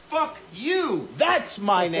Fuck you. That's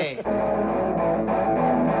my name.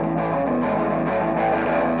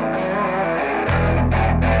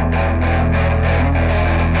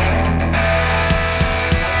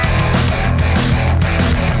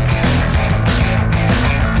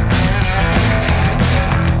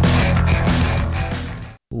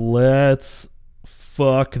 Let's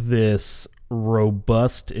fuck this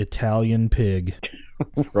robust Italian pig.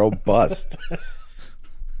 Robust.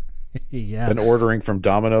 Yeah. Been ordering from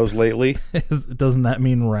Domino's lately? Doesn't that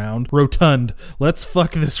mean round? Rotund. Let's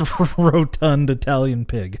fuck this rotund Italian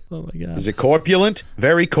pig. Oh my god. Is it corpulent?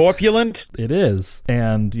 Very corpulent? It is.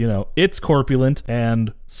 And, you know, it's corpulent,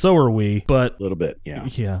 and so are we, but... A little bit, yeah.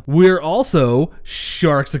 Yeah. We're also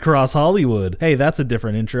Sharks Across Hollywood. Hey, that's a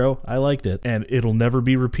different intro. I liked it. And it'll never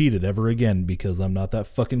be repeated ever again because I'm not that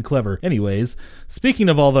fucking clever. Anyways, speaking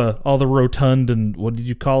of all the rotund and what did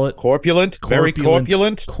you call it? Corpulent? Very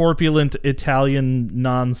corpulent? Corpulent Italian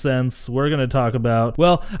nonsense. We're going to talk about,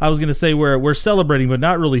 well, I was going to say we're celebrating, but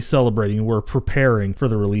not really celebrating. We're preparing for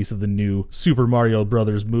the release of the new Super Mario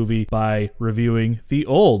Brothers movie by reviewing the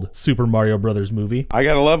old Super Mario Brothers movie. I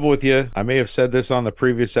gotta level with you. I may have said this on the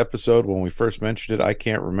previous episode when we first mentioned it. I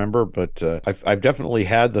can't remember, but I've definitely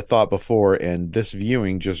had the thought before, and this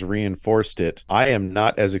viewing just reinforced it. I am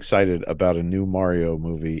not as excited about a new Mario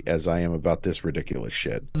movie as I am about this ridiculous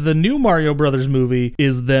shit. The new Mario Brothers movie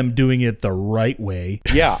is them doing it the right way.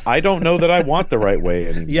 Yeah, I don't know that I want the right way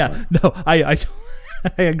anymore. Yeah, no, I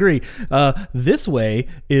I agree. This way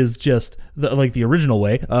is just like the original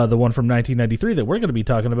way. The one from 1993 that we're going to be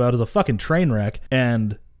talking about is a fucking train wreck,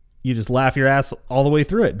 and you just laugh your ass all the way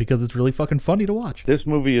through it because it's really fucking funny to watch. This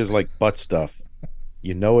movie is like butt stuff.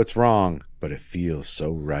 You know it's wrong, but it feels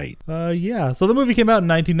so right. Yeah. So the movie came out in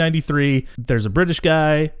 1993. There's a British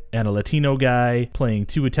guy and a Latino guy playing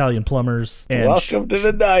two Italian plumbers. And welcome to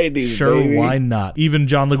the 90s, sure, baby. Why not? Even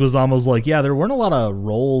John Leguizamo's like, yeah, there weren't a lot of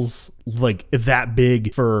roles like that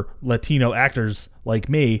big for Latino actors like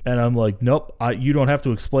me. And I'm like, nope, you don't have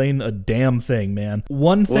to explain a damn thing, man.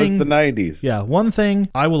 One thing. It was the 90s. Yeah, one thing,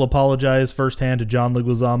 I will apologize firsthand to John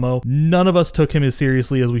Leguizamo. None of us took him as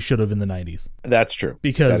seriously as we should have in the 90s. That's true.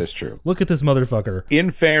 Because that is true. Look at this motherfucker.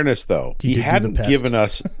 In fairness, though, he hadn't given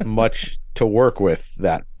us much to work with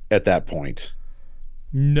at that point.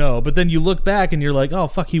 No, but then you look back and you're like, oh,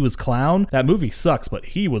 fuck, he was Clown. That movie sucks, but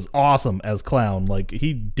he was awesome as Clown. Like,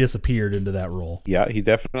 he disappeared into that role. Yeah, he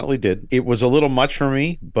definitely did. It was a little much for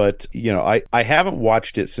me, but, you know, I haven't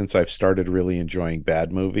watched it since I've started really enjoying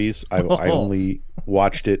bad movies. I only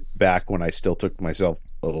watched it back when I still took myself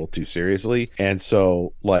a little too seriously. And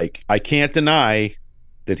so, like, I can't deny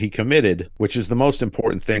that he committed, which is the most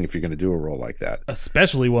important thing if you're going to do a role like that.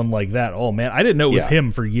 Especially one like that. Oh, man, I didn't know it was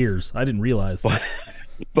him for years. I didn't realize.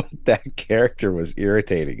 But that character was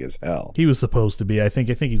irritating as hell. He was supposed to be. I think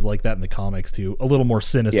he's like that in the comics too. A little more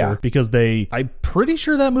sinister because I'm pretty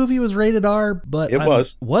sure that movie was rated R, but it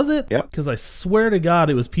was. Was it? Yep. Because I swear to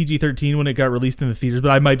God it was PG-13 when it got released in the theaters,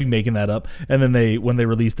 but I might be making that up. And then when they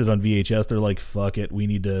released it on VHS, they're like, fuck it, we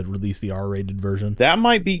need to release the R-rated version. That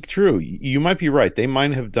might be true. You might be right. They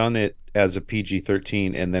might have done it as a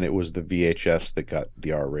PG-13, and then it was the VHS that got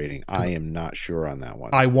the R rating. I am not sure on that one.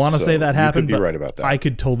 I want to say that happened, you could be but right about that. I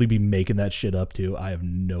could totally be making that shit up too. I have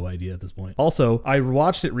no idea at this point. Also, I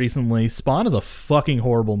watched it recently. Spawn is a fucking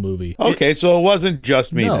horrible movie. Okay, so it wasn't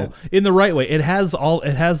just me. No, then. in the right way. It has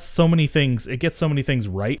so many things. It gets so many things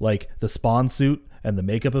right, like the Spawn suit and the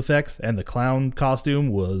makeup effects and the clown costume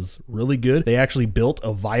was really good. They actually built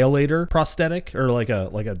a Violator prosthetic or like a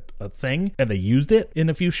thing, and they used it in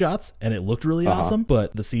a few shots, and it looked really awesome.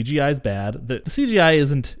 But the CGI is bad. The CGI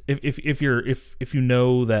isn't. If you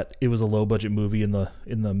know that it was a low budget movie in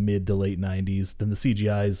the mid to late 90s, then the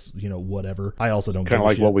CGI is whatever. I also don't kind of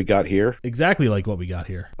like what we got here. Exactly like what we got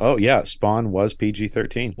here. Oh yeah, Spawn was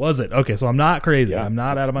PG-13. Was it? Okay, so I'm not crazy. Yeah, I'm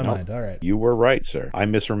not out of my mind. All right. You were right, sir. I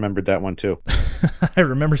misremembered that one too. I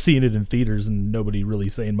remember seeing it in theaters and nobody really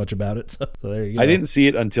saying much about it. So there you go. I didn't see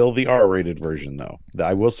it until the R-rated version, though.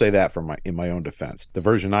 I will say that in my own defense. The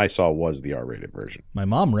version I saw was the R-rated version. My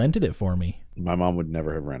mom rented it for me. My mom would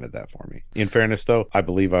never have rented that for me. In fairness, though, I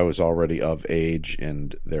believe I was already of age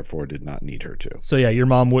and therefore did not need her to. So yeah, your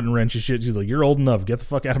mom wouldn't rent you shit. She's like, you're old enough. Get the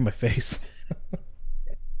fuck out of my face.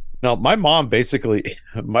 No, my mom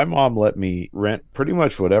let me rent pretty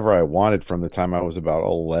much whatever I wanted from the time I was about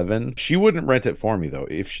 11. She wouldn't rent it for me, though.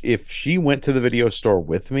 If she went to the video store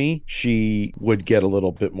with me, she would get a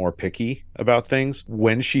little bit more picky about things.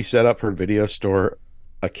 When she set up her video store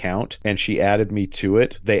account and she added me to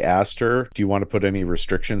it, they asked her, do you want to put any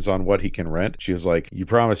restrictions on what he can rent? She was like, you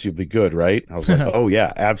promise you'll be good, right? I was like, oh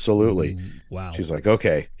yeah, absolutely. Wow. She's like,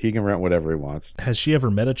 okay, he can rent whatever he wants. Has she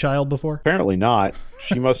ever met a child before? Apparently not.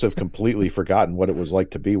 She must have completely forgotten what it was like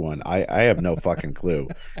to be one. I have no fucking clue.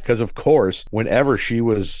 Because of course, whenever she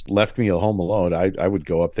was left me at home alone, I would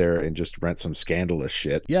go up there and just rent some scandalous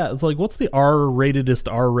shit. Yeah, it's like, what's the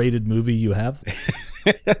R-ratedest R-rated movie you have?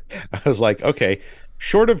 I was like, okay,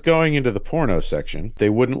 short of going into the porno section, they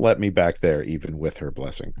wouldn't let me back there even with her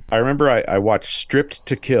blessing. I remember I watched Stripped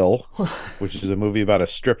to Kill, which is a movie about a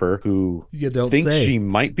stripper who thinks she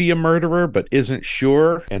might be a murderer but isn't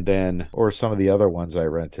sure. And then, or some of the other ones I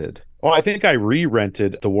rented. Oh, I think I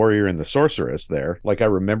re-rented The Warrior and the Sorceress there. Like, I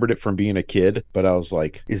remembered it from being a kid, but I was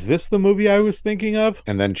like, is this the movie I was thinking of?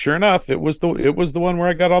 And then sure enough, it was the one where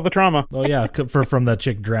I got all the trauma. Oh yeah, from that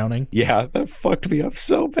chick drowning. Yeah, that fucked me up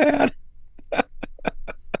so bad.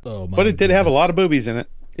 Oh, my but it did have a lot of boobies in it.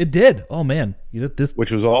 It did. Oh man, which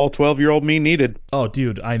was all 12-year-old me needed. Oh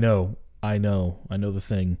dude, I know the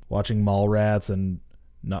thing. Watching Mallrats and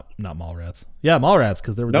not Mallrats. Yeah, Mallrats,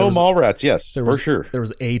 because there were Mallrats. Yes, for sure. There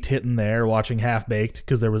was a tit in there. Watching Half Baked,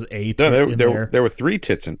 because there was a tit in there. There were 4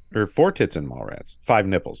 tits in Mallrats. 5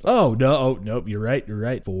 nipples. Oh no! Oh nope. You're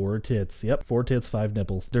right. 4 tits. Yep, 4 tits, 5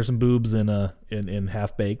 nipples. There's some boobs in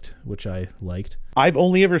Half Baked, which I liked. I've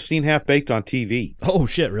only ever seen Half Baked on TV. Oh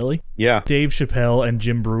shit! Really? Yeah. Dave Chappelle and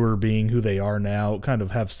Jim Breuer being who they are now kind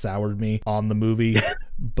of have soured me on the movie.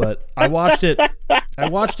 But I watched it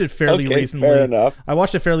fairly recently. Fair enough. I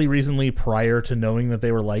watched it fairly recently prior to knowing that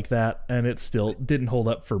they were like that, and it still didn't hold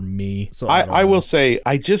up for me. So I will say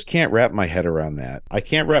I just can't wrap my head around that. I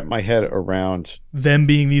can't wrap my head around them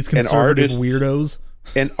being these conservative weirdos.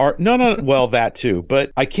 No, well, that too,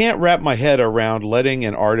 but I can't wrap my head around letting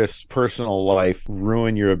an artist's personal life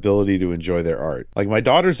ruin your ability to enjoy their art. Like, my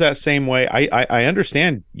daughter's that same way. I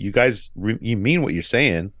understand you guys, you mean what you're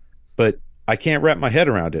saying, but I can't wrap my head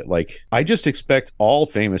around it. Like, I just expect all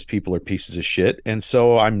famous people are pieces of shit, and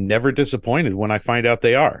so I'm never disappointed when I find out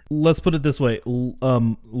they are. Let's put it this way.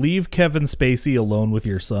 Leave Kevin Spacey alone with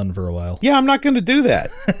your son for a while. Yeah, I'm not going to do that.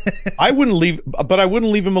 I wouldn't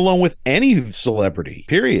leave him alone with any celebrity,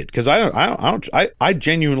 period, because I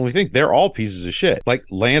genuinely think they're all pieces of shit. Like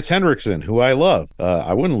Lance Henriksen, who I love.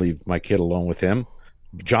 I wouldn't leave my kid alone with him.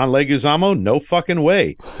 John Leguizamo, no fucking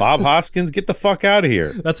way. Bob Hoskins, get the fuck out of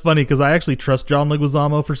here. That's funny because I actually trust John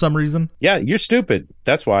Leguizamo for some reason. Yeah, you're stupid.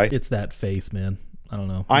 That's why. It's that face, man. I don't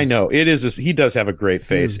know. I know. It is. He does have a great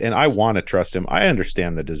face, and I want to trust him. I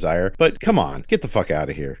understand the desire, but come on, get the fuck out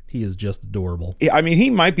of here. He is just adorable. I mean, he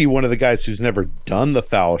might be one of the guys who's never done the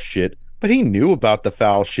foul shit, but he knew about the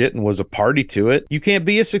foul shit and was a party to it. You can't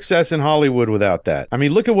be a success in Hollywood without that. I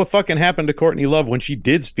mean, look at what fucking happened to Courtney Love when she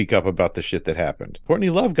did speak up about the shit that happened.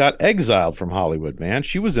 Courtney Love got exiled from Hollywood, man.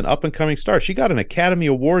 She was an up-and-coming star. She got an Academy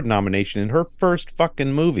Award nomination in her first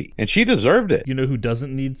fucking movie, and she deserved it. You know who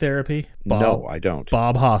doesn't need therapy? No, I don't.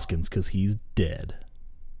 Bob Hoskins, because he's dead.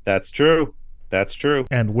 That's true. That's true.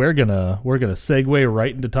 And we're gonna segue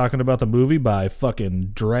right into talking about the movie by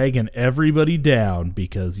fucking dragging everybody down,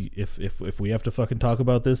 because if we have to fucking talk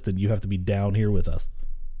about this, then you have to be down here with us.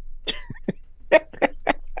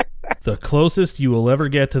 The closest you will ever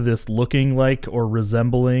get to this looking like or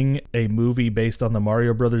resembling a movie based on the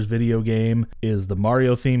Mario Brothers video game is the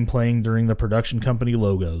Mario theme playing during the production company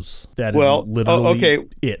logos. That is literally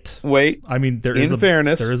it. Wait. I mean, there is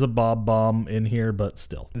a Bob Bomb in here, but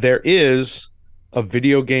still. There is a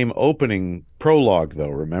video game opening prologue, though,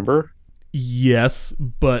 remember? Yes,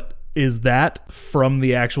 but is that from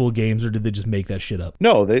the actual games, or did they just make that shit up?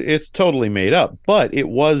 No, it's totally made up, but it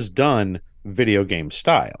was done video game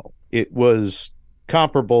style. It was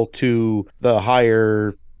comparable to the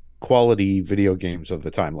higher quality video games of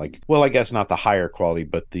the time. Like, well, I guess not the higher quality,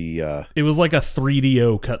 but the it was like a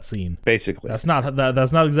 3DO cutscene. Basically. That's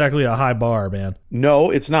not exactly a high bar, man.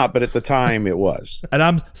 No, it's not, but at the time it was. And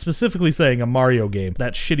I'm specifically saying a Mario game.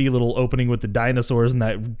 That shitty little opening with the dinosaurs and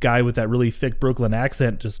that guy with that really thick Brooklyn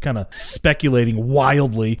accent just kind of speculating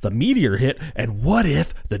wildly. The meteor hit, and what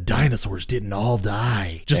if the dinosaurs didn't all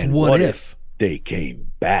die? Just and what if they came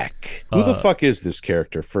back? Who the fuck is this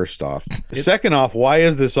character, first off? Second off, why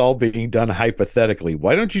is this all being done hypothetically?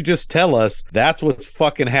 Why don't you just tell us that's what's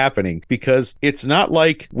fucking happening? Because it's not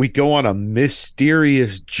like we go on a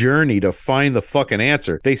mysterious journey to find the fucking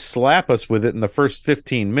answer. They slap us with it in the first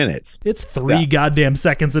 15 minutes. It's three goddamn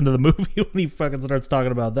seconds into the movie when he fucking starts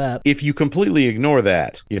talking about that. If you completely ignore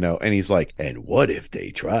that, and he's like, and what if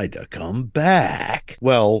they tried to come back?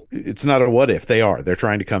 Well, it's not a what if. They're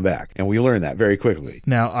trying to come back. And we learn that very quickly.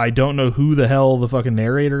 Now, I don't know who the hell the fucking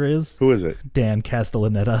narrator is? Who is it? Dan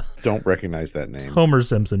Castellaneta. Don't recognize that name. Homer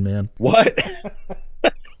Simpson, man. What?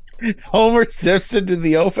 Homer Simpson did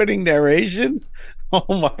the opening narration?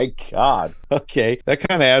 Oh my God. Okay. That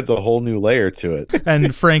kind of adds a whole new layer to it.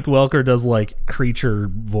 And Frank Welker does like creature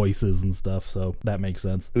voices and stuff, so that makes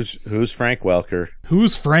sense. Who's Frank Welker?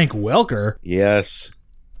 Who's Frank Welker? Yes.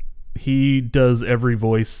 He does every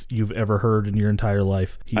voice you've ever heard in your entire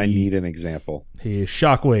life. I need an example. He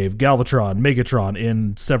Shockwave, Galvatron, Megatron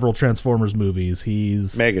in several Transformers movies.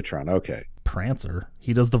 He's Megatron. Okay. Prancer.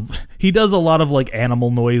 He does a lot of like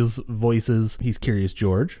animal noise voices. He's Curious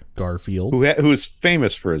George, Garfield. Who is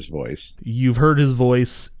famous for his voice. You've heard his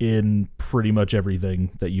voice in pretty much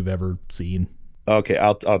everything that you've ever seen. Okay,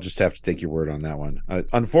 I'll just have to take your word on that one.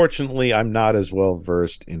 Unfortunately, I'm not as well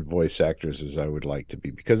versed in voice actors as I would like to be,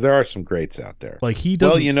 because there are some greats out there. Like he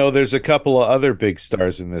doesn't. Well, there's a couple of other big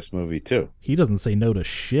stars in this movie too. He doesn't say no to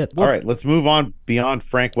shit. All right, let's move on beyond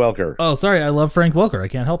Frank Welker. Oh, sorry, I love Frank Welker. I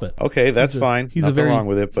can't help it. Okay, that's fine. He's Nothing very wrong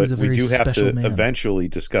with it, but we do have to man. eventually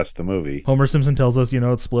discuss the movie. Homer Simpson tells us,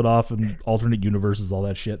 it's split off in alternate universes, all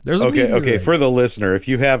that shit. There's okay. For the listener, if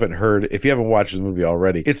you haven't watched the movie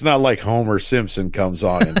already, it's not like Homer Simpson comes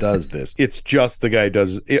on and does this. It's just the guy who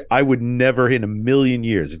does it. I would never in a million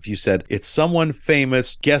years, if you said it's someone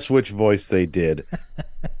famous, guess which voice they did.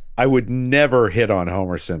 I would never hit on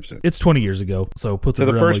Homer Simpson. It's 20 years ago, so puts it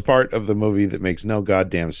the around, first part of the movie that makes no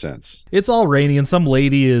goddamn sense. It's all rainy, and some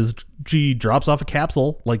lady she drops off a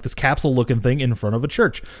capsule, like this capsule-looking thing, in front of a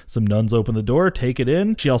church. Some nuns open the door, take it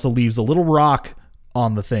in. She also leaves a little rock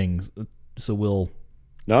on the things, so we'll...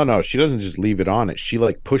 No, she doesn't just leave it on it. She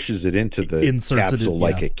like pushes it into the capsule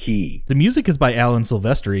like a key. The music is by Alan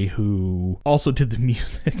Silvestri, who also did the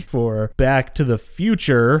music for Back to the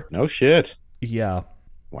Future. No shit. Yeah.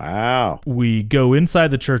 Wow. We go inside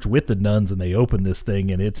the church with the nuns, and they open this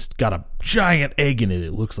thing, and it's got a giant egg in it.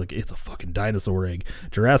 It looks like it's a fucking dinosaur egg.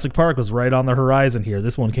 Jurassic Park was right on the horizon here.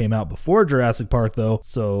 This one came out before Jurassic Park, though,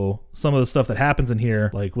 so some of the stuff that happens in here,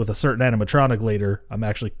 like with a certain animatronic later, I'm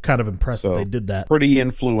actually kind of impressed that they did that. Pretty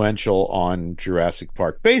influential on Jurassic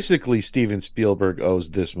Park. Basically, Steven Spielberg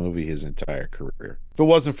owes this movie his entire career. If it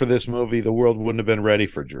wasn't for this movie, the world wouldn't have been ready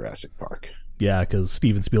for Jurassic Park. Yeah, because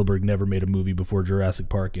Steven Spielberg never made a movie before Jurassic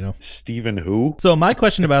Park, Steven who? So my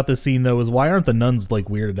question about this scene, though, is why aren't the nuns, like,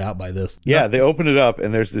 weirded out by this? Yeah, they open it up,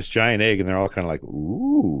 and there's this giant egg, and they're all kind of like,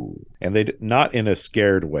 ooh. And they not in a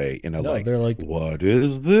scared way, they're like, what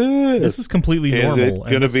is this? This is completely normal. Is it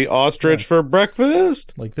going to be ostrich for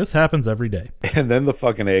breakfast? Like, this happens every day. And then the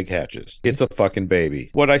fucking egg hatches. It's a fucking baby.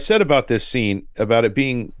 What I said about this scene, about it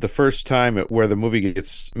being the first time where the movie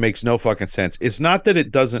makes no fucking sense, is not that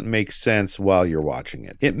it doesn't make sense while you're watching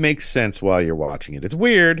it. It makes sense while you're watching it. It's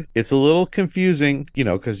weird. It's a little confusing,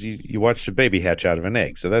 because you watched a baby hatch out of an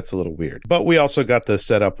egg, so that's a little weird. But we also got the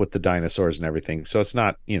setup with the dinosaurs and everything, so it's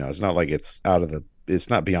not, it's not like it's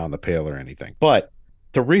not beyond the pale or anything. But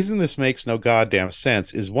the reason this makes no goddamn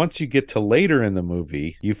sense is once you get to later in the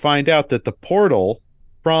movie, you find out that the portal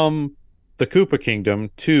from the Koopa Kingdom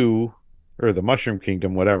or the Mushroom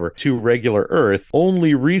Kingdom, whatever, to regular Earth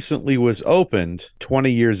only recently was opened 20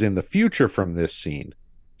 years in the future from this scene.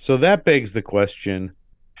 So that begs the question,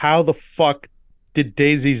 how the fuck did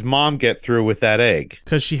Daisy's mom get through with that egg?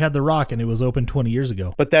 Because she had the rock and it was open 20 years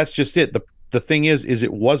ago. But that's just it. The thing is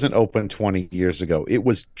it wasn't open 20 years ago. It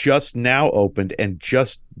was just now opened and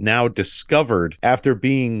just now discovered after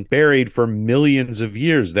being buried for millions of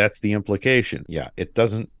years. That's the implication. Yeah, it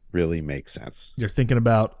doesn't really make sense. You're thinking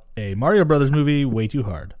about a Mario Brothers movie way too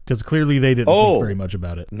hard, because clearly they didn't think very much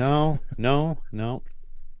about it. No.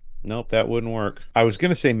 Nope, that wouldn't work. I was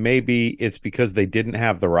going to say maybe it's because they didn't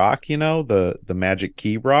have the rock, the magic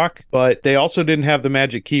key rock, but they also didn't have the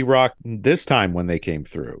magic key rock this time when they came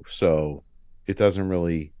through. So it doesn't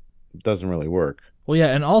really work. Well,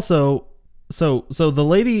 yeah, and also so the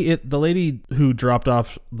lady who dropped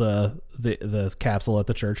off the capsule at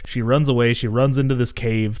the church, she runs away, she runs into this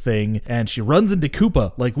cave thing, and she runs into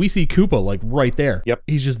Koopa. Like, we see Koopa like right there. Yep.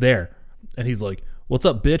 He's just there. And he's like, "What's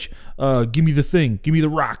up, bitch? Give me the thing. Give me the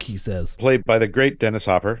rock," he says. Played by the great Dennis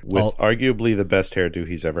Hopper with arguably the best hairdo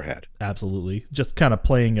he's ever had. Absolutely. Just kind of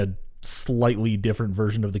playing a slightly different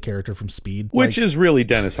version of the character from Speed. Which is really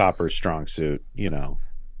Dennis Hopper's strong suit, Yeah.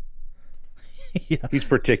 He's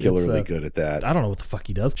particularly good at that. I don't know what the fuck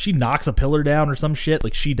he does. She knocks a pillar down or some shit.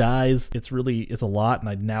 Like, she dies. It's a lot,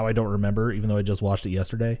 and now I don't remember, even though I just watched it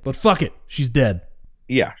yesterday. But fuck it. She's dead.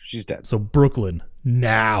 Yeah, she's dead. So Brooklyn,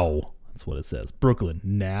 now. That's what it says. Brooklyn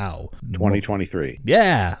now. 2023.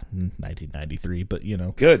 Yeah, 1993. But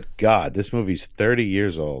Good God, this movie's 30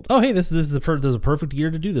 years old. Oh, hey, this is a perfect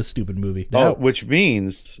year to do this stupid movie. Oh, which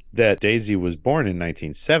means that Daisy was born in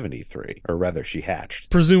 1973, or rather, she hatched.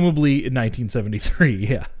 Presumably in 1973.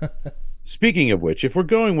 Yeah. Speaking of which, if we're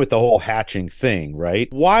going with the whole hatching thing, right?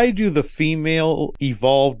 Why do the female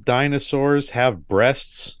evolved dinosaurs have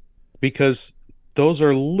breasts? Because those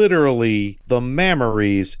are literally the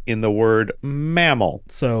mammaries in the word mammal.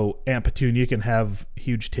 So Aunt Petunia can have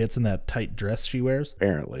huge tits in that tight dress she wears?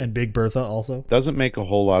 Apparently. And Big Bertha also? Doesn't make a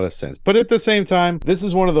whole lot of sense. But at the same time, this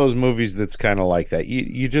is one of those movies that's kind of like that.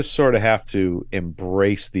 You just sort of have to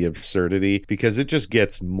embrace the absurdity because it just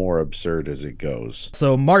gets more absurd as it goes.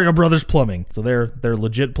 So Mario Brothers Plumbing. So they're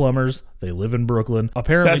legit plumbers. They live in Brooklyn.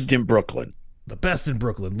 Apparently, Best in Brooklyn. The best in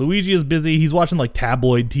Brooklyn. Luigi is busy. He's watching like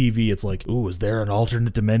tabloid TV. It's like, ooh, is there an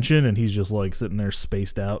alternate dimension? And he's just like sitting there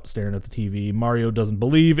spaced out, staring at the TV. Mario doesn't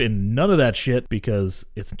believe in none of that shit because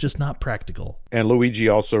it's just not practical. And Luigi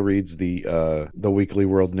also reads the Weekly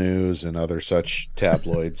World News and other such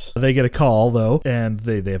tabloids. They get a call though, and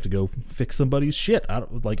they have to go fix somebody's shit.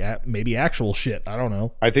 Maybe actual shit. I don't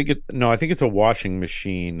know. I think it's a washing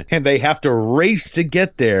machine, and they have to race to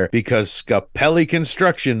get there because Scapelli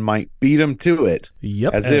Construction might beat them to it.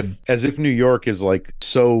 Yep. As if New York is like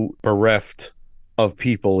so bereft of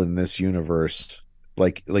people in this universe.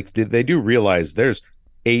 Like they do realize there's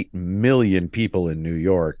 8 million people in New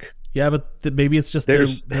York. Yeah, but maybe it's just their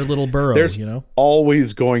little borough, there's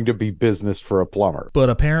always going to be business for a plumber. But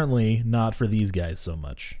apparently not for these guys so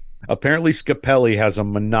much. Apparently Scapelli has a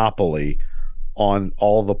monopoly on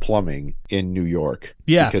all the plumbing in New York.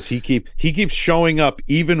 Yeah. Because he keeps showing up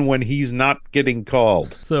even when he's not getting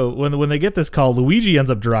called. So when they get this call, Luigi ends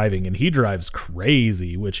up driving, and he drives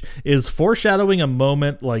crazy, which is foreshadowing a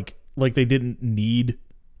moment like they didn't need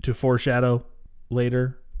to foreshadow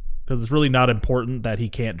later. Because it's really not important that he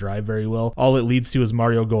can't drive very well. All it leads to is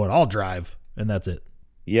Mario going, I'll drive, and that's it.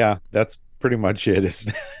 Yeah, that's pretty much it. It's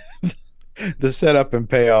the setup and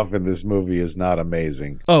payoff in this movie is not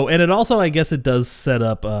amazing. Oh, and it also, I guess it does set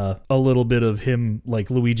up a little bit of him, like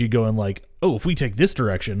Luigi going like, oh, if we take this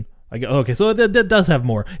direction, I go, okay, so that does have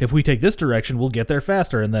more. If we take this direction, we'll get there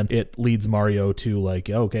faster. And then it leads Mario to like,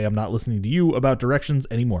 okay, I'm not listening to you about directions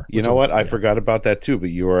anymore. You know what? I forgot about that too,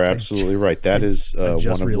 but you are absolutely right. That is one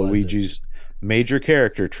of Luigi's major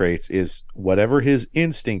character traits is whatever his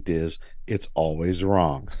instinct is, it's always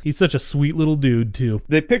wrong. He's such a sweet little dude, too.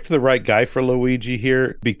 They picked the right guy for Luigi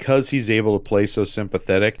here because he's able to play so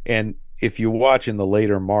sympathetic. And if you watch in the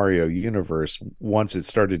later Mario universe, once it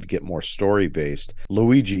started to get more story-based,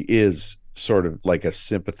 Luigi is sort of like a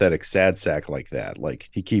sympathetic sad sack like that. Like,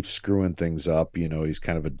 he keeps screwing things up, he's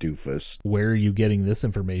kind of a doofus. Where are you getting this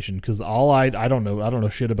information? Because I don't know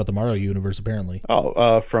shit about the Mario universe, apparently.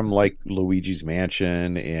 From like Luigi's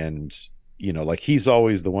Mansion and... like he's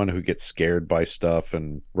always the one who gets scared by stuff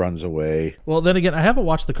and runs away. Well, then again, I haven't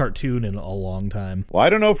watched the cartoon in a long time. Well, I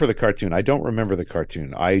don't know for the cartoon. I don't remember the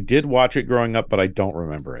cartoon. I did watch it growing up, but I don't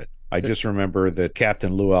remember it. I just remember that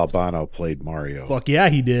Captain Lou Albano played Mario. Fuck yeah,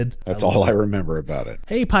 he did. That's all I remember about it.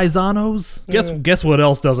 Hey, paisanos. Guess what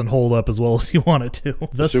else doesn't hold up as well as you want it to?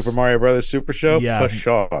 The Super Mario Brothers Super Show? Yeah.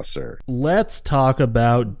 Pshaw, sir. Let's talk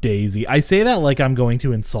about Daisy. I say that like I'm going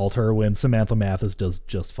to insult her when Samantha Mathis does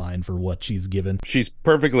just fine for what she's given. She's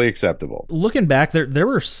perfectly acceptable. Looking back, there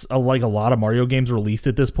were a lot of Mario games released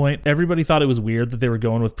at this point. Everybody thought it was weird that they were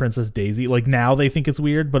going with Princess Daisy. Like now they think it's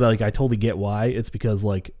weird, but like I totally get why. It's because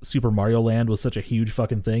like Super Mario Land was such a huge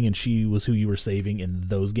fucking thing, and she was who you were saving in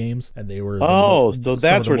those games, and they were so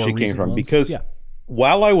that's where she came from. Because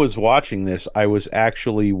while I was watching this, I was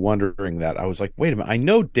actually wondering that. I was like, wait a minute, I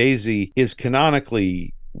know Daisy is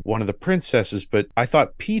canonically one of the princesses, but I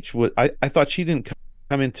thought Peach was. I thought she didn't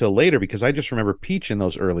come into later because I just remember Peach in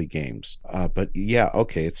those early games. But yeah,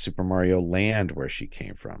 okay, it's Super Mario Land where she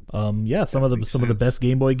came from. Some of the best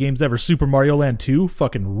Game Boy games ever. Super Mario Land 2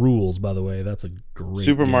 fucking rules, by the way. That's a great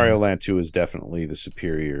Super game. Mario Land 2 is definitely the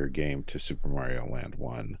superior game to Super Mario Land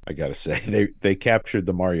 1. I gotta say, they captured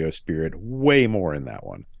the Mario spirit way more in that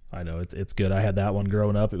one. I know, it's good. I had that one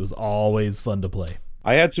growing up. It was always fun to play.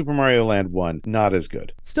 I had Super Mario Land 1, not as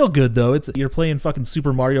good. Still good, though. You're playing fucking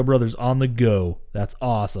Super Mario Brothers on the go. That's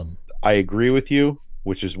awesome. I agree with you,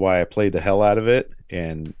 which is why I played the hell out of it.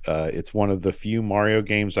 And it's one of the few Mario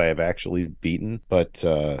games I have actually beaten. But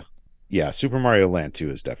yeah, Super Mario Land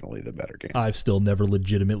 2 is definitely the better game. I've still never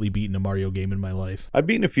legitimately beaten a Mario game in my life. I've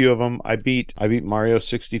beaten a few of them. I beat Mario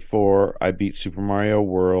 64. I beat Super Mario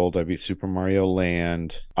World. I beat Super Mario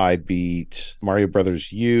Land. I beat Mario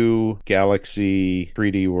Brothers U, Galaxy,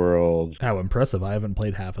 3D World. How impressive. I haven't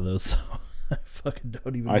played half of those, so I fucking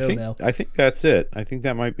don't even know now. I think that's it. I think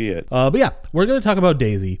that might be it. But yeah, we're going to talk about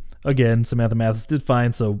Daisy. Again, Samantha Mathis did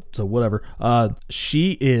fine, so whatever.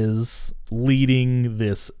 She is leading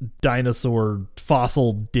this dinosaur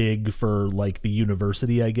fossil dig for like the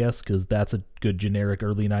university, I guess, because that's a good generic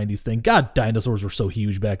early 90s thing. God, dinosaurs were so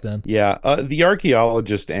huge back then. Yeah, the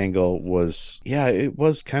archaeologist angle was, it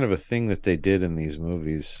was kind of a thing that they did in these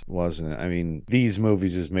movies, wasn't it? I mean, these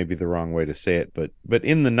movies is maybe the wrong way to say it, but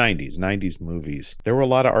in the 90s movies, there were a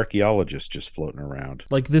lot of archaeologists just floating around.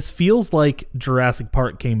 Like, this feels like Jurassic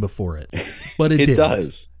Park came before it, but it didn't.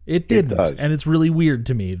 Does. It didn't, and it's really weird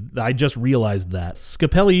to me. I just realized that.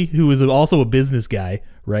 Scapelli, who is also a business guy,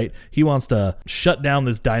 right? He wants to shut down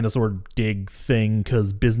this dinosaur dig thing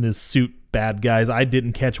because business suit bad guys. I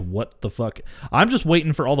didn't catch what the fuck. I'm just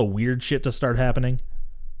waiting for all the weird shit to start happening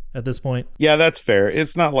at this point. Yeah, that's fair.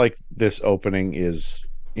 It's not like this opening is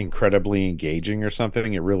incredibly engaging or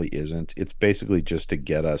something. It really isn't. It's basically just to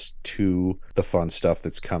get us to the fun stuff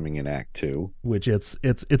that's coming in Act 2, which it's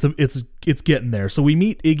getting there. So we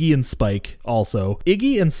meet Iggy and Spike also.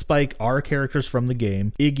 Iggy and Spike are characters from the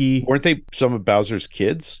game. Weren't they some of Bowser's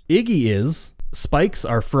kids? Iggy is. Spikes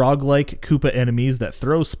are frog-like Koopa enemies that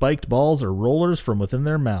throw spiked balls or rollers from within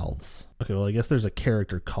their mouths. Okay, well, I guess there's a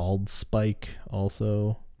character called Spike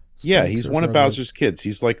also. Yeah, he's one of Bowser's kids.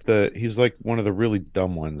 He's like one of the really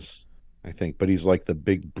dumb ones, I think, but he's like the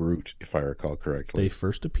big brute, if I recall correctly. They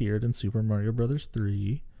first appeared in Super Mario Brothers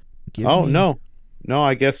 3. No,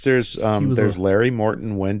 I guess there's Larry,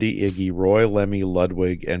 Morton, Wendy, Iggy, Roy, Lemmy,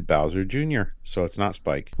 Ludwig, and Bowser Jr. So it's not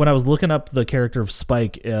Spike. When I was looking up the character of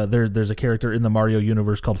Spike, there's a character in the Mario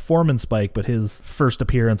universe called Foreman Spike, but his first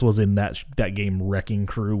appearance was in that game Wrecking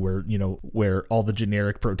Crew, where all the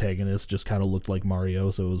generic protagonists just kind of looked like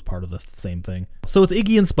Mario, so it was part of the same thing. So it's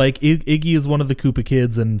Iggy and Spike. Iggy is one of the Koopa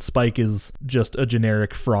kids, and Spike is just a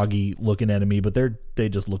generic froggy-looking enemy, but they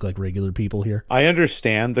just look like regular people here. I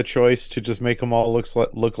understand the choice to just make them all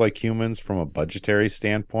look like humans from a budgetary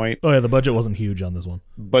standpoint. Oh yeah, the budget wasn't huge on this one.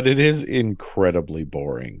 But it is incredibly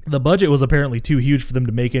boring. The budget was apparently too huge for them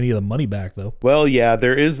to make any of the money back, though. Well, yeah,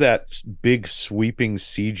 there is that big sweeping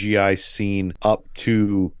CGI scene up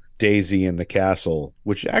to Daisy in the castle,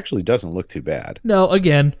 which actually doesn't look too bad. No,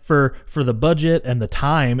 again, for the budget and the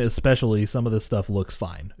time especially, some of this stuff looks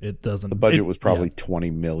fine. It doesn't. The budget was probably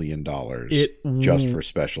 $20 million just for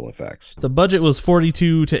special effects. The budget was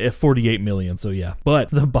 42 to 48 million, so yeah.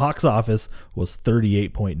 But the box office was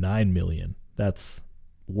 38.9 million. That's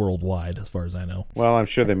worldwide, as far as I know. Well, I'm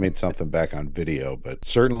sure they made something back on video, but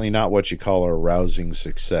certainly not what you call a rousing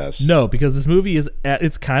success. No, because this movie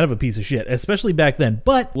it's kind of a piece of shit, especially back then.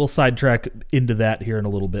 But we'll sidetrack into that here in a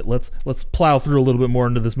little bit. Let's plow through a little bit more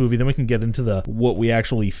into this movie, then we can get into what we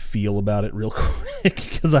actually feel about it real quick,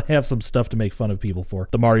 because I have some stuff to make fun of people for.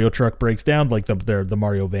 The Mario truck breaks down, like the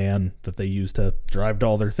Mario van that they use to drive to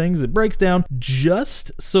all their things. It breaks down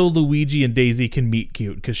just so Luigi and Daisy can meet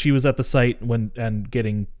cute, because she was at the site and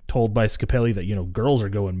getting told by Scapelli that, girls are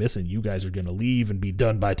going missing. You guys are going to leave and be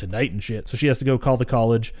done by tonight and shit. So she has to go call the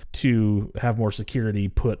college to have more security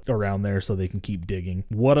put around there so they can keep digging.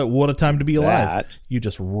 What a time to be alive. That you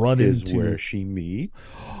just run is into where she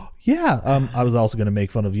meets. Yeah. I was also going to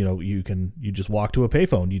make fun of, you just walk to a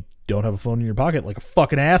payphone. You don't have a phone in your pocket like a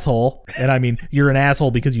fucking asshole. And I mean, you're an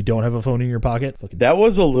asshole because you don't have a phone in your pocket. That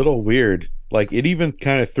was a little weird. Like, it even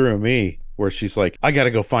kind of threw me, where she's like, I gotta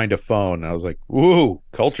go find a phone. I was like, woo,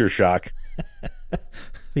 culture shock.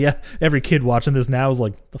 Yeah, every kid watching this now is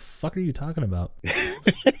like, the fuck are you talking about?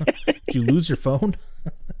 Did you lose your phone?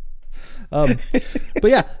 But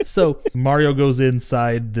yeah, so Mario goes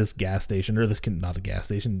inside this gas station, or not a gas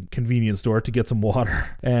station, convenience store, to get some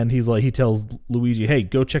water, and he tells Luigi, hey,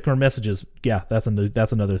 go check our messages. Yeah, that's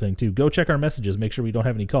another thing too. Go check our messages, make sure we don't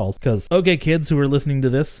have any calls, because okay, kids who are listening to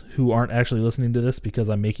this, who aren't actually listening to this because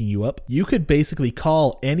I'm making you up, you could basically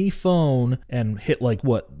call any phone and hit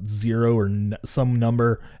 0 or some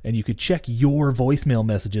number, and you could check your voicemail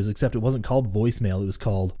messages, except it wasn't called voicemail, it was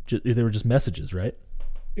called, they were just messages, right?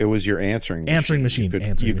 It was your answering machine.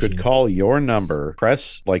 You could call your number,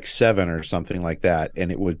 press 7 or something like that, and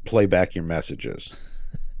it would play back your messages.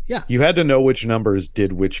 Yeah. You had to know which numbers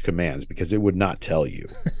did which commands, because it would not tell you.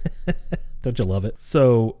 Don't you love it?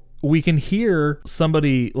 So we can hear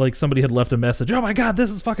somebody had left a message. Oh my God, this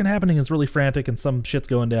is fucking happening. It's really frantic and some shit's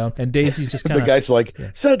going down. And Daisy's just kind of... The guy's like,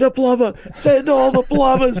 send a plumber, send all the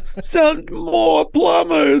plumbers, send more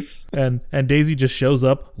plumbers. And Daisy just shows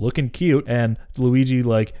up looking cute, and Luigi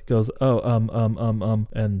like goes,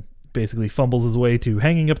 and basically fumbles his way to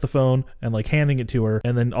hanging up the phone and like handing it to her,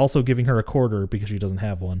 and then also giving her a quarter because she doesn't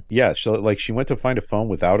have one. Yeah, so she went to find a phone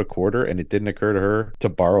without a quarter, and it didn't occur to her to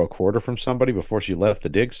borrow a quarter from somebody before she left the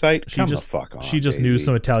dig site. Come the fuck on. She just Daisy. knew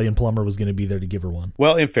some Italian plumber was going to be there to give her one.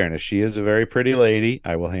 Well, in fairness, she is a very pretty lady.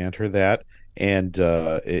 I will hand her that. And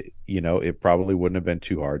it probably wouldn't have been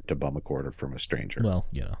too hard to bum a quarter from a stranger. Well,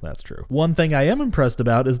 that's true. One thing I am impressed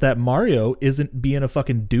about is that Mario isn't being a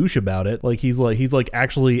fucking douche about it. Like he's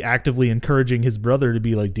actually actively encouraging his brother to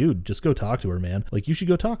be like, dude, just go talk to her, man. Like you should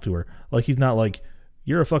go talk to her. Like he's not like,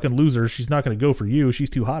 you're a fucking loser. She's not going to go for you. She's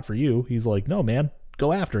too hot for you. He's like, no, man.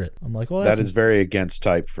 Go after it. I'm like, well, that is very against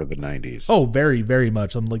type for the 90s. Oh, very, very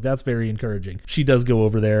much. I'm like, that's very encouraging. She does go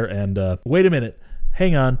over there and wait a minute.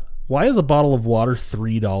 Hang on. Why is a bottle of water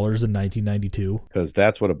 $3 in 1992? Because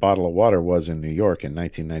that's what a bottle of water was in New York in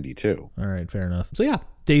 1992. All right, fair enough. So yeah,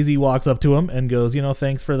 Daisy walks up to him and goes,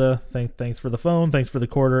 thanks for the phone, thanks for the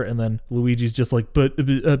quarter, and then Luigi's just like, but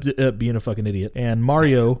being a fucking idiot. And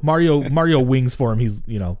Mario wings for him. He's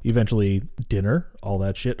eventually dinner, all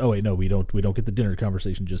that shit. Oh wait, no, we don't get the dinner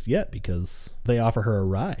conversation just yet because they offer her a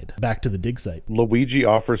ride back to the dig site. Luigi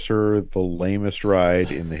offers her the lamest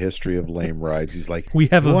ride in the history of lame rides. He's like, we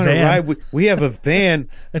have a van. We have a van,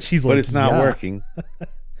 and she's like, but it's not working.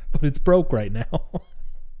 But it's broke right now.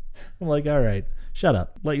 I'm like, all right. Shut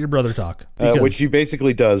up. Let your brother talk. Which he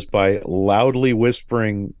basically does by loudly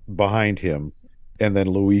whispering behind him and then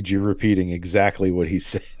Luigi repeating exactly what he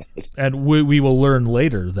said. And we will learn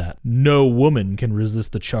later that no woman can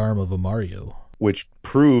resist the charm of a Mario. Which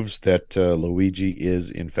proves that Luigi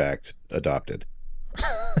is, in fact, adopted.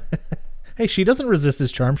 Hey, she doesn't resist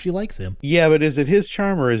his charm. She likes him. Yeah, but is it his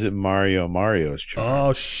charm or is it Mario's charm?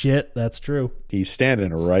 Oh, shit. That's true. He's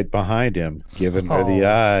standing right behind him, giving her the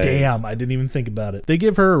eyes. Damn, I didn't even think about it. They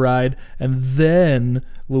give her a ride, and then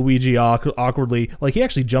Luigi awkwardly, like, he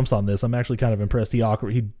actually jumps on this. I'm actually kind of impressed.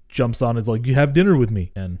 He jumps on, it's like, you have dinner with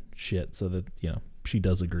me, and shit, so that, she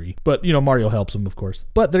does agree. But, Mario helps him, of course.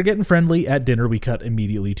 But they're getting friendly at dinner. We cut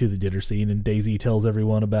immediately to the dinner scene, and Daisy tells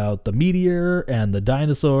everyone about the meteor and the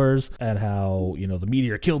dinosaurs and how, the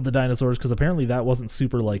meteor killed the dinosaurs, because apparently that wasn't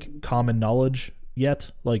super, like, common knowledge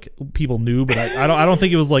yet. Like, people knew, but I don't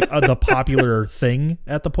think it was, like, the popular thing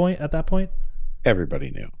at that point.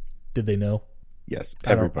 Everybody knew. Did they know? Yes,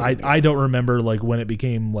 everybody. I don't remember like when it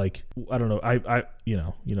became like, I don't know. I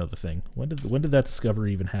the thing. When did that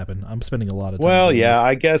discovery even happen? I'm spending a lot of time. Well, yeah,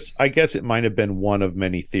 I guess it might have been one of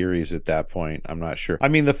many theories at that point. I'm not sure. I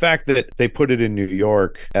mean, the fact that they put it in New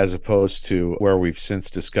York as opposed to where we've since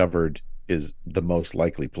discovered is the most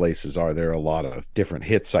likely places are. There are a lot of different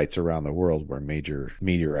hit sites around the world where major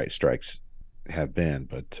meteorite strikes have been,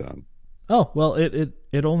 but oh, well, it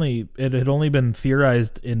had only been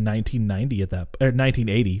theorized in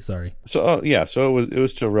 1980, sorry. So it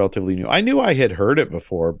was still relatively new. I knew I had heard it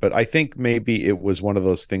before, but I think maybe it was one of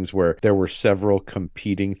those things where there were several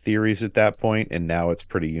competing theories at that point, and now it's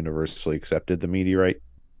pretty universally accepted, the meteorite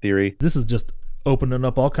theory. This is just opening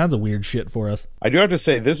up all kinds of weird shit for us. I do have to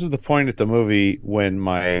say, this is the point at the movie when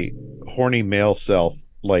my horny male self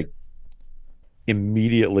like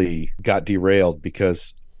immediately got derailed,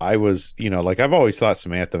 because I was, I've always thought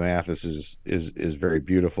Samantha Mathis is very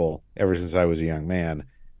beautiful ever since I was a young man.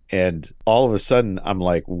 And all of a sudden, I'm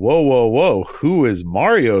like, whoa, who is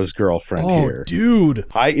Mario's girlfriend here? Dude.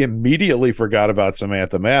 I immediately forgot about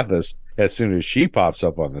Samantha Mathis as soon as she pops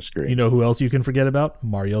up on the screen. You know who else you can forget about?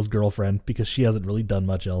 Mario's girlfriend, because she hasn't really done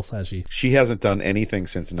much else, has she? She hasn't done anything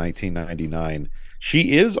since 1999.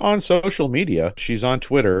 She is on social media. She's on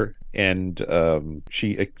Twitter, and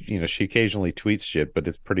she occasionally tweets shit, but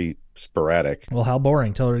it's pretty sporadic. Well, how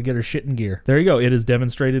boring. Tell her to get her shit in gear. There you go. It is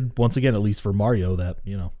demonstrated once again, at least for Mario, that,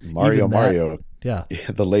 Mario. Yeah.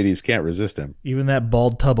 The ladies can't resist him. Even that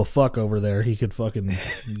bald tub of fuck over there, he could fucking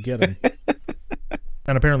get him.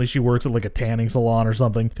 And apparently she works at like a tanning salon or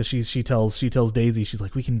something, because she tells Daisy, she's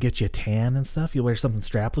like, we can get you a tan and stuff. You'll wear something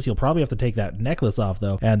strapless. You'll probably have to take that necklace off,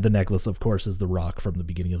 though. And the necklace, of course, is the rock from the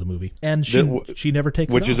beginning of the movie. And she never takes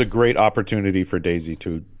it off. Which is a great opportunity for Daisy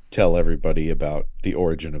to tell everybody about the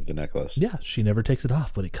origin of the necklace. Yeah, she never takes it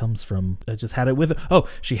off, but it comes from, I just had it with her. Oh,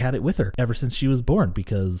 she had it with her ever since she was born,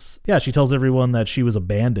 because, yeah, she tells everyone that she was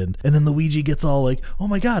abandoned. And then Luigi gets all like, oh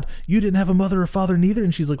my God, you didn't have a mother or father neither?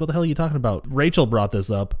 And she's like, what the hell are you talking about? Rachel brought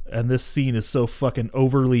this up, and this scene is so fucking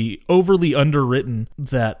overly underwritten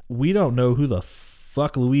that we don't know who the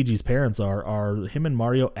fuck Luigi's parents are him and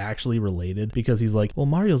Mario actually related? Because he's like, well,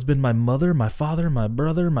 Mario's been my mother, my father, my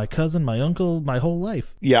brother, my cousin, my uncle, my whole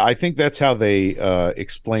life. Yeah, I think that's how they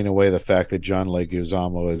explain away the fact that John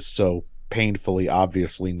Leguizamo is so painfully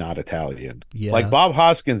obviously not Italian. Yeah. Like Bob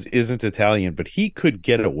Hoskins isn't Italian, but he could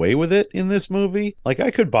get away with it in this movie. Like I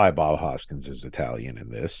could buy Bob Hoskins as Italian in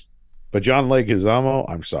this. But John Leguizamo,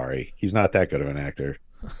 I'm sorry, he's not that good of an actor.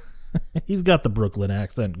 He's got the Brooklyn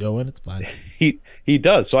accent going. It's fine. He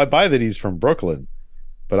does. So I buy that he's from Brooklyn,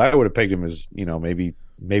 but I would have pegged him as, you know, maybe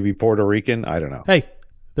Puerto Rican. I don't know. Hey,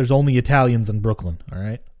 there's only Italians in Brooklyn. All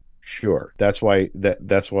right. Sure. That's why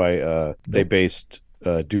they based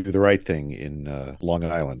Do the Right Thing in Long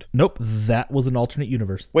Island. Nope. That was an alternate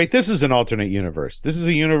universe. Wait, this is an alternate universe. This is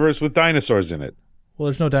a universe with dinosaurs in it. Well,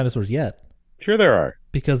 there's no dinosaurs yet. Sure there are.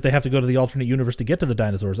 Because they have to go to the alternate universe to get to the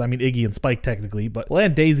dinosaurs. I mean, Iggy and Spike technically, but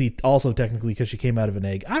and Daisy also technically because she came out of an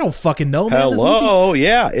egg. I don't fucking know, man. Hello,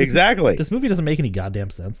 yeah, exactly. This movie doesn't make any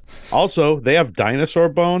goddamn sense. Also, they have dinosaur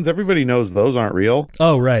bones. Everybody knows those aren't real.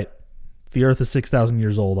 Oh, right. The Earth is 6,000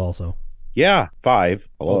 years old also. Yeah, 5.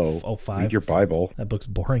 Hello. Oh, 5. Read your Bible. That book's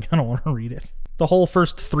boring. I don't want to read it. The whole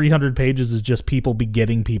first 300 pages is just people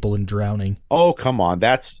begetting people and drowning. Oh, come on.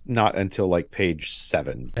 That's not until like page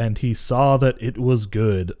 7. And he saw that it was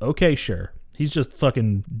good. Okay, sure. He's just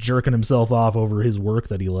fucking jerking himself off over his work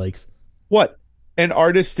that he likes. What? An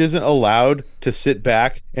artist isn't allowed to sit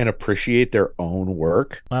back and appreciate their own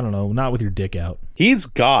work? I don't know. Not with your dick out. He's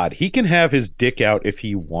God. He can have his dick out if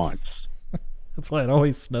he wants. That's why it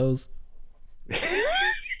always snows.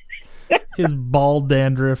 His ball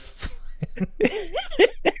dandruff.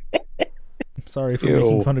 Sorry for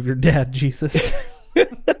making fun of your dad, Jesus.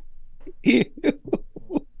 Ew.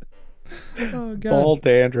 Oh, God. Ball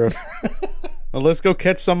dandruff. Well, let's go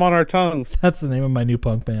catch some on our tongues. That's the name of my new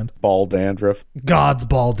punk band. Ball dandruff. God's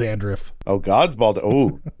ball dandruff. Oh, God's ball.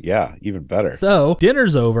 Oh, yeah, even better. So,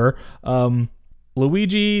 dinner's over.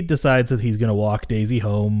 Luigi decides that he's going to walk Daisy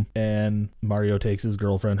home, and Mario takes his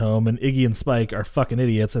girlfriend home, and Iggy and Spike are fucking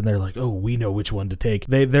idiots, and they're like, oh, we know which one to take.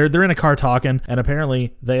 They're in a car talking, and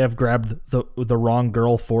apparently they have grabbed the wrong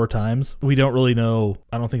girl 4 times. We don't really know.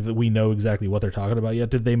 I don't think that we know exactly what they're talking about yet.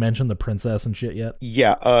 Did they mention the princess and shit yet?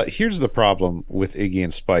 Yeah, here's the problem with Iggy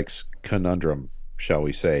and Spike's conundrum, shall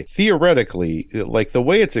we say. Theoretically, like the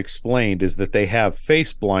way it's explained is that they have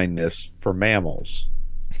face blindness for mammals.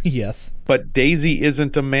 Yes. But Daisy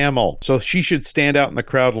isn't a mammal, so she should stand out in the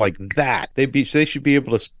crowd like that. They should be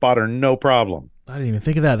able to spot her no problem. I didn't even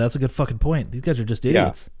think of that. That's a good fucking point. These guys are just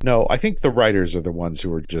idiots. Yeah. No, I think the writers are the ones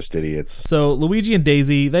who are just idiots. So Luigi and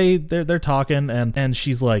Daisy, they're talking, and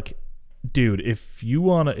she's like, dude, if you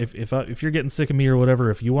wanna, if you're getting sick of me or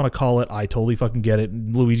whatever, if you want to call it, I totally fucking get it.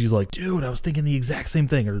 And Luigi's like, dude, I was thinking the exact same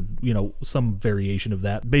thing, or some variation of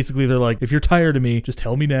that. Basically, they're like, if you're tired of me, just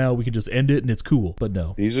tell me now. We can just end it, and it's cool. But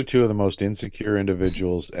no, these are 2 of the most insecure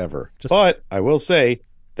individuals ever. But I will say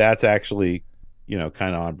that's actually,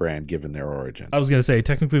 kind of on brand given their origins. I was gonna say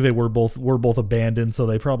technically they were both abandoned, so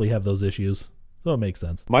they probably have those issues. So it makes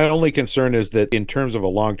sense. My only concern is that in terms of a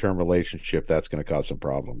long-term relationship, that's going to cause some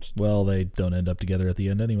problems. Well, they don't end up together at the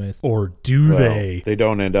end anyways. Or do they? They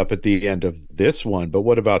don't end up at the end of this one. But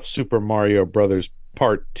what about Super Mario Brothers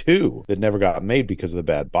Part 2 that never got made because of the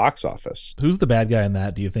bad box office? Who's the bad guy in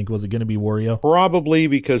that, do you think? Was it going to be Wario? Probably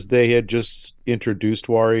because they had just introduced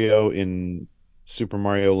Wario in Super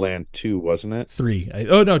Mario Land 2, wasn't it? 3.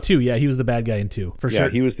 2. Yeah, he was the bad guy in 2. For sure. Yeah,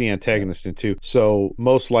 he was the antagonist in 2. So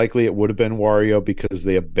most likely it would have been Wario because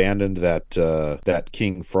they abandoned that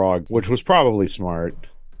King Frog, which was probably smart.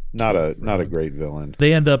 Not a great villain.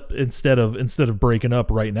 They end up instead of breaking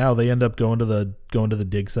up right now, they end up going to the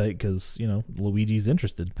dig site because Luigi's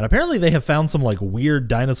interested. And apparently they have found some like weird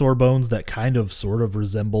dinosaur bones that kind of sort of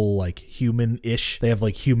resemble like human-ish. They have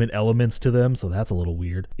like human elements to them, so that's a little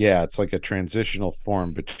weird. Yeah, it's like a transitional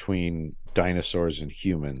form between dinosaurs and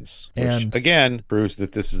humans, which and again proves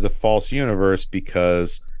that this is a false universe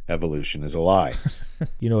because evolution is a lie.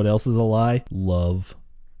 You know what else is a lie? Love.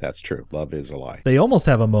 That's true. Love is a lie. They almost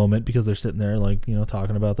have a moment because they're sitting there like,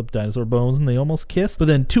 talking about the dinosaur bones and they almost kiss. But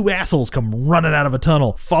then 2 assholes come running out of a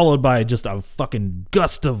tunnel, followed by just a fucking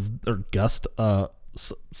gout. A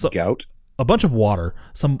bunch of water.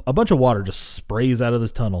 A bunch of water just sprays out of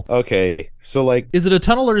this tunnel. Okay. So like, is it a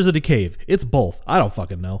tunnel or is it a cave? It's both. I don't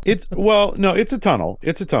fucking know. No, it's a tunnel.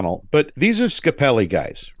 It's a tunnel. But these are Scapelli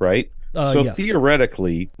guys, right? So Yes.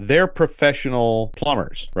 theoretically, they're professional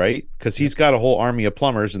plumbers, right? Because he's got a whole army of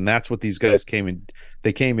plumbers, and that's what these guys came in.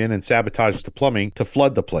 They came in and sabotaged the plumbing to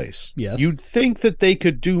flood the place. Yes. You'd think that they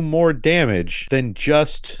could do more damage than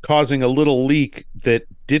just causing a little leak that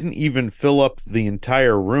didn't even fill up the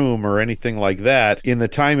entire room or anything like that in the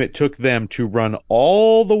time it took them to run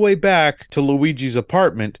all the way back to Luigi's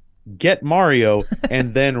apartment, get Mario,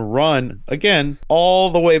 and then run again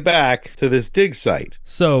all the way back to this dig site.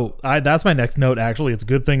 So that's my next note. Actually, it's a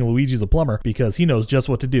good thing Luigi's a plumber because he knows just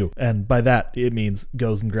what to do. And by that, it means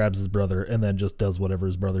goes and grabs his brother and then just does whatever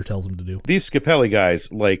his brother tells him to do. These Scapelli guys,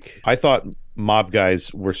 like, I thought mob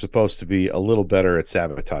guys were supposed to be a little better at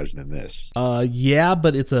sabotage than this. Yeah,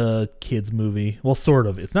 but it's a kids movie. Well, sort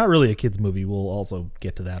of. It's not really a kids movie. We'll also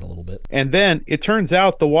get to that a little bit. And then it turns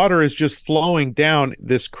out the water is just flowing down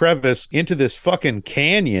this crevice into this fucking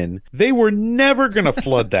canyon. They were never going to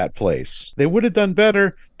flood that place. They would have done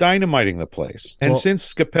better dynamiting the place. And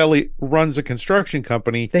since Scapelli runs a construction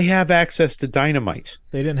company, they have access to dynamite.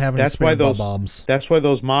 They didn't have any spray bombs. That's why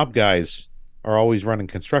those mob guys are always running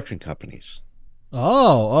construction companies.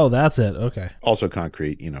 Oh, that's it. Okay. Also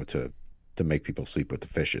concrete, to make people sleep with the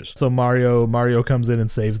fishes. So Mario comes in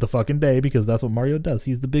and saves the fucking day because that's what Mario does.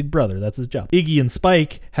 He's the big brother. That's his job. Iggy and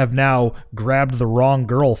Spike have now grabbed the wrong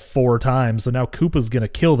girl 4 times, so now Koopa's gonna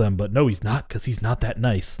kill them, but no, he's not because he's not that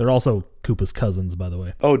nice. They're also Koopa's cousins, by the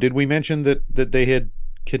way. Oh, did we mention that they had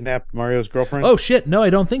kidnapped Mario's girlfriend? Oh shit, no, I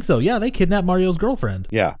don't think so. Yeah, they kidnapped Mario's girlfriend.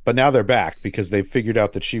 Yeah, but now they're back because they figured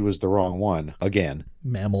out that she was the wrong one again.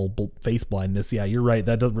 Mammal face blindness. Yeah, you're right.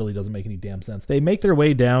 That really doesn't make any damn sense. They make their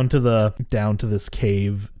way down to this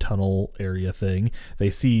cave tunnel area thing. They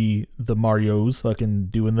see the Marios fucking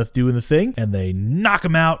doing the thing, and they knock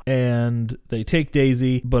them out, and they take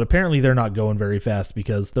Daisy. But apparently they're not going very fast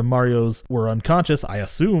because the Marios were unconscious, I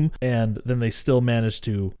assume, and then they still managed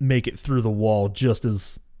to make it through the wall just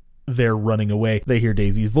as they're running away. They hear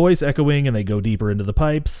Daisy's voice echoing and they go deeper into the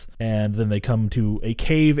pipes, and then they come to a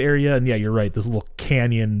cave area, and yeah, you're right, this little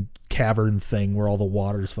canyon cavern thing where all the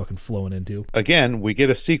water is fucking flowing into. Again, we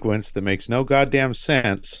get a sequence that makes no goddamn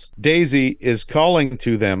sense. Daisy is calling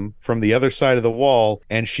to them from the other side of the wall,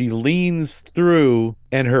 and she leans through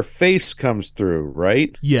and her face comes through,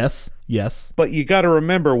 right? Yes. But you got to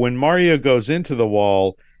remember, when Mario goes into the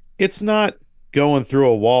wall, it's not going through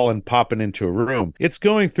a wall and popping into a room. It's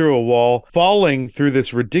going through a wall, falling through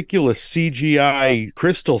this ridiculous CGI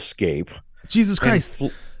crystalscape. Jesus Christ.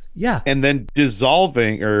 Yeah. And then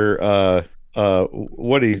dissolving or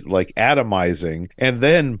what he's like atomizing and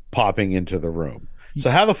then popping into the room. So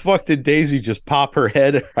how the fuck did Daisy just pop her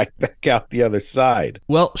head right back out the other side?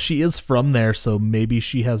 Well, she is from there, so maybe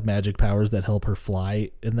she has magic powers that help her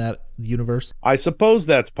fly in that universe. I suppose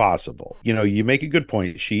that's possible. You make a good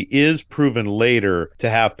point. She is proven later to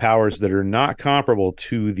have powers that are not comparable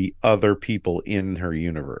to the other people in her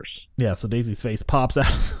universe. Yeah, so Daisy's face pops out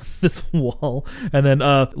of this wall, and then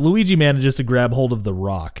Luigi manages to grab hold of the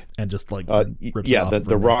rock and just rips it off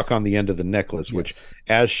the rock on the end of the necklace, yes. Which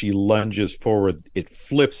as she lunges forward, it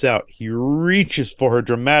flips out. He reaches for her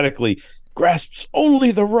dramatically, grasps only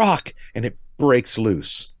the rock, and it breaks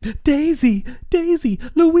loose. Daisy,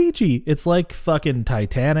 Luigi. It's like fucking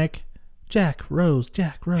Titanic. Jack, Rose.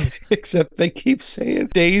 Except they keep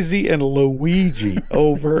saying Daisy and Luigi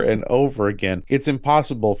over and over again. It's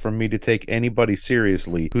impossible for me to take anybody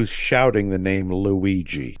seriously who's shouting the name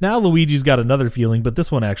Luigi. Now Luigi's got another feeling, but this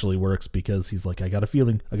one actually works because he's like, I got a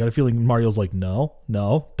feeling. Mario's like, no,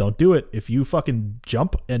 don't do it. If you fucking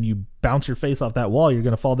jump and you bounce your face off that wall, you're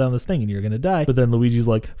gonna fall down this thing and you're gonna die. But then Luigi's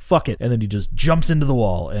like, fuck it, and then he just jumps into the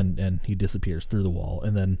wall and he disappears through the wall,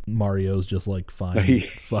 and then Mario's just like, fine,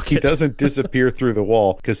 fuck it. He doesn't disappear through the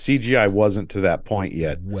wall because CGI wasn't to that point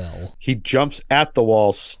yet. Well, he jumps at the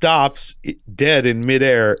wall, stops dead in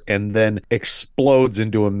midair, and then explodes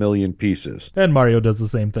into a million pieces. And Mario does the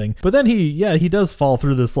same thing, but then he does fall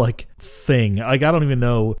through this like thing. Like, I don't even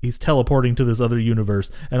know, he's teleporting to this other universe,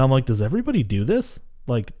 and I'm like, does everybody do this?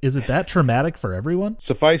 Like, is it that traumatic for everyone?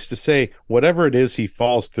 Suffice to say, whatever it is he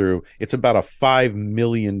falls through, it's about a $5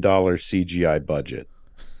 million CGI budget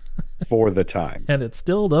for the time. And it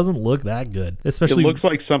still doesn't look that good. Especially, it looks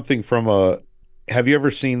like something from have you ever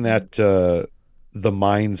seen that The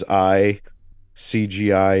Mind's Eye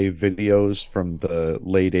CGI videos from the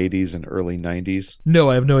late 80s and early 90s? No,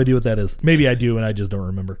 I have no idea what that is. Maybe I do, and I just don't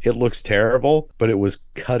remember. It looks terrible, but it was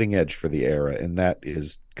cutting edge for the era, and that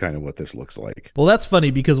is kind of what this looks like. Well, that's funny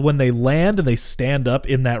because when they land and they stand up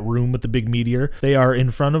in that room with the big meteor, they are in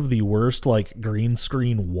front of the worst like green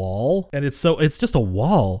screen wall, and it's just a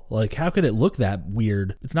wall. Like, how could it look that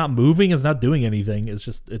weird? It's not moving, it's not doing anything. It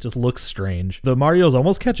just looks strange. The Marios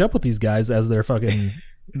almost catch up with these guys as they're fucking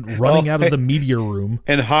running out of the meteor room.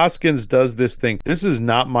 And Hoskins does this thing. This is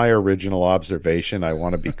not my original observation. I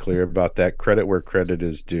want to be clear about that. Credit where credit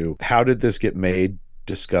is due. How did this get made?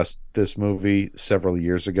 Discussed this movie several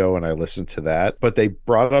years ago, and I listened to that, but they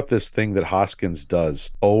brought up this thing that Hoskins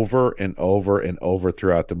does over and over and over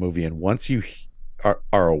throughout the movie, and once you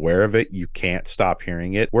are aware of it, you can't stop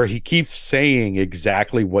hearing it, where he keeps saying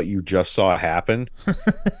exactly what you just saw happen.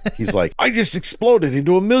 He's like, I just exploded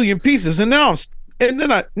into a million pieces, and now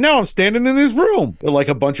I'm standing in his room. Like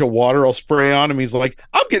a bunch of water will spray on him. He's like,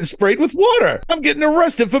 I'm getting sprayed with water. I'm getting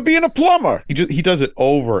arrested for being a plumber. He does it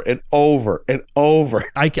over and over and over.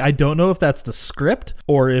 I don't know if that's the script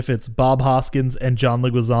or if it's Bob Hoskins and John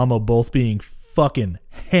Leguizamo both being fucking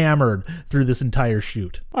hammered through this entire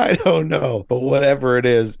shoot. I don't know, but whatever it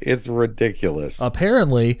is, it's ridiculous.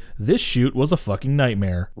 Apparently, this shoot was a fucking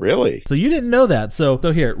nightmare. Really? So you didn't know that. So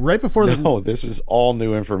here, right before this is all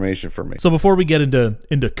new information for me. So before we get into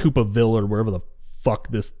Coopaville or wherever the fuck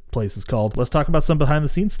this place is called, let's talk about some behind the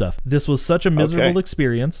scenes stuff. This was such a miserable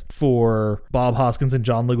experience for Bob Hoskins and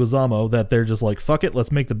John Leguizamo that they're just like, fuck it,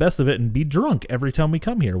 let's make the best of it and be drunk every time we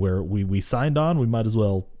come here. Where we signed on, we might as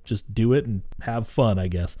well just do it and have fun, I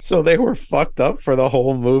guess. So they were fucked up for the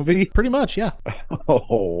whole movie? Pretty much, yeah. Oh,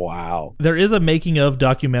 wow. There is a making of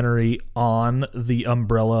documentary on the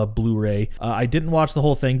Umbrella Blu-ray. I didn't watch the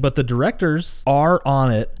whole thing, but the directors are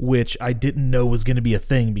on it, which I didn't know was going to be a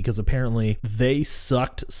thing because apparently they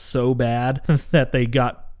sucked so bad that they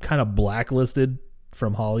got kind of blacklisted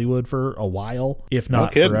from Hollywood for a while, if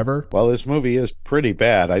not forever. Well, this movie is pretty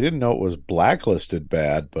bad. I didn't know it was blacklisted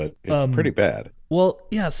bad, but it's pretty bad. Well,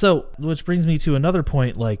 yeah, so, which brings me to another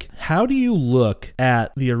point, like, how do you look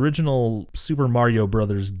at the original Super Mario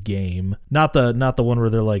Brothers game? Not the one where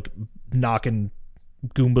they're, like, knocking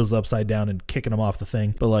Goombas upside down and kicking them off the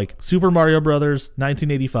thing, but like Super Mario Brothers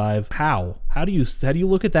 1985. How do you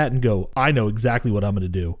look at that and go, I know exactly what I'm going to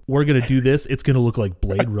do. We're going to do this. It's going to look like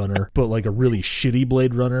Blade Runner, but like a really shitty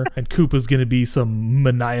Blade Runner, and Koopa's going to be some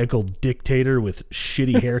maniacal dictator with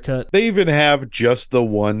shitty haircut. They even have just the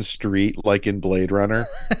one street like in Blade Runner.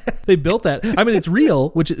 They built that. I mean, it's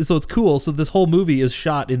real, so it's cool. So this whole movie is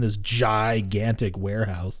shot in this gigantic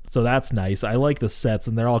warehouse. So that's nice. I like the sets,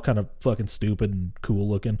 and they're all kind of fucking stupid and cool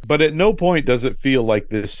looking. But at no point does it feel like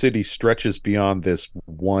this city stretches beyond this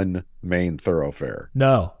one main thoroughfare.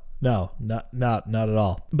 No, not at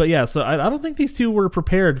all. But yeah, so I don't think these two were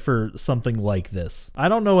prepared for something like this. I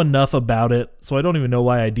don't know enough about it, so I don't even know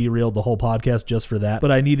why I derailed the whole podcast just for that.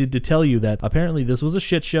 But I needed to tell you that apparently this was a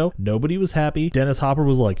shit show. Nobody was happy. Dennis Hopper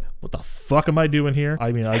was like, "What the fuck am I doing here?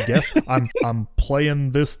 I mean, I guess I'm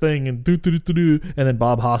playing this thing and do." And then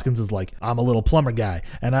Bob Hoskins is like, "I'm a little plumber guy,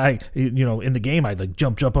 and I, in the game I'd like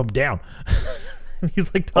jump up, down."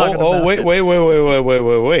 He's like talking about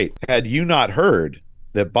wait. Had you not heard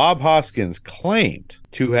that Bob Hoskins claimed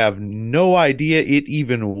to have no idea it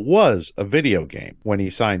even was a video game when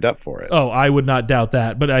he signed up for it? Oh, I would not doubt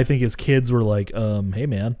that, but I think his kids were like, hey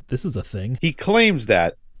man, this is a thing. He claims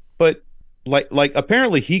that, but like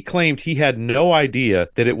apparently he claimed he had no idea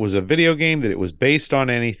that it was a video game, that it was based on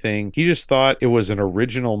anything. He just thought it was an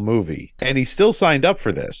original movie, and he still signed up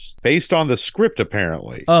for this based on the script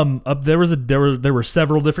apparently. There were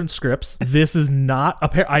several different scripts. This is not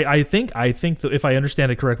I think that if I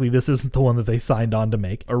understand it correctly, this isn't the one that they signed on to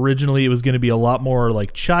make. Originally it was going to be a lot more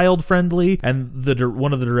like child friendly, and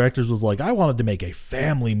one of the directors was like, I wanted to make a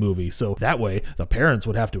family movie, so that way the parents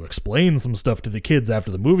would have to explain some stuff to the kids after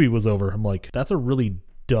the movie was over. I'm like, that's a really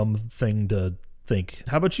dumb thing to think.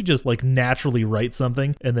 How about you just like naturally write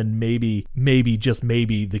something, and then maybe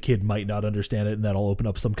the kid might not understand it, and that'll open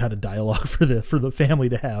up some kind of dialogue for the family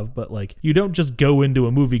to have. But like, you don't just go into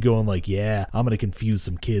a movie going like, yeah, I'm gonna confuse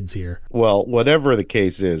some kids here. Well, whatever the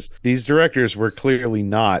case is, these directors were clearly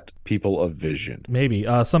not people of vision. Maybe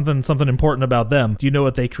something important about them. Do you know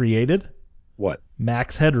what they created? What?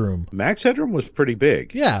 Max Headroom. Max Headroom was pretty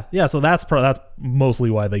big. Yeah. So that's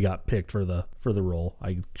mostly why they got picked for the role.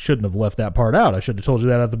 I shouldn't have left that part out. I should have told you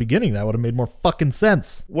that at the beginning. That would have made more fucking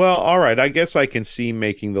sense. Well, all right. I guess I can see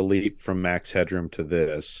making the leap from Max Headroom to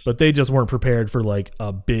this. But they just weren't prepared for like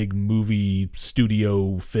a big movie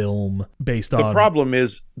studio film based on. The problem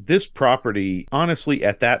is this property, honestly,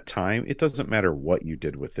 at that time, it doesn't matter what you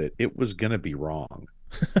did with it. It was going to be wrong.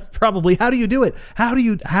 Probably. How do you do it? How do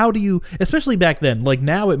you, especially back then, like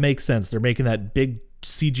now it makes sense. They're making that big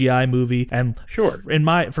CGI movie, and sure,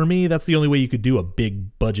 for me, that's the only way you could do a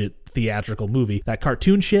big budget theatrical movie. That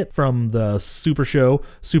cartoon shit from the Super Show,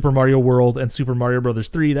 Super Mario World, and Super Mario Brothers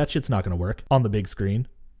 3, that shit's not going to work on the big screen.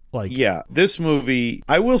 Like, yeah, this movie,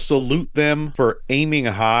 I will salute them for aiming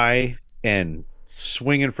high and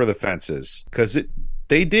swinging for the fences, because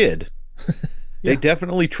they did. They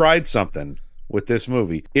definitely tried something with this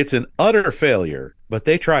movie. It's an utter failure, but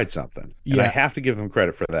they tried something. And I have to give them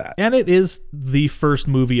credit for that. And it is the first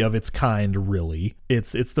movie of its kind, really.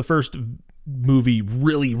 It's the first movie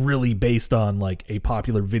really based on like a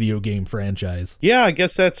popular video game franchise. Yeah, I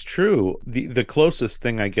guess that's true. The closest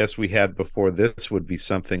thing I guess we had before this would be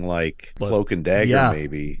something like Cloak and Dagger,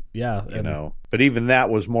 maybe. Yeah. You know. But even that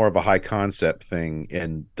was more of a high concept thing,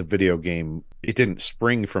 and the video game, it didn't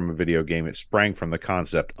spring from a video game, it sprang from the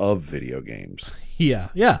concept of video games. Yeah.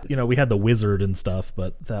 You know, we had The Wizard and stuff,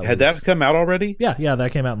 but that that come out already? Yeah,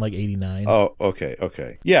 that came out in like 89. Oh, okay.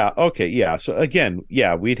 Yeah. So again,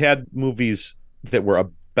 we'd had movies that were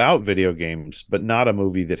about video games, but not a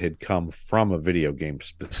movie that had come from a video game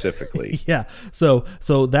specifically. Yeah. So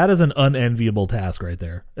that is an unenviable task right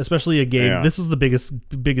there, especially a game. Yeah. This is the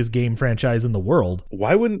biggest game franchise in the world.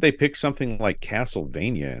 Why wouldn't they pick something like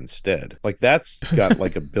Castlevania instead? Like that's got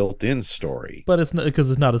like a built-in story. But it's not, because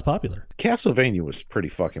it's not as popular. Castlevania was pretty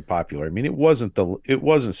fucking popular. I mean, it wasn't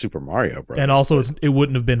Super Mario Bros. And also it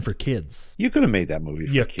wouldn't have been for kids. You could have made that movie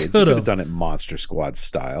for kids. You could have done it Monster Squad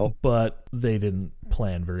style. But they didn't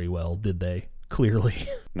plan very well, did they? Clearly.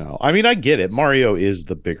 No, I mean, I get it. Mario is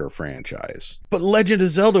the bigger franchise, but Legend of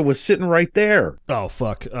Zelda was sitting right there. Oh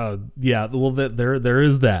fuck. Yeah. Well, there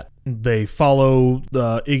is that. They follow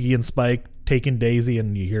Iggy and Spike taking Daisy,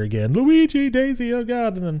 and you hear again Luigi, Daisy, oh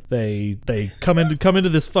god, and then they come into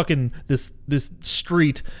this fucking this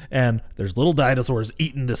street, and there's little dinosaurs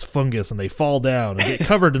eating this fungus, and they fall down and get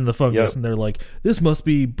covered in the fungus. And they're like, this must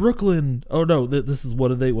be Brooklyn. Oh no, this is what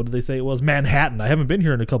did they say it was? Manhattan. I haven't been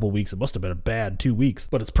here in a couple weeks. It must have been a bad 2 weeks,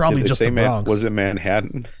 but it's probably just the Bronx. Was it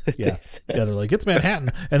Manhattan? Yeah, they're like, it's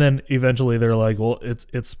Manhattan, and then eventually they're like, well,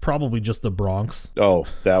 it's probably just the Bronx. Oh,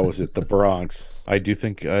 that was it, the Bronx. I do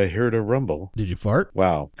think I heard a rumble. Did you fart?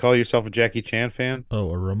 Wow. Call yourself a Jackie Chan fan? Oh,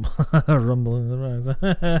 a rumble in the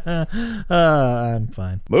Bronx. I'm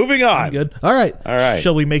fine. Moving on. I'm good. All right.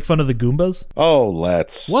 Shall we make fun of the Goombas? Oh,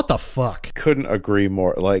 let's. What the fuck? Couldn't agree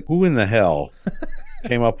more. Like, who in the hell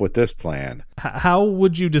came up with this plan? How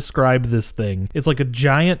would you describe this thing? It's like a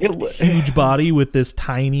giant, huge body with this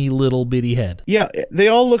tiny little bitty head. Yeah, they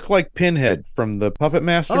all look like Pinhead from the Puppet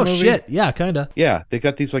Master movie. Oh, shit. Yeah, kind of. Yeah, they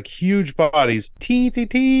got these like huge bodies,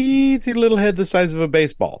 teensy little head the size of a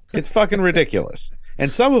baseball. It's fucking ridiculous.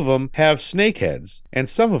 And some of them have snake heads, and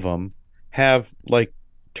some of them have like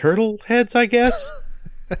turtle heads, I guess.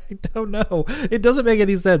 I don't know. It doesn't make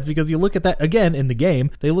any sense because you look at that again in the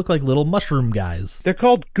game, they look like little mushroom guys. They're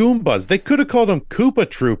called Goombas. They could have called them Koopa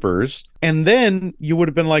Troopers, and then you would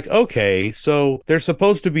have been like, okay, so they're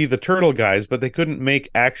supposed to be the turtle guys, but they couldn't make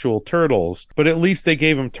actual turtles, but at least they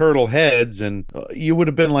gave them turtle heads, and you would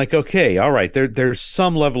have been like, okay, all right, there's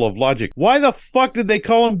some level of logic. Why the fuck did they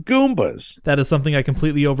call them Goombas? That is something I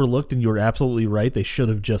completely overlooked, and you were absolutely right. They should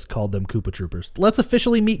have just called them Koopa Troopers. Let's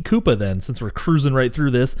officially meet Koopa then, since we're cruising right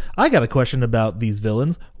through this. I got a question about these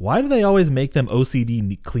villains. Why do they always make them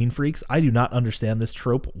OCD clean freaks? I do not understand this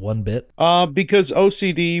trope one bit. Because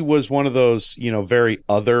OCD was one of those, very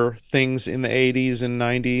other things in the 80s and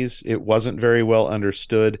 90s. It wasn't very well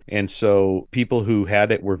understood. And so people who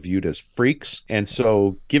had it were viewed as freaks. And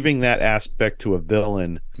so giving that aspect to a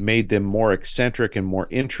villain made them more eccentric and more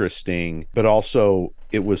interesting, but also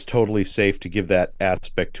it was totally safe to give that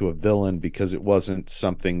aspect to a villain because it wasn't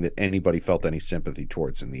something that anybody felt any sympathy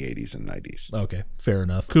towards in the 80s and 90s. Okay, fair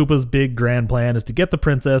enough. Koopa's big grand plan is to get the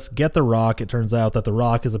princess, get the rock. It turns out that the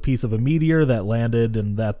rock is a piece of a meteor that landed,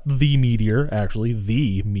 and that the meteor,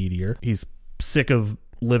 he's sick of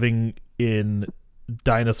living in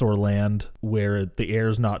dinosaur land where the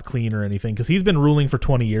air's not clean or anything, because he's been ruling for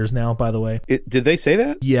 20 years now, by the way. Did they say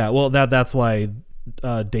that? Yeah, well, that's why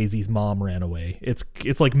Daisy's mom ran away.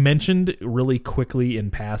 It's like mentioned really quickly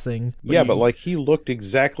in passing. But like he looked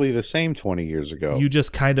exactly the same 20 years ago. You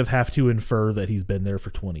just kind of have to infer that he's been there for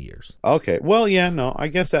 20 years. Okay. Well, yeah, no, I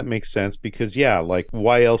guess that makes sense because, yeah, like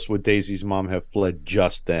why else would Daisy's mom have fled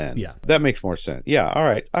just then? Yeah. That makes more sense. Yeah. All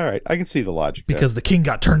right. I can see the logic because the king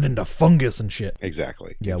got turned into fungus and shit.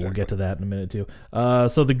 Exactly. Yeah, we'll get to that in a minute too.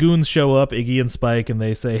 So the goons show up, Iggy and Spike, and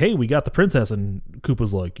they say, hey, we got the princess. And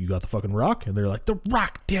Koopa's like, you got the fucking rock? And they're like, the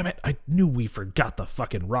rock, damn it. I knew we forgot the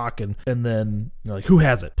fucking rock. And then they're like, who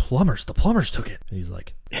has it? Plumbers. The plumbers took it. And he's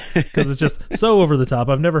like, because it's just so over the top.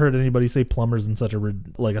 I've never heard anybody say plumbers in such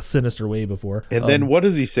a sinister way before. And then what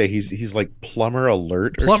does he say? He's like plumber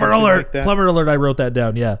alert or plumber something alert. like that? Plumber alert. I wrote that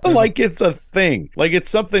down. Yeah. Like it's a thing. Like it's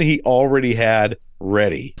something he already had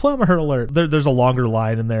ready. Plumber alert. There's a longer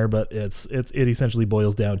line in there, but it essentially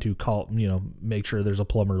boils down to make sure there's a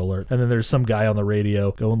plumber alert. And then there's some guy on the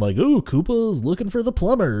radio going like, "Ooh, Koopa's looking for the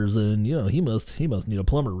plumbers, and he must need a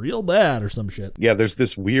plumber real bad or some shit." Yeah, there's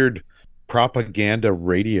this weird propaganda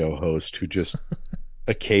radio host who just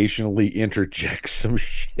occasionally interjects some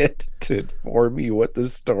shit to inform me what the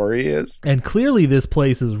story is. And clearly this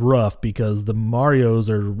place is rough because the Marios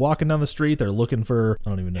are walking down the street. They're looking for, I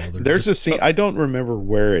don't even know. There's a scene, I don't remember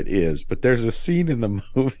where it is, but there's a scene in the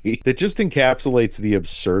movie that just encapsulates the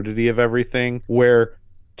absurdity of everything, where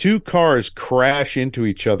two cars crash into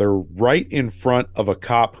each other right in front of a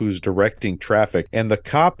cop who's directing traffic, and the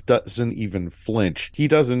cop doesn't even flinch. He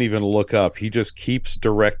doesn't even look up. He just keeps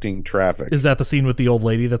directing traffic. Is that the scene with the old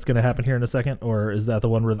lady that's going to happen here in a second, or is that the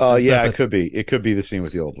one where? It could be. It could be the scene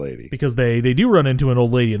with the old lady, because they do run into an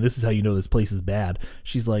old lady, and this is how you know this place is bad.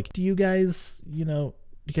 She's like, "Do you guys, you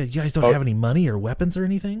guys don't have any money or weapons or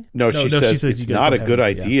anything?" No, she says it's not a good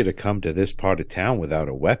idea to come to this part of town without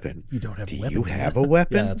a weapon. You don't have a weapon. Do you have a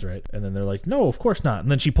weapon? Yeah, that's right. And then they're like, "No, of course not."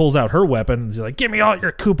 And then she pulls out her weapon and she's like, "Give me all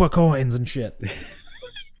your Koopa coins and shit."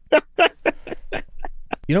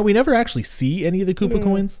 We never actually see any of the Koopa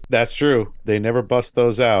coins. That's true. They never bust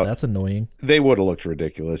those out. That's annoying. They would have looked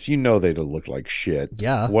ridiculous. They'd have looked like shit.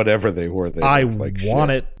 Yeah. Whatever they were, they I looked like want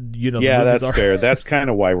shit. it. Yeah, that's fair. That's kind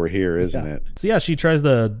of why we're here, isn't it? So yeah, she tries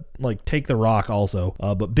to take the rock also.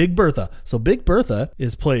 But Big Bertha. So Big Bertha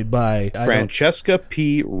is played by Francesca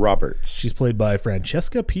P. Roberts. She's played by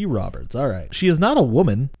Francesca P. Roberts. All right. She is not a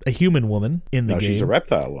woman, a human woman in the game. She's a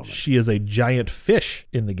reptile woman. She is a giant fish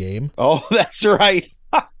in the game. Oh, that's right.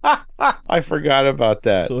 I forgot about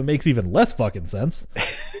that. So it makes even less fucking sense.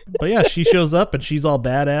 But yeah, she shows up and she's all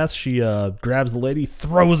badass. She grabs the lady,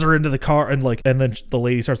 throws her into the car, and then the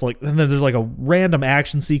lady starts and then there's a random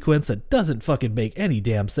action sequence that doesn't fucking make any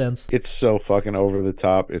damn sense. It's so fucking over the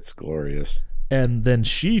top. It's glorious. And then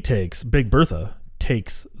Big Bertha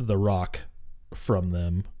takes the rock from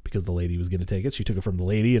them because the lady was going to take it. She took it from the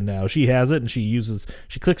lady, and now she has it, and she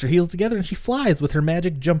clicks her heels together, and she flies with her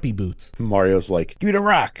magic jumpy boots. Mario's like, "Give me the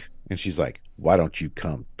rock." And she's like, "Why don't you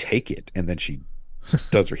come take it?" And then she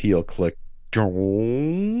does her heel click.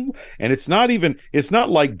 And it's not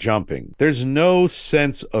like jumping. There's no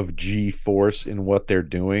sense of G-force in what they're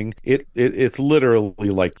doing. It's literally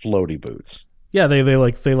like floaty boots. Yeah, they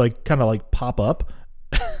kind of pop up,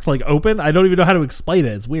 open. I don't even know how to explain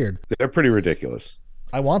it. It's weird. They're pretty ridiculous.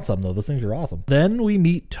 I want some, though. Those things are awesome. Then we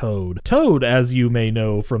meet Toad. Toad, as you may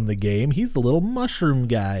know from the game, he's the little mushroom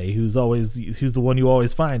guy who's the one you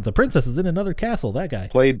always find. The princess is in another castle, that guy.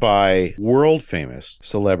 Played by world-famous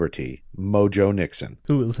celebrity Mojo Nixon.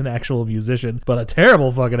 Who is an actual musician, but a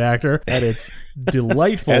terrible fucking actor, and it's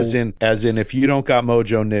delightful. As in, if you don't got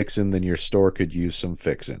Mojo Nixon, then your store could use some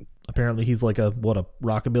fixing. Apparently he's a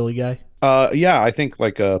rockabilly guy? Yeah, I think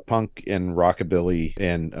a punk and rockabilly,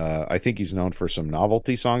 and I think he's known for some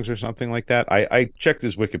novelty songs or something like that. I checked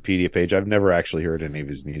his Wikipedia page. I've never actually heard any of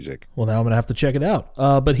his music. Well, now I'm gonna have to check it out.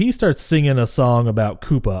 But he starts singing a song about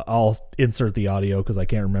Koopa. I'll insert the audio because I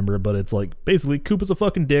can't remember it, but it's basically Koopa's a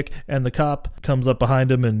fucking dick, and the cop comes up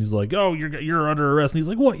behind him and he's like, "Oh, you're under arrest." And he's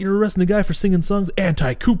like, "What? You're arresting a guy for singing songs?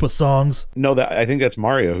 Anti-Koopa songs?" No, I think that's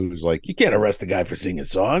Mario who's like, "You can't arrest a guy for singing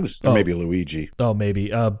songs." Or maybe Luigi. Oh,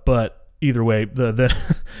 maybe. But either way,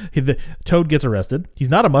 the Toad gets arrested. He's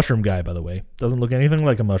not a mushroom guy, by the way. Doesn't look anything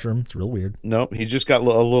like a mushroom. It's real weird. Nope, he's just got a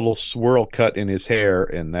little swirl cut in his hair,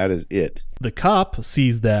 and that is it. The cop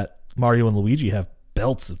sees that Mario and Luigi have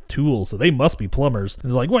belts of tools, so they must be plumbers. And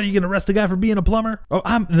he's like, "What, are you gonna arrest a guy for being a plumber?" Oh,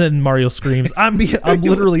 and then Mario screams, I'm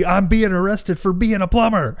being arrested for being a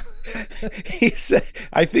plumber."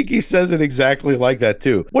 I think he says it exactly like that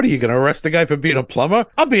too. "What, are you gonna arrest a guy for being a plumber?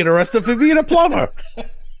 I'm being arrested for being a plumber."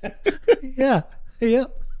 Yeah.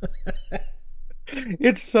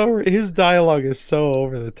 It's so, his dialogue is so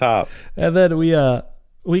over the top. And then we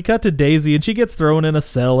We cut to Daisy, and she gets thrown in a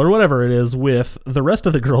cell or whatever it is with the rest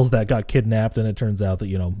of the girls that got kidnapped, and it turns out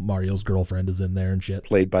that, Mario's girlfriend is in there and shit.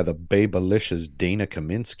 Played by the Babylicious Dana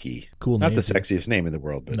Kaminsky. Cool Not name, the too. sexiest name in the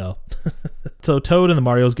world, but... No. So Toad and the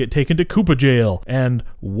Marios get taken to Koopa jail, and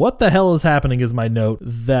what the hell is happening is my note.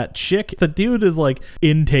 That chick, the dude is like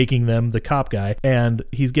intaking them, the cop guy, and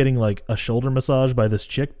he's getting like a shoulder massage by this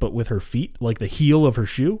chick, but with her feet, like the heel of her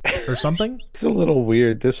shoe or something. It's a little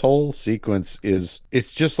weird. This whole sequence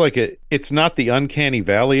it's just like it's not the uncanny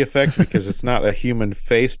valley effect because it's not a human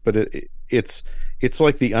face, but it's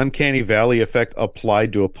like the uncanny valley effect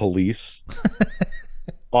applied to a police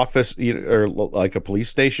office, or like a police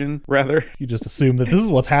station rather. You just assume that this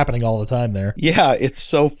is what's happening all the time there. Yeah, it's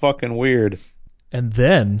so fucking weird. And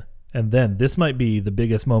then this might be the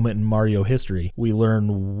biggest moment in Mario history. We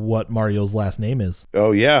learn what Mario's last name is.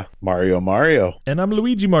 Oh yeah, Mario. And I'm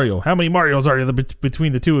Luigi Mario. How many Marios are there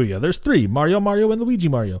between the two of you? There's 3. Mario, and Luigi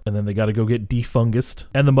Mario. And then they got to go get defungused.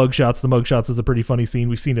 And the mugshots. The mugshots is a pretty funny scene.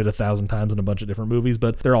 We've seen it 1,000 times in a bunch of different movies,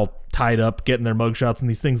 but they're all tied up, getting their mugshots, and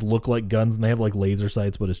these things look like guns, and they have like laser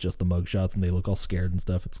sights, but it's just the mugshots, and they look all scared and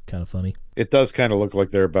stuff. It's kind of funny. It does kind of look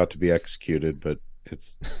like they're about to be executed, but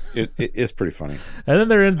it's pretty funny. And then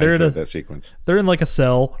they're in that sequence. They're in like a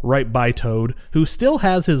cell right by Toad, who still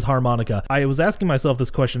has his harmonica. I was asking myself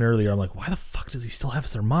this question earlier. I'm like, why the fuck does he still have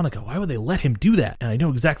his harmonica? Why would they let him do that? And I know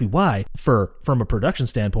exactly why. From a production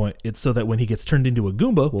standpoint, it's so that when he gets turned into a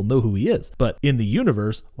Goomba, we'll know who he is. But in the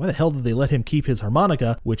universe, why the hell did they let him keep his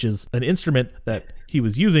harmonica, which is an instrument that he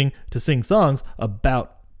was using to sing songs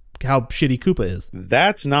about how shitty Koopa is?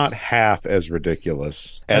 That's not half as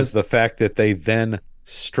ridiculous as the fact that they then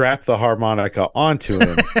strap the harmonica onto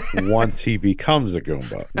him once he becomes a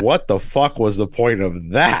Goomba. What the fuck was the point of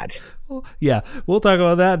that? Yeah, we'll talk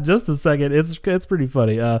about that in just a second. It's pretty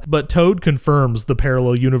funny. But Toad confirms the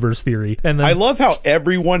parallel universe theory. And then I love how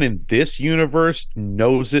everyone in this universe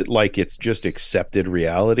knows it like it's just accepted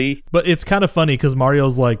reality. But it's kind of funny because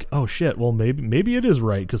Mario's like, oh shit, well maybe it is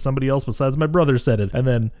right because somebody else besides my brother said it. And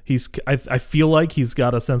then I feel like he's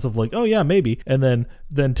got a sense of like, oh yeah, maybe. And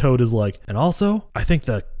then Toad is like, and also I think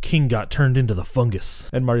the king got turned into the fungus.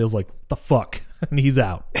 And Mario's like, the fuck? And he's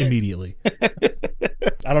out immediately.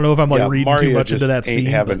 I don't know if I'm reading Mario too much into that ain't scene.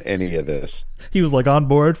 having any of this. He was like on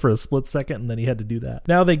board for a split second, and then he had to do that.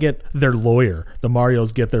 Now they get their lawyer. The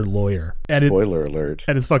Marios get their lawyer. And Spoiler alert.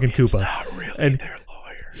 And it's fucking Koopa. It's not really their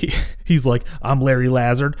lawyer. He's like, I'm Larry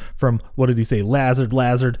Lazard from, what did he say? Lazard,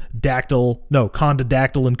 Condadactyl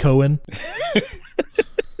and Cohen.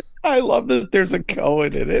 I love that there's a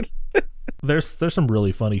Cohen in it. There's some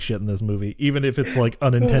really funny shit in this movie. Even if it's like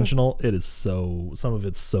unintentional, some of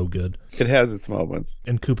it's so good. It has its moments.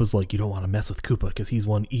 And Koopa's like, you don't want to mess with Koopa because he's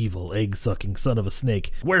one evil, egg-sucking son of a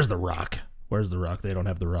snake. Where's the rock? They don't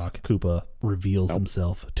have the rock. Koopa reveals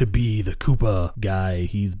himself to be the Koopa guy.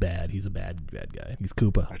 He's bad. He's a bad guy. He's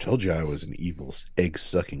Koopa. I told you I was an evil,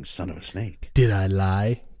 egg-sucking son of a snake. Did I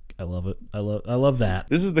lie? I love it. I love that.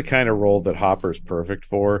 This is the kind of role that Hopper's perfect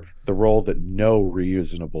for. The role that no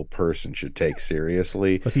reasonable person should take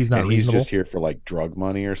seriously. But he's not and reasonable. He's just here for like drug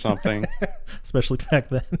money or something. Especially back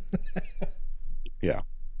then. Yeah.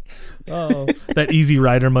 Oh, that Easy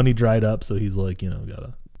Rider money dried up, so he's like,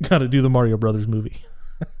 gotta do the Mario Brothers movie.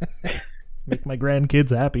 Make my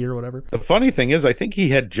grandkids happy or whatever. The funny thing is, I think he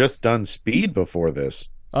had just done Speed before this.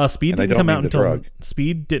 Speed didn't come out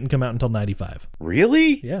until 95.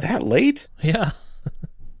 Really? Yeah. That late? Yeah.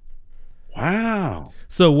 Wow.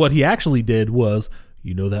 So what he actually did was,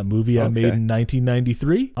 that movie I made in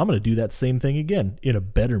 1993? I'm going to do that same thing again in a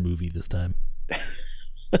better movie this time.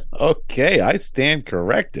 Okay, I stand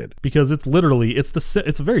corrected. Because it's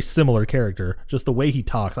a very similar character, just the way he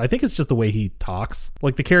talks. I think it's just the way he talks.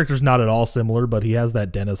 Like the character's not at all similar, but he has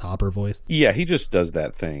that Dennis Hopper voice. Yeah, he just does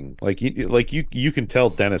that thing. You can tell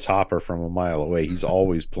Dennis Hopper from a mile away. He's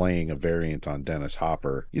always playing a variant on Dennis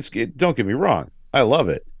Hopper. Don't get me wrong, I love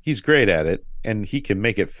it. He's great at it, and he can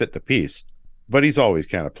make it fit the piece. But he's always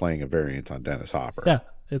kind of playing a variant on Dennis Hopper. Yeah.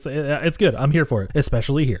 It's good. I'm here for it,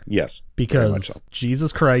 especially here. Yes, because so.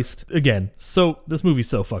 Jesus Christ, again. So this movie's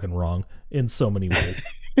so fucking wrong in so many ways.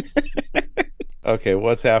 Okay,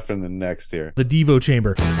 what's happening next here? The Devo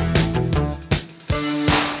Chamber.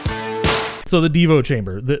 So the Devo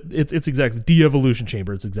Chamber, it's exactly de-evolution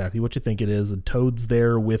chamber. It's exactly what you think it is. And Toad's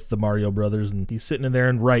there with the Mario Brothers, and he's sitting in there,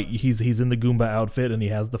 and he's in the Goomba outfit, and he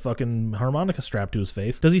has the fucking harmonica strapped to his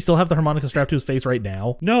face. Does he still have the harmonica strapped to his face right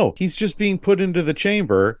now? No, he's just being put into the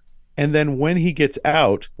chamber, and then when he gets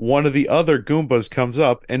out, one of the other Goombas comes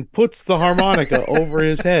up and puts the harmonica over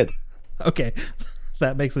his head. Okay.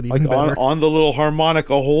 That makes it like even better. on the little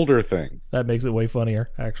harmonica holder thing. That makes it way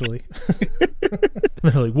funnier, actually.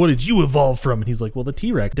 They're like, what did you evolve from? And he's like, well, the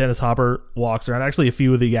T-Rex. Dennis Hopper walks around. Actually, a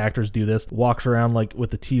few of the actors do this. Walks around like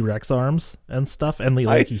with the T-Rex arms and stuff. And he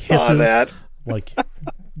saw hisses. that. Like,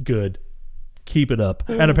 good. Keep it up.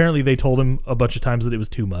 And apparently they told him a bunch of times that it was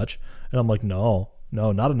too much. And I'm like, no,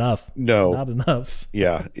 not enough. No. Not enough.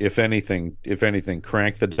 Yeah, if anything,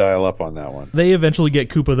 crank the dial up on that one. They eventually get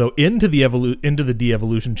Koopa though into the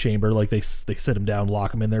de-evolution chamber. Like they sit him down,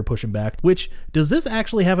 lock him in there, push him back. Which, does this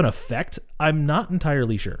actually have an effect? I'm not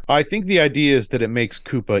entirely sure. I think the idea is that it makes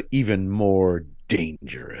Koopa even more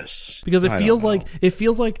dangerous, because it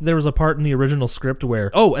feels like there was a part in the original script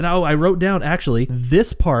where I wrote down, actually,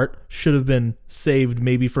 this part should have been saved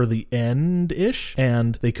maybe for the end-ish,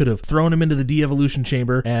 and they could have thrown him into the de-evolution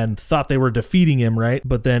chamber and thought they were defeating him, right?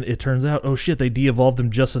 But then it turns out, oh shit, they de-evolved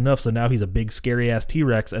him just enough, so now he's a big scary ass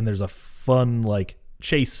T-Rex, and there's a fun like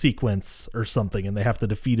chase sequence or something, and they have to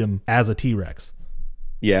defeat him as a T-Rex.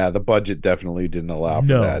 Yeah, the budget definitely didn't allow for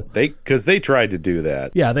that. Because they tried to do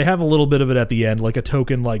that. Yeah, they have a little bit of it at the end, like a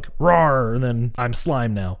token, like roar, and then I'm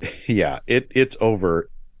slime now. Yeah, it's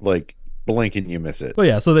over. Like blink and you miss it. But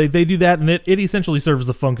yeah, so they do that, and it essentially serves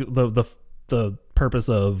the purpose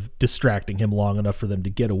of distracting him long enough for them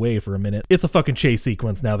to get away for a minute. It's a fucking chase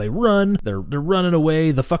sequence. Now they run. They're running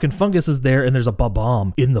away. The fucking fungus is there, and there's a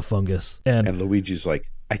bomb in the fungus. And Luigi's like,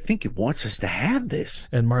 I think it wants us to have this.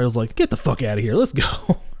 And Mario's like, get the fuck out of here. Let's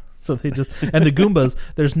go. So they just... And the Goombas,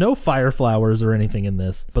 there's no fire flowers or anything in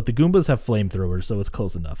this, but the Goombas have flamethrowers, so it's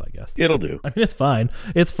close enough, I guess. It'll do. I mean, it's fine.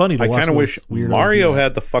 It's funny to watch. I kind of wish Mario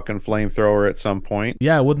had the fucking flamethrower at some point.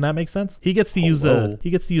 Yeah, wouldn't that make sense? He gets to use an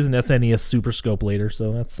SNES Super Scope later,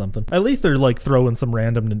 so that's something. At least they're like throwing some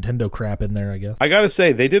random Nintendo crap in there, I guess. I gotta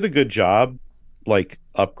say, they did a good job like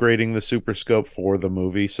upgrading the Super Scope for the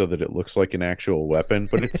movie so that it looks like an actual weapon,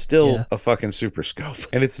 but it's still a fucking Super Scope,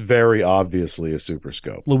 and it's very obviously a Super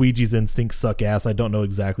Scope. Luigi's instincts suck ass. I don't know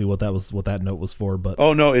exactly what that note was for, but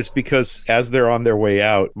oh no, it's because as they're on their way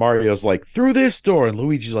out, Mario's like, through this door, and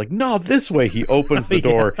Luigi's like, no, this way. He opens the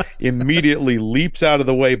door, immediately leaps out of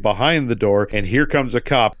the way behind the door, and here comes a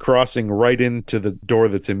cop crossing right into the door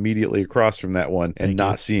that's immediately across from that one and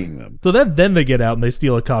not seeing them. So then they get out and they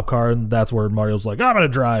steal a cop car, and that's where Mario's like, I'm gonna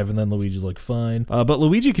drive, and then Luigi's like, fine. But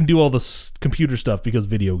Luigi can do all the computer stuff because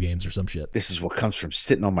video games or some shit. This is what comes from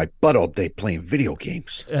sitting on my butt all day playing video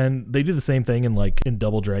games. And they do the same thing in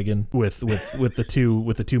Double Dragon with the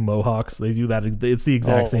two mohawks. They do that. It's the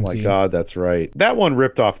exact same scene. Oh my god, that's right. That one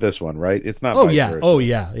ripped off this one, right? It's not. Vice versa. Oh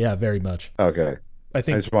yeah, very much. Okay, I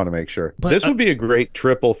just want to make sure. But this would be a great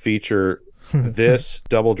triple feature. This,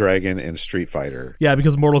 Double Dragon, and Street Fighter. Yeah,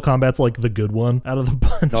 because Mortal Kombat's like the good one out of the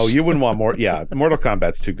bunch. No, you wouldn't want more. Yeah, Mortal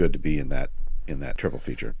Kombat's too good to be in that triple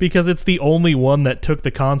feature. Because it's the only one that took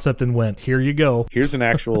the concept and went, here you go. Here's an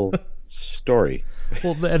actual story.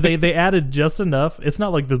 Well, they added just enough. It's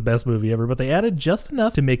not like the best movie ever, but they added just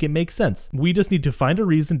enough to make it make sense. We just need to find a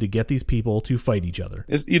reason to get these people to fight each other.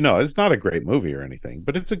 It's not a great movie or anything,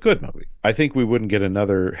 but it's a good movie. I think we wouldn't get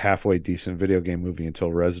another halfway decent video game movie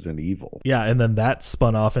until Resident Evil. Yeah, and then that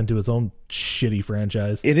spun off into its own shitty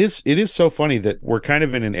franchise. It is so funny that we're kind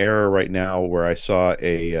of in an era right now where I saw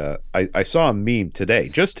I saw a meme today,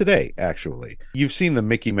 just today, actually. You've seen the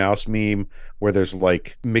Mickey Mouse meme where there's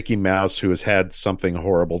like Mickey Mouse who has had something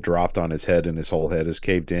horrible dropped on his head and his whole head is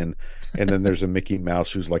caved in. And then there's a Mickey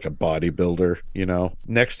Mouse who's like a bodybuilder, you know?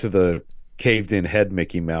 Next to the caved in head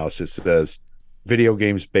Mickey Mouse, it says video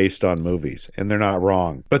games based on movies. And they're not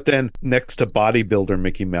wrong. But then next to bodybuilder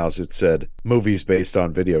Mickey Mouse, it said movies based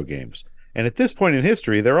on video games. And at this point in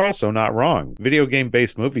history, they're also not wrong. Video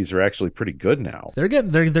game-based movies are actually pretty good now. They're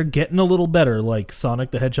getting a little better. Like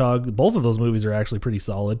Sonic the Hedgehog, both of those movies are actually pretty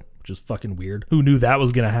solid, which is fucking weird. Who knew that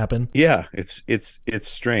was gonna happen? Yeah, it's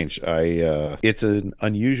strange. It's an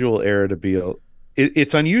unusual era to be.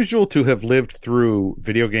 It's unusual to have lived through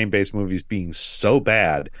video game-based movies being so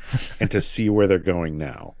bad and to see where they're going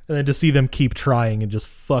now. And then to see them keep trying and just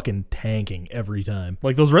fucking tanking every time.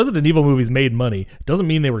 Like, those Resident Evil movies made money. Doesn't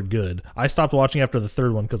mean they were good. I stopped watching after the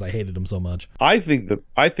third one because I hated them so much. I think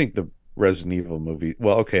the Resident Evil movie...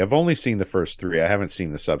 Well, okay, I've only seen the first three. I haven't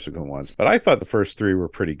seen the subsequent ones. But I thought the first three were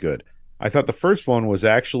pretty good. I thought the first one was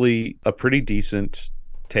actually a pretty decent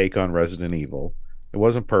take on Resident Evil. It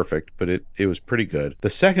wasn't perfect, but it was pretty good. The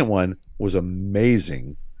second one was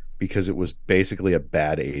amazing because it was basically a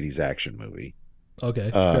bad 80s action movie.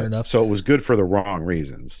 Okay, fair enough. So it was good for the wrong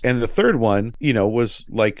reasons. And the third one, was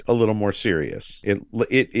like a little more serious.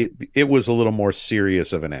 It was a little more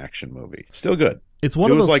serious of an action movie. Still good. It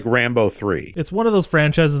was like Rambo 3. It's one of those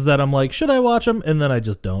franchises that I'm like, should I watch them? And then I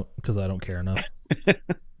just don't because I don't care enough.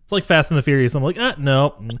 It's like Fast and the Furious. I'm like,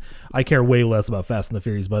 no. I care way less about Fast and the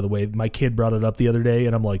Furious, by the way. My kid brought it up the other day,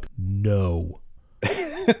 and I'm like, no.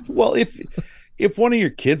 Well, if one of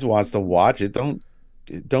your kids wants to watch it, don't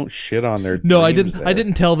shit on their no dreams I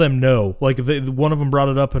didn't tell them no. Like one of them brought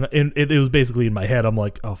it up and it was basically in my head. I'm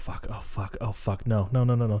like, oh fuck no,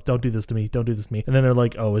 don't do this to me, and then they're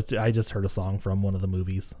like, I just heard a song from one of the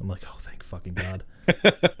movies. I'm like, oh thank fucking god.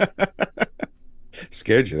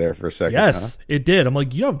 Scared you there for a second. Yes, huh? It did. I'm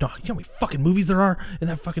like, you know how many fucking movies there are in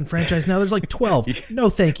that fucking franchise now? There's like 12. No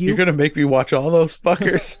thank you. You're gonna make me watch all those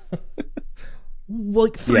fuckers.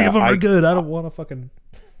 Like 3 of them are good. I don't want to fucking.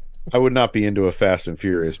 I would not be into a Fast and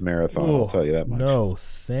Furious marathon. I'll tell you that much. No,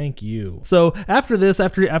 thank you. So after this,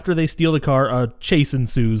 after they steal the car, a chase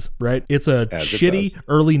ensues. Right? It's a shitty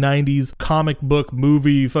early '90s comic book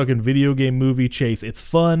movie, fucking video game movie chase. It's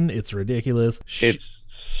fun. It's ridiculous. It's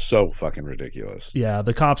so fucking ridiculous. Yeah,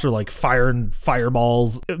 the cops are like firing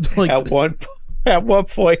fireballs. Like at one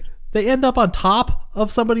point. They end up on top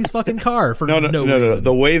of somebody's fucking car for no reason.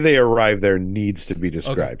 The way they arrive there needs to be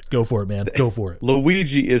described. Okay, go for it, man. Go for it.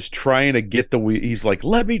 Luigi is trying to get he's like,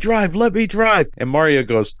 let me drive. And Mario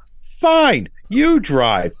goes, fine, you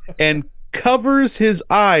drive. And covers his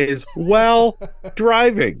eyes while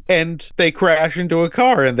driving. And they crash into a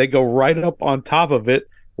car and they go right up on top of it,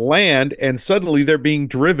 land, and suddenly they're being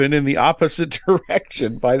driven in the opposite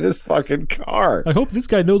direction by this fucking car. I hope this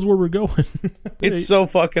guy knows where we're going. It's so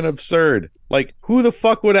fucking absurd. Like, who the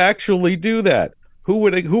fuck would actually do that? Who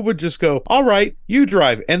would just go, all right, you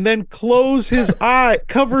drive, and then close his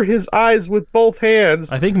cover his eyes with both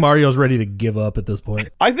hands? I think Mario's ready to give up at this point.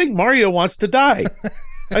 I think Mario wants to die.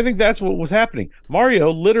 I think that's what was happening. Mario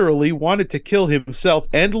literally wanted to kill himself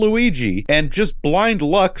and Luigi, and just blind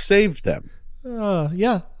luck saved them.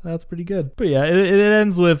 Yeah, that's pretty good. But yeah, it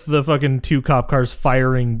ends with the fucking 2 cop cars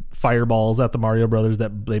firing fireballs at the Mario brothers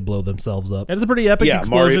that they blow themselves up. And it's a pretty epic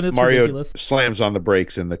explosion. It's Mario ridiculous. Slams on the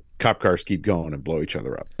brakes and the cop cars keep going and blow each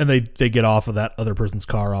other up. And they get off of that other person's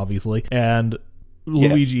car, obviously. And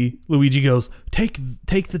Luigi goes, take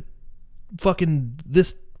the fucking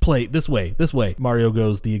this plate this way. Mario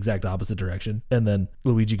goes the exact opposite direction, and then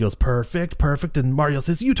Luigi goes perfect, and Mario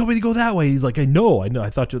says, you told me to go that way. He's like, I know, I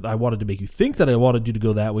thought I wanted to make you think that I wanted you to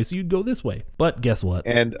go that way so you'd go this way, but guess what?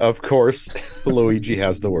 And of course Luigi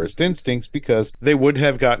has the worst instincts, because they would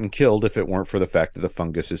have gotten killed if it weren't for the fact that the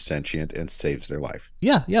fungus is sentient and saves their life.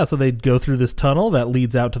 Yeah, so they go through this tunnel that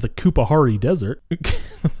leads out to the Kupahari Desert.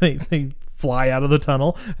 they fly out of the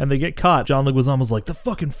tunnel and they get caught. John Leguizamo was like, the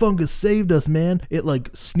fucking fungus saved us, man. It like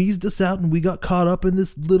sneezed us out and we got caught up in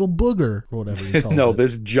this little booger, or whatever he calls it.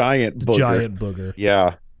 This giant booger.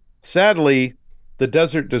 Yeah. Sadly, the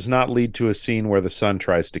desert does not lead to a scene where the sun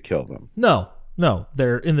tries to kill them. No,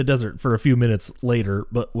 they're in the desert for a few minutes later,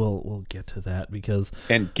 but we'll get to that because...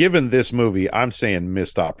 And given this movie, I'm saying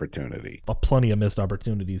missed opportunity. Plenty of missed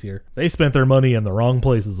opportunities here. They spent their money in the wrong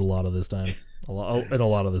places a lot of this time. In a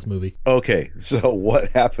lot of this movie. Okay, so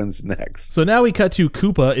what happens next? So now we cut to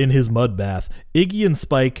Koopa in his mud bath. Iggy and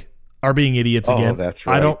Spike are being idiots again. Oh, that's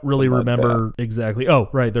right. I don't really remember exactly. Oh,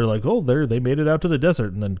 right. They're like, they made it out to the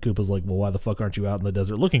desert. And then Koopa's like, well, why the fuck aren't you out in the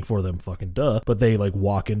desert looking for them? Fucking duh. But they like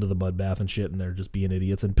walk into the mud bath and shit, and they're just being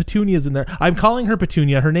idiots. And Petunia's in there. I'm calling her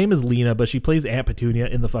Petunia. Her name is Lena, but she plays Aunt Petunia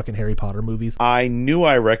in the fucking Harry Potter movies. I knew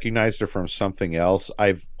I recognized her from something else.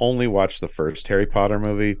 I've only watched the first Harry Potter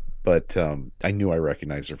movie, but I knew I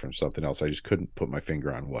recognized her from something else. I just couldn't put my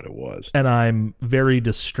finger on what it was. And I'm very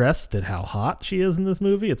distressed at how hot she is in this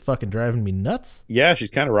movie. It's fucking driving me nuts. Yeah,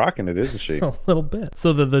 she's kind of rocking it, isn't she? A little bit.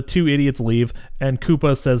 So the 2 idiots leave, and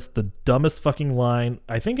Koopa says the dumbest fucking line,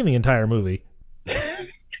 I think, in the entire movie.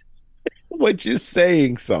 Which is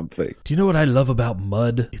saying something. Do you know what I love about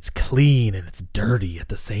mud? It's clean and it's dirty at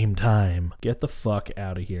the same time. Get the fuck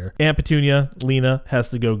out of here. Aunt Petunia, Lena,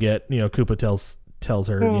 has to go get, Koopa tells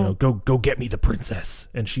her, go get me the princess.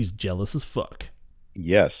 And she's jealous as fuck.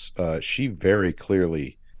 Yes, she very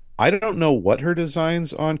clearly... I don't know what her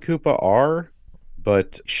designs on Koopa are,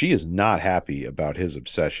 but she is not happy about his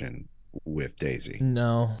obsession with Daisy.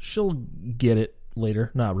 No, she'll get it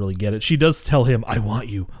later. Not really get it. She does tell him, I want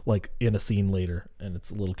you, like in a scene later, and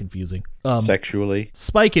it's a little confusing. Sexually?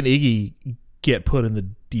 Spike and Iggy get put in the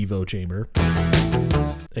Devo chamber.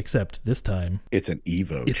 Except this time it's an Evo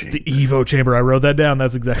chamber. It's the Evo chamber. I wrote that down.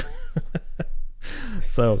 That's exactly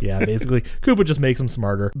So yeah, basically, Koopa just makes him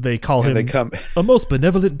smarter. They call him a most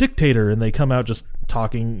benevolent dictator, and they come out just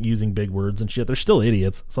talking using big words and shit. They're still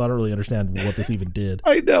idiots, so I don't really understand what this even did.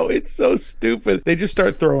 I know, it's so stupid. They just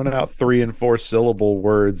start throwing out 3 and 4 syllable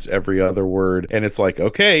words every other word, and it's like,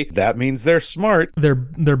 okay, that means they're smart. They're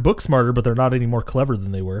book smarter, but they're not any more clever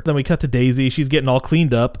than they were. Then we cut to Daisy. She's getting all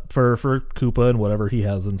cleaned up for Koopa and whatever he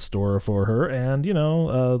has in store for her, and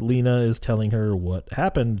Lena is telling her what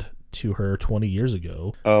happened to her 20 years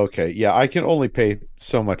ago. Okay, yeah, I can only pay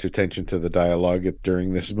so much attention to the dialogue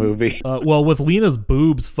during this movie. Well, with Lena's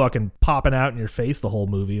boobs fucking popping out in your face the whole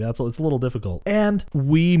movie, it's a little difficult. And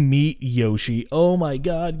we meet Yoshi. Oh my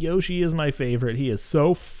god, Yoshi is my favorite. He is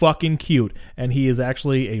so fucking cute, and he is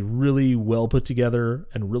actually a really well put together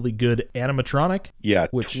and really good animatronic. Yeah,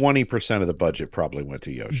 20% of the budget probably went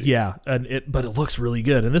to Yoshi. Yeah, but it looks really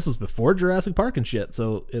good, and this was before Jurassic Park and shit,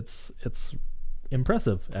 so it's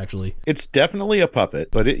impressive, actually. It's definitely a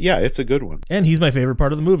puppet, but it's a good one. And he's my favorite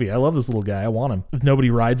part of the movie. I love this little guy. I want him. Nobody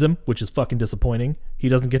rides him, which is fucking disappointing. He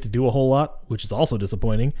doesn't get to do a whole lot, which is also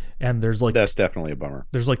disappointing. And that's definitely a bummer.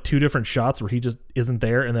 There's 2 different shots where he just isn't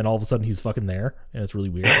there, and then all of a sudden he's fucking there, and it's really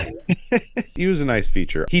weird. He was a nice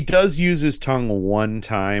feature. He does use his tongue one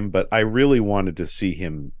time, but I really wanted to see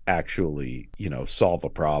him actually, solve a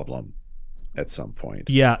problem at some point.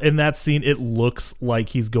 Yeah, in that scene, it looks like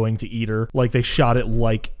he's going to eat her. Like they shot it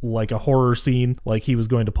like a horror scene, like he was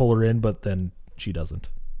going to pull her in, but then she doesn't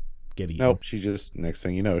get eaten. Nope, she just, next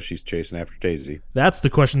thing you know, she's chasing after Daisy. That's the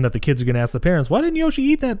question that the kids are going to ask the parents. Why didn't Yoshi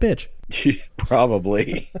eat that bitch?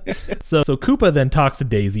 Probably. So Koopa then talks to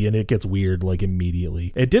Daisy, and it gets weird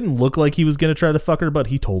immediately. It didn't look like he was going to try to fuck her, but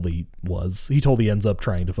he totally was. He totally ends up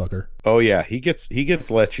trying to fuck her. Oh yeah, he gets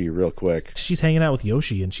lechy real quick. She's hanging out with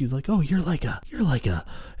Yoshi, and she's like, "Oh, you're like a,"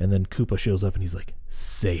 and then Koopa shows up, and he's like,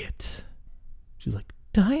 "Say it." She's like,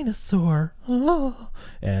 "Dinosaur." Oh.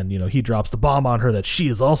 And he drops the bomb on her that she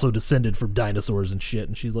is also descended from dinosaurs and shit,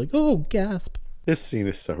 and she's like, "Oh, gasp." This scene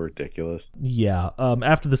is so ridiculous. Yeah.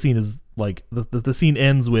 After the scene is the scene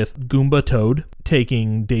ends with Goomba Toad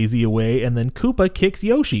taking Daisy away, and then Koopa kicks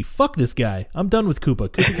Yoshi. Fuck this guy. I'm done with Koopa.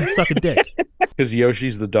 Koopa can suck a dick. Because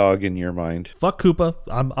Yoshi's the dog in your mind. Fuck Koopa.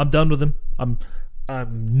 I'm done with him. I'm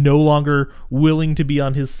no longer willing to be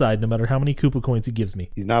on his side, no matter how many Koopa coins he gives me.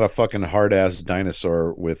 He's not a fucking hard-ass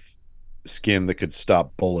dinosaur with skin that could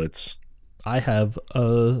stop bullets. I have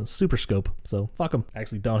a super scope, so fuck him.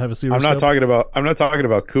 Actually, don't have a super scope. I'm not talking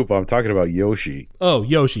about Koopa. I'm talking about Yoshi. Oh,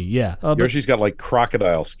 Yoshi, yeah. Yoshi's got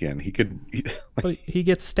crocodile skin. But he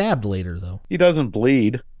gets stabbed later, though. He doesn't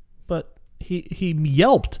bleed. But he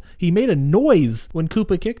yelped. He made a noise when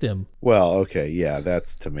Koopa kicked him. Well, okay, yeah,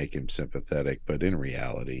 that's to make him sympathetic. But in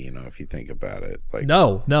reality, if you think about it,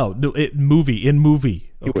 no, in movie, okay?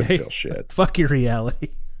 You wouldn't feel shit. Fuck your reality.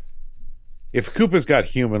 If Koopa's got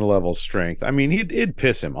human level strength, I mean, it'd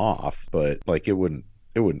piss him off, but it wouldn't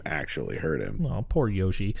actually hurt him. Oh, poor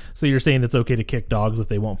Yoshi. So you're saying it's okay to kick dogs if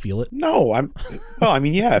they won't feel it? No,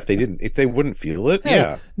 yeah, if they wouldn't feel it, hey,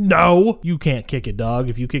 yeah. No, you can't kick a dog.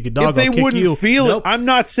 If you kick a dog, if they I'll kick wouldn't you. feel Nope. it, I'm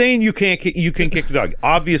not saying you can kick a dog.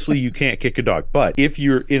 Obviously, you can't kick a dog. But if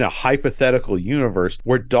you're in a hypothetical universe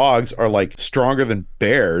where dogs are stronger than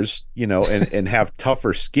bears, and have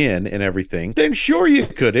tougher skin and everything, then sure you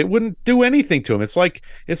could. It wouldn't do anything to them. It's like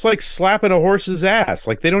slapping a horse's ass.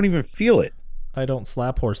 They don't even feel it. I don't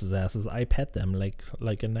slap horses' asses. I pet them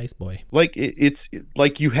like a nice boy. It's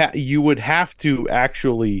you would have to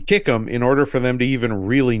actually kick them in order for them to even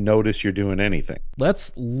really notice you're doing anything.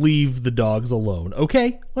 Let's leave the dogs alone,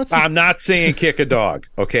 okay? I'm not saying kick a dog.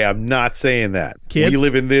 Okay, I'm not saying that. Kids, we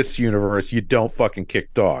live in this universe. You don't fucking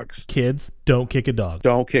kick dogs. Kids, don't kick a dog.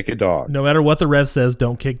 Don't kick a dog. No matter what the Rev says,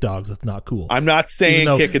 don't kick dogs. That's not cool. I'm not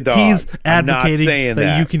saying kick a dog. He's advocating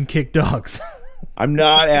that you can kick dogs. I'm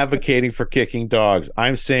not advocating for kicking dogs.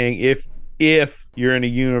 I'm saying if you're in a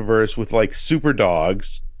universe with super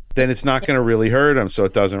dogs, then it's not going to really hurt them, so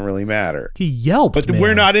it doesn't really matter. He yelped, but man.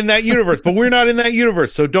 We're not in that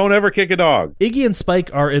universe. So don't ever kick a dog. Iggy and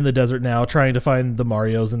Spike are in the desert now trying to find the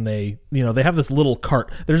Marios, and they have this little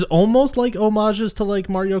cart. There's almost homages to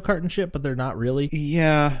Mario Kart and shit, but they're not really.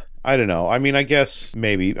 Yeah, I don't know. I mean, I guess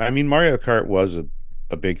maybe. I mean, Mario Kart was a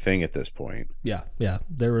big thing at this point. Yeah.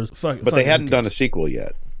 There was but they hadn't done a sequel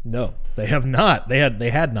yet. No, they have not. They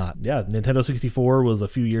had not. Yeah, Nintendo 64 was a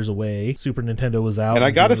few years away. Super Nintendo was out. And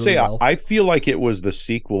I gotta say, well. I feel like it was the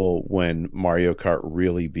sequel when Mario Kart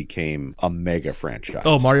really became a mega franchise.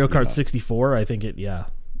 Oh, Mario Kart 64? I think yeah.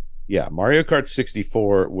 Yeah, Mario Kart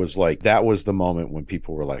 64 was that was the moment when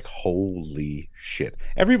people were like, holy shit.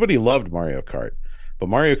 Everybody loved Mario Kart, but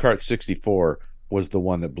Mario Kart 64 was the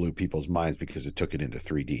one that blew people's minds because it took it into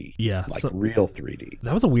 3D. Yeah. Like real 3D.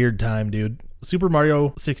 That was a weird time, dude. Super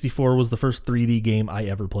Mario 64 was the first 3D game I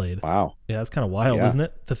ever played. Wow. Yeah, that's kind of wild, isn't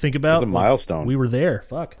it? To think about. It's a milestone. We were there.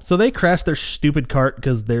 Fuck. So they crashed their stupid cart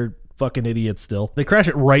because they're fucking idiots still. They crash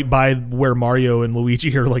it right by where Mario and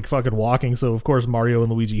Luigi are like fucking walking. So of course Mario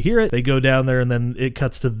and Luigi hear it. They go down there and then it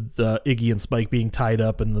cuts to Iggy and Spike being tied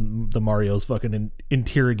up and the Mario's fucking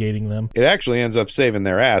interrogating them. It actually ends up saving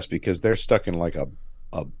their ass because they're stuck in like a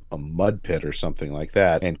mud pit or something like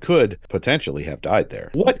that and could potentially have died there.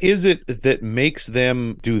 What is it that makes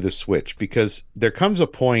them do the switch? Because there comes a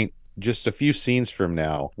point just a few scenes from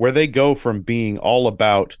now where they go from being all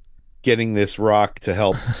about getting this rock to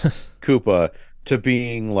help Koopa to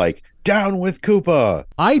being like, down with Koopa.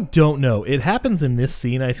 I don't know. It happens in this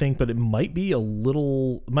scene, I think, but it might be a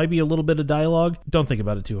little bit of dialogue. Don't think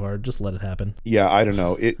about it too hard. Just let it happen. Yeah, I don't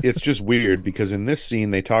know. It's just weird because in this scene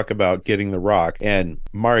they talk about getting the rock and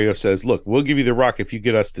Mario says, look, we'll give you the rock if you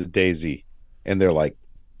get us to Daisy. And they're like,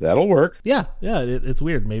 that'll work. Yeah, it's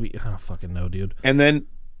weird. Maybe. I don't fucking know, dude. And then,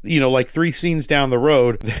 like 3 scenes down the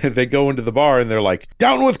road, they go into the bar and they're like,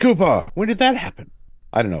 down with Koopa. When did that happen?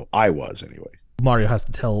 I don't know. I was anyway. Mario has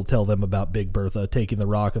to tell them about Big Bertha taking the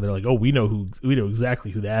rock, and they're like, "Oh, we know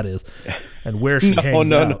exactly who that is, and where she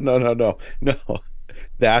hangs out." No.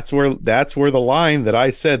 That's where the line that I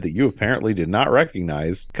said that you apparently did not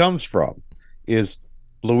recognize comes from. Is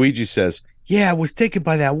Luigi says, "Yeah, I was taken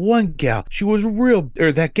by that one gal. She was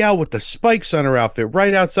that gal with the spikes on her outfit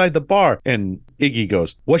right outside the bar." And Iggy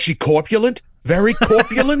goes, "Was she corpulent? Very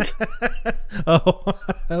corpulent?" Oh,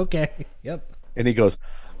 okay, yep. And he goes,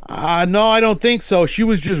 no, I don't think so. She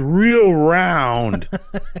was just real round.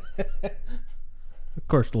 Of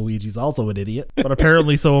course, Luigi's also an idiot, but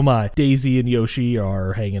apparently so am I. Daisy and Yoshi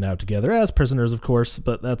are hanging out together as prisoners, of course,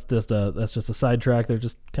 but that's just a sidetrack. They're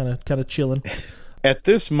just kind of chilling. At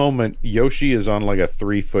this moment, Yoshi is on like a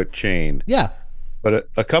 3-foot chain. Yeah. But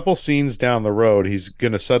a couple scenes down the road, he's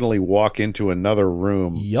going to suddenly walk into another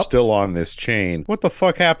room still on this chain. What the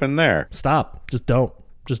fuck happened there? Stop. Just don't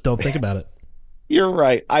think about it. You're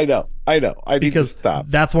right. I know. I need to stop.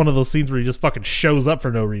 That's one of those scenes where he just fucking shows up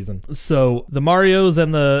for no reason. So the Marios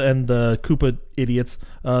and the Koopa idiots,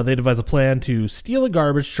 they devise a plan to steal a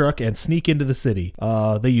garbage truck and sneak into the city.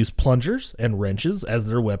 They use plungers and wrenches as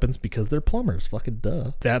their weapons because they're plumbers. Fucking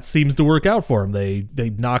duh. That seems to work out for them. They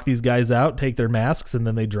knock these guys out, take their masks, and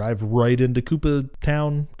then they drive right into Koopa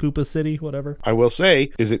Town, Koopa City, whatever. I will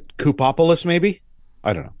say, is it Koopopolis maybe?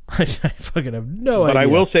 I don't know. I fucking have no idea. But I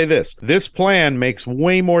will say this. This plan makes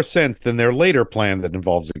way more sense than their later plan that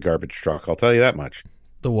involves a garbage truck. I'll tell you that much.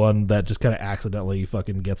 The one that just kind of accidentally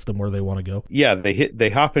fucking gets them where they want to go. Yeah, they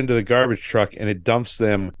hop into the garbage truck and it dumps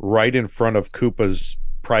them right in front of Koopa's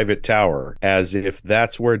private tower, as if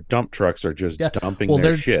that's where dump trucks are just dumping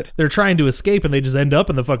their shit. They're trying to escape and they just end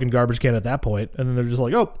up in the fucking garbage can at that point, and then they're just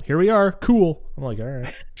like, oh, here we are, cool. I'm like, all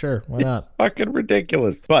right, sure, why not? It's fucking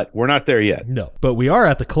ridiculous. But we're not there yet. No, but we are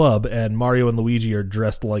at the club, and Mario and Luigi are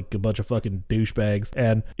dressed like a bunch of fucking douchebags,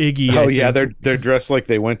 and Iggy. Oh yeah, they're dressed like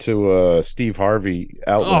they went to Steve Harvey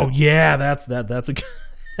outlet. Oh yeah, that's a.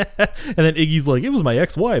 And then Iggy's like, it was my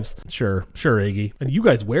ex-wife's. Sure, Iggy. And you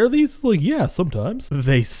guys wear these? It's like, yeah, sometimes.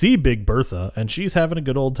 They see Big Bertha, and she's having a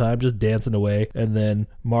good old time just dancing away. And then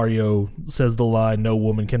Mario says the line, no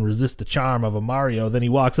woman can resist the charm of a Mario. Then he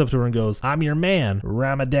walks up to her and goes, I'm your man,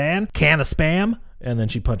 Ramadan, can of spam. And then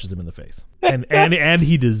she punches him in the face. And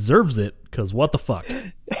he deserves it, because what the fuck?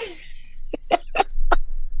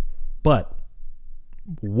 But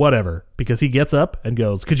whatever, because he gets up and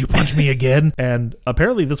goes, could you punch me again? And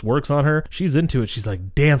apparently this works on her. She's into it. She's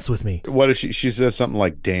like, dance with me. What is she says something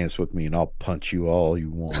like, dance with me and I'll punch you all you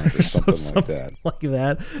want, or something like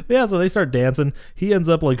that. Yeah, so they start dancing. He ends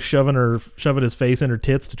up like shoving his face in her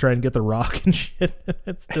tits to try and get the rock and shit.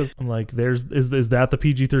 It's just, I'm like, is that the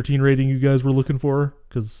PG-13 rating you guys were looking for?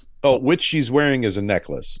 Because which she's wearing is a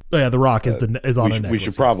necklace. Oh yeah, the rock is on a necklace. We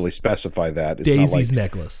should probably specify that. It's Daisy's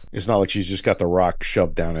necklace. It's not like she's just got the rock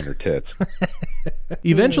shoved down in her tits.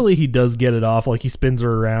 Eventually he does get it off. Like he spins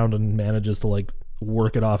her around and manages to like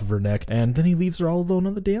work it off of her neck. And then he leaves her all alone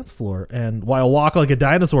on the dance floor. And while Walk Like a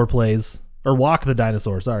Dinosaur plays, or Walk the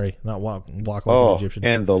Dinosaur, sorry, not Walk Like an Egyptian.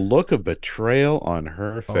 And the look of betrayal on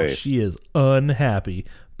her face. She is unhappy,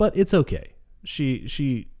 but it's okay.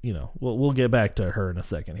 She we'll get back to her in a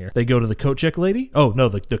second here. They go to the coat check lady. Oh no,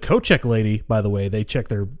 the coat check lady, by the way, they check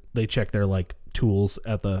their like tools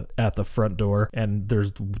at the front door, and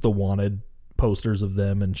there's the wanted posters of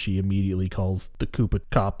them, and she immediately calls the Koopa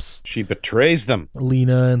cops. She betrays them.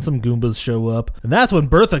 Lena and some Goombas show up, and that's when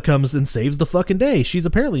Bertha comes and saves the fucking day. She's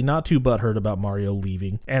apparently not too butthurt about Mario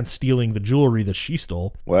leaving and stealing the jewelry that she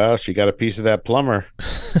stole. Well, she got a piece of that plumber.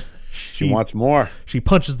 She wants more. She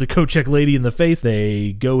punches the coat check lady in the face.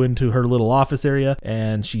 They go into her little office area,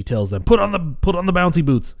 and she tells them, put on the bouncy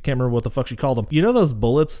boots. Can't remember what the fuck she called them. You know those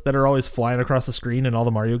bullets that are always flying across the screen in all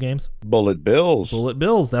the Mario games? Bullet bills. Bullet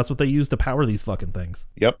bills. That's what they use to power these fucking things.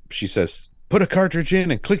 Yep. She says, put a cartridge in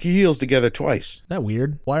and click your heels together twice. Isn't that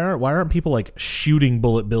weird? Why aren't people like shooting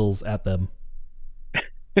bullet bills at them?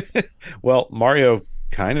 Well, Mario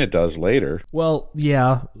kind of does later. Well,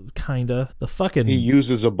 yeah, kinda. He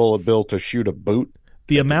uses a bullet bill to shoot a boot.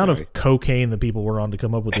 The amount of cocaine that people were on to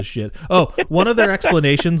come up with this shit. Oh, one of their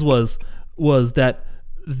explanations was that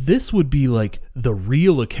this would be like the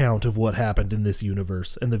real account of what happened in this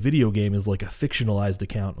universe, and the video game is like a fictionalized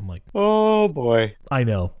account. I'm like, oh boy. I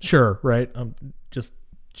know, sure, right?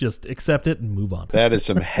 Just accept it and move on. That is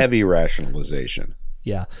some heavy rationalization.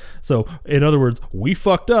 Yeah. So, in other words, we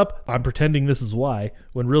fucked up. I'm pretending this is why,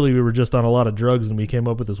 when really we were just on a lot of drugs and we came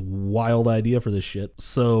up with this wild idea for this shit.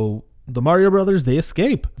 So, the Mario Brothers, they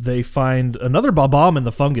escape. They find another bomb in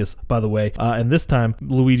the fungus, by the way. And this time,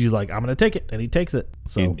 Luigi's like, I'm going to take it. And he takes it.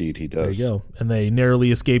 So, indeed, he does. There you go. And they narrowly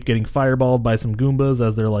escape getting fireballed by some Goombas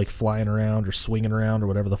as they're like flying around or swinging around or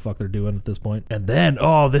whatever the fuck they're doing at this point. And then,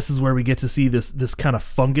 this is where we get to see this kind of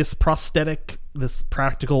fungus prosthetic, this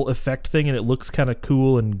practical effect thing, and it looks kind of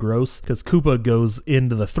cool and gross because Koopa goes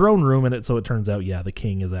into the throne room, and so it turns out, yeah, the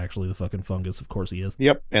king is actually the fucking fungus. Of course he is.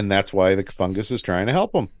 Yep, and that's why the fungus is trying to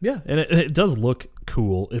help him. Yeah, and it does look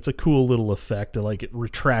cool. It's a cool little effect. Like, it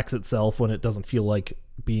retracts itself when it doesn't feel like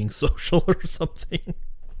being social or something.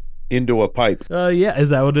 Into a pipe. Yeah,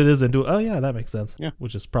 is that what it is? Oh yeah, that makes sense. Yeah.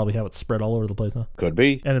 Which is probably how it's spread all over the place, huh? Could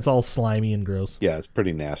be. And it's all slimy and gross. Yeah, it's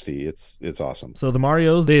pretty nasty. It's awesome. So the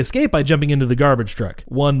Marios, they escape by jumping into the garbage truck.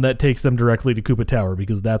 One that takes them directly to Koopa Tower,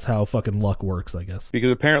 because that's how fucking luck works, I guess. Because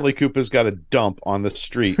apparently Koopa's got a dump on the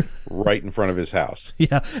street right in front of his house.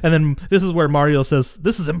 Yeah, and then this is where Mario says,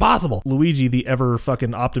 this is impossible. Luigi, the ever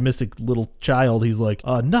fucking optimistic little child, he's like,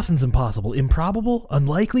 nothing's impossible. Improbable,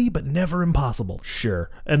 unlikely, but never impossible. Sure.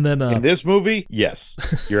 And then in this movie, yes,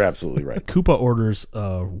 you're absolutely right. Koopa orders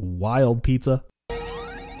a wild pizza.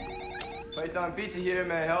 Python Pizza here,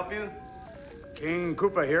 may I help you? King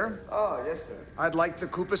Koopa here. Oh, yes, sir. I'd like the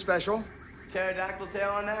Koopa special. Pterodactyl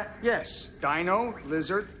tail on that? Yes. Dino,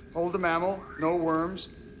 lizard, hold the mammal, no worms,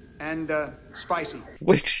 and spicy.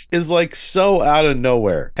 Which is like so out of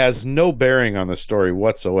nowhere. Has no bearing on the story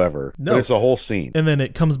whatsoever. No. But it's a whole scene. And then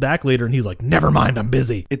it comes back later and he's like, never mind, I'm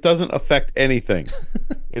busy. It doesn't affect anything.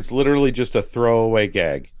 It's literally just a throwaway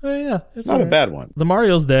gag. Oh, yeah. It's not a bad one. The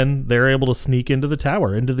Marios then, they're able to sneak into the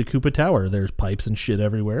tower, into the Koopa Tower. There's pipes and shit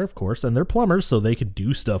everywhere, of course, and they're plumbers, so they could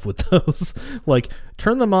do stuff with those. Like,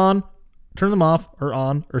 turn them on, turn them off or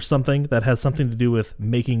on or something that has something to do with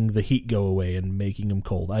making the heat go away and making them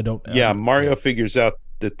cold. Mario figures out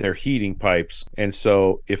that they're heating pipes, and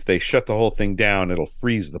so if they shut the whole thing down, it'll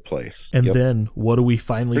freeze the place. And then what do we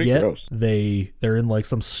finally Pretty get? Gross. They're in like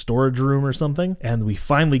some storage room or something, and we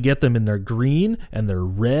finally get them in their green and they're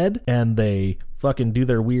red, and they fucking do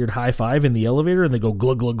their weird high five in the elevator, and they go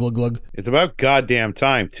glug glug glug glug. It's about goddamn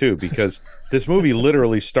time too, because this movie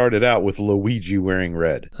literally started out with Luigi wearing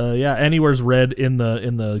red. Yeah, and he wears red in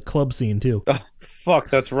the club scene too. Oh,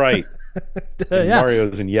 fuck, that's right. Yeah.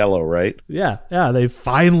 Mario's in yellow, right? Yeah, they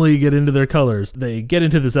finally get into their colors. They get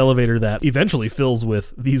into this elevator that eventually fills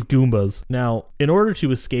with these Goombas. Now, in order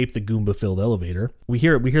to escape the Goomba-filled elevator, we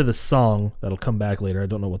hear this song that'll come back later. I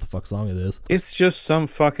don't know what the fuck song it is. It's just some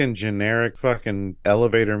fucking generic fucking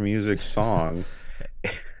elevator music song.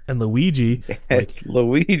 And Luigi,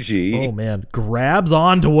 Luigi, oh man, grabs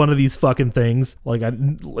onto one of these fucking things,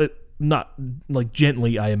 not like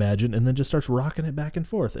gently, I imagine, and then just starts rocking it back and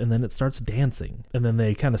forth, and then it starts dancing, and then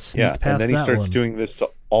they kind of sneak past that one. And then he starts doing this to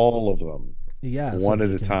all of them, one at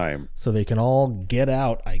a time, so they can all get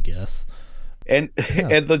out, I guess. And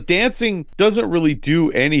the dancing doesn't really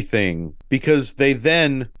do anything because they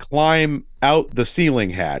then climb out the ceiling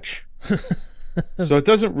hatch, so it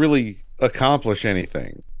doesn't really accomplish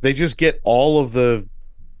anything. They just get all of the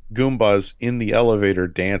Goombas in the elevator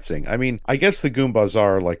dancing. I mean, I guess the Goombas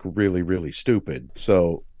are like really, really stupid,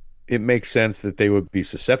 so it makes sense that they would be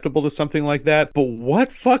susceptible to something like that. But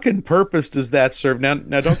what fucking purpose does that serve? Now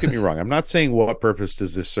don't get me wrong. I'm not saying what purpose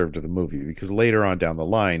does this serve to the movie, because later on down the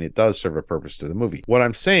line, it does serve a purpose to the movie. What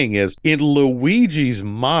I'm saying is, in Luigi's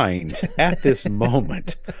mind at this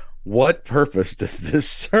moment, What purpose does this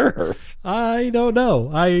serve? I don't know.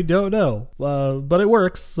 But it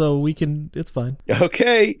works, so it's fine.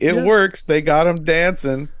 Okay, it works. They got him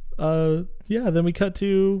dancing. Yeah, then we cut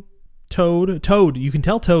to Toad, you can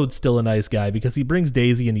tell Toad's still a nice guy because he brings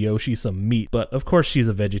Daisy and Yoshi some meat. But of course she's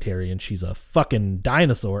a vegetarian. She's a fucking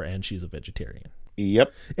dinosaur and she's a vegetarian.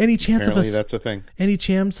 Yep. Any chance Apparently that's a thing. Any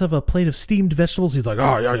chance of a plate of steamed vegetables? He's like,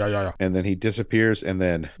 oh, yeah. And then he disappears, and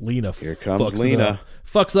then Lena here comes Lena.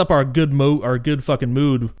 Fucks up our good fucking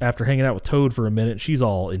mood after hanging out with Toad for a minute. She's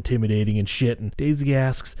all intimidating and shit. And Daisy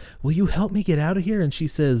asks, will you help me get out of here? And she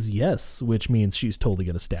says yes, which means she's totally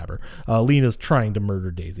going to stab her. Lena's trying to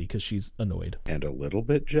murder Daisy because she's annoyed. And a little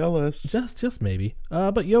bit jealous. Just maybe.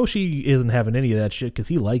 But Yoshi isn't having any of that shit because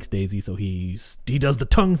he likes Daisy, so he does the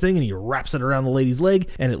tongue thing and he wraps it around the lady's leg,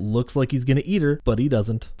 and it looks like he's going to eat her, but he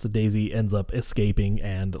doesn't. So Daisy ends up escaping,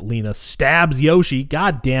 and Lena stabs Yoshi.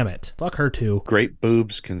 God damn it. Fuck her too. Great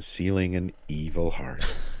boobs concealing an evil heart.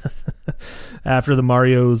 After the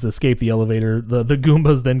Marios escape the elevator, the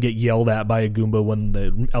Goombas then get yelled at by a Goomba when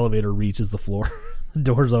the elevator reaches the floor. The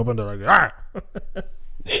doors open, they're like, ah!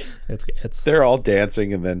 It's They're all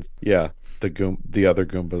dancing, and then the other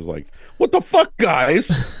Goomba's like, what the fuck,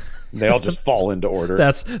 guys? They all just fall into order.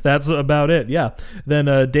 That's about it, yeah.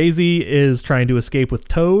 Then Daisy is trying to escape with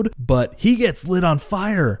Toad, but he gets lit on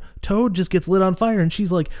fire. Toad just gets lit on fire, and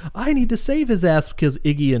she's like, I need to save his ass, because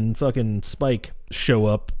Iggy and fucking Spike show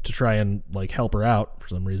up to try and like help her out for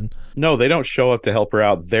some reason. No, they don't show up to help her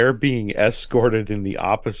out. They're being escorted in the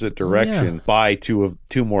opposite direction by two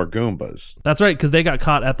more Goombas. That's right, because they got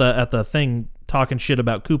caught at the thing talking shit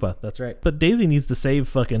about Koopa. That's right. But Daisy needs to save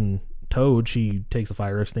fucking Toad. She takes a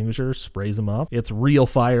fire extinguisher, sprays him off. It's real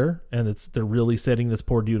fire, and they're really setting this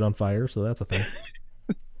poor dude on fire, so that's a thing.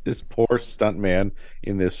 This poor stuntman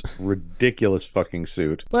in this ridiculous fucking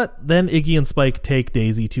suit. But then Iggy and Spike take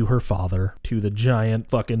Daisy to her father, to the giant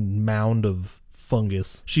fucking mound of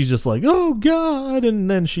fungus. She's just like, oh god, and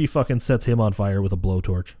then she fucking sets him on fire with a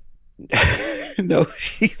blowtorch. No,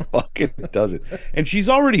 she fucking doesn't. And she's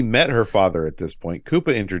already met her father at this point.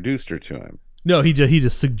 Koopa introduced her to him. No, he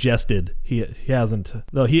just suggested. He hasn't.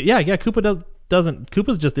 No, Koopa doesn't.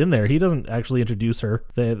 Koopa's just in there. He doesn't actually introduce her.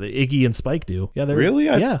 The Iggy and Spike do. Yeah, really?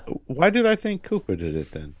 Yeah. Why did I think Koopa did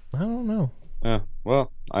it then? I don't know.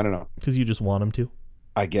 Well, I don't know. Because you just want him to.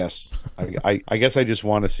 I guess. I guess I just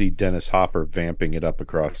want to see Dennis Hopper vamping it up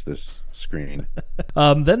across this screen.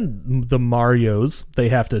 Then the Marios, they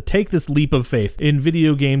have to take this leap of faith. In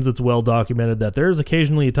video games, it's well documented that there's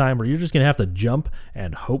occasionally a time where you're just going to have to jump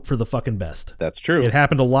and hope for the fucking best. That's true. It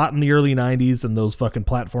happened a lot in the early 90s in those fucking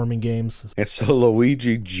platforming games. And so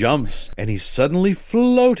Luigi jumps, and he's suddenly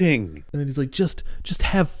floating. And then he's like, just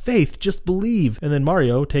have faith, just believe. And then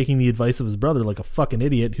Mario, taking the advice of his brother like a fucking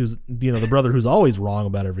idiot, who's, the brother who's always wrong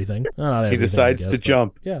about everything. Not everything, he decides to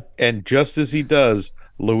jump. Yeah. And just as he does,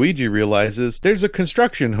 Luigi realizes there's a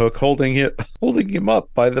construction hook holding him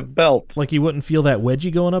up by the belt. Like he wouldn't feel that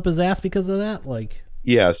wedgie going up his ass because of that? Like,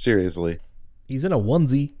 yeah, seriously. He's in a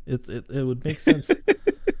onesie. It would make sense.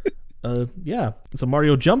 Yeah. So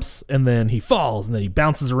Mario jumps, and then he falls, and then he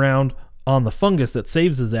bounces around on the fungus that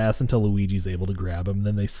saves his ass until Luigi's able to grab him. And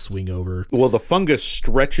then they swing over. Well, the fungus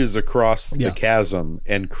stretches across the chasm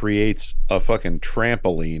and creates a fucking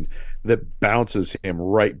trampoline that bounces him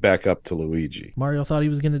right back up to Luigi. Mario thought he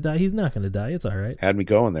was going to die. He's not going to die. It's all right. Had me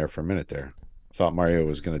going there for a minute there. I thought Mario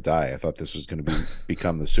was going to die. I thought this was going to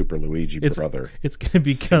become the Super Luigi brother. It's going to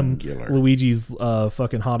become Singular. Luigi's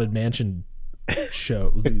fucking Haunted Mansion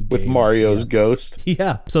show with Mario's ghost.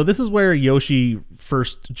 Yeah. So this is where Yoshi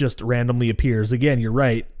first just randomly appears. Again, you're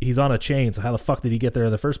right. He's on a chain. So how the fuck did he get there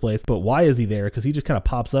in the first place? But why is he there? Because he just kind of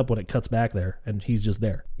pops up when it cuts back there, and he's just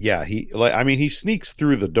there. Yeah. He sneaks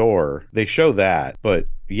through the door. They show that, but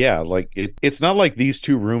yeah, like it's not like these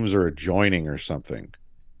two rooms are adjoining or something.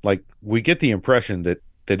 Like we get the impression that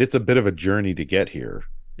it's a bit of a journey to get here.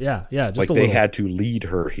 Yeah, just like they had to lead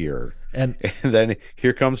her here. And then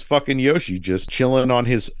here comes fucking Yoshi just chilling on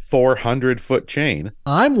his 400-foot chain.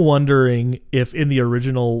 I'm wondering if in the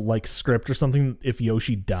original like script or something, if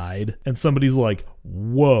Yoshi died and somebody's like,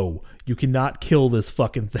 whoa, you cannot kill this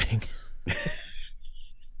fucking thing.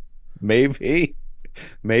 Maybe.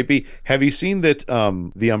 Have you seen that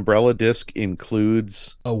the Umbrella disc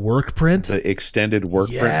includes a work print? The extended work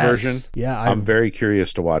print version? Yeah. I'm very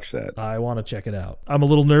curious to watch that. I want to check it out. I'm a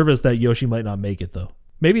little nervous that Yoshi might not make it, though.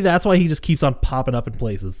 Maybe that's why he just keeps on popping up in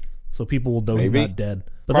places, so people will know he's not dead.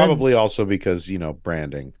 But probably also because,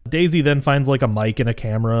 branding. Daisy then finds like a mic and a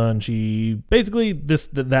camera, and she basically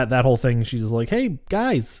that whole thing. She's like, "Hey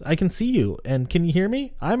guys, I can see you, and can you hear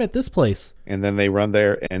me? I'm at this place." And then they run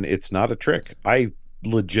there, and it's not a trick. I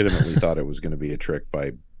legitimately thought it was going to be a trick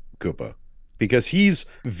by Koopa, because he's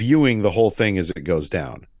viewing the whole thing as it goes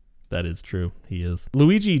down. That is true. He is.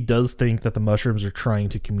 Luigi does think that the mushrooms are trying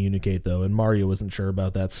to communicate, though, and Mario isn't sure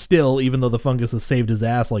about that still, even though the fungus has saved his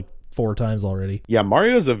ass like 4 times already. Yeah,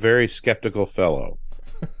 Mario's a very skeptical fellow.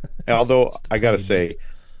 Although, I gotta say,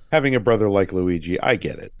 having a brother like Luigi, I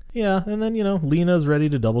get it. Yeah, and then, Lena's ready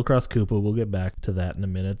to double-cross Koopa. We'll get back to that in a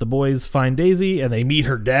minute. The boys find Daisy, and they meet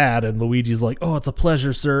her dad, and Luigi's like, "Oh, it's a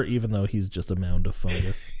pleasure, sir," even though he's just a mound of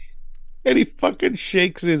fungus. And he fucking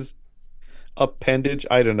shakes his appendage.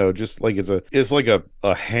 I don't know, just like it's like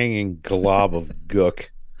a hanging glob of gook.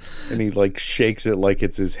 And he like shakes it like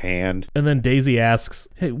it's his hand. And then Daisy asks,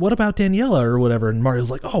 "Hey, what about Daniela or whatever?" And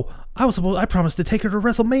Mario's like, "Oh, I promised to take her to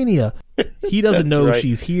WrestleMania." He doesn't know right.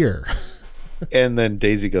 she's here. And then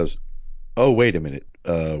Daisy goes, "Oh, wait a minute.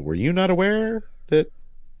 Were you not aware that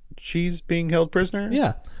she's being held prisoner?"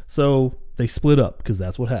 Yeah. So they split up because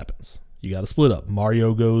that's what happens. You got to split up.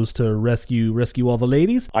 Mario goes to rescue all the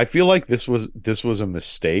ladies. I feel like this was a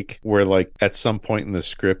mistake where, like, at some point in the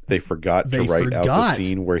script they forgot to write out the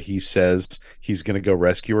scene where he says he's going to go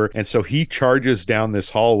rescue her, and so he charges down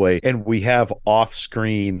this hallway, and we have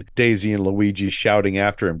off-screen Daisy and Luigi shouting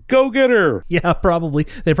after him, "Go get her!" Yeah, probably.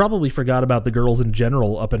 They probably forgot about the girls in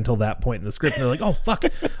general up until that point in the script. And they're like, "Oh fuck,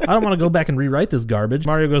 I don't want to go back and rewrite this garbage."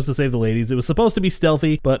 Mario goes to save the ladies. It was supposed to be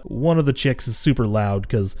stealthy, but one of the chicks is super loud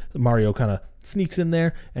because Mario kind of sneaks in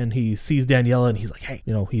there and he sees Daniela and he's like, "Hey,"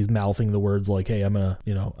 he's mouthing the words like, "Hey, I'm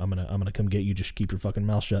gonna come get you. Just keep your fucking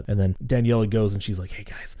mouth shut." And then Daniela goes and she's like, "Hey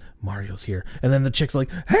guys, Mario's here." And then the chick's like,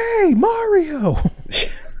 "Hey, Mario."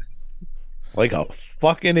 Like a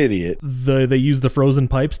fucking idiot. They use the frozen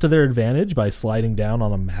pipes to their advantage by sliding down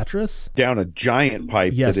on a mattress. Down a giant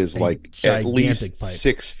pipe that is like at least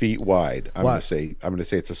 6 feet wide. I'm gonna say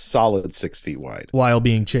it's a solid 6 feet wide. While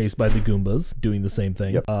being chased by the Goombas, doing the same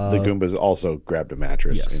thing. Yep. The Goombas also grabbed a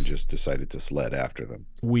mattress and just decided to sled after them.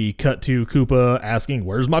 We cut to Koopa asking,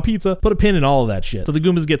 "Where's my pizza?" Put a pin in all of that shit. So the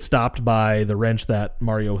Goombas get stopped by the wrench that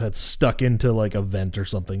Mario had stuck into like a vent or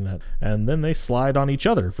something, and then they slide on each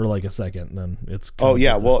other for like a second, and then it's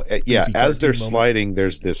as they're sliding,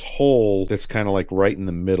 there's this hole that's kind of like right in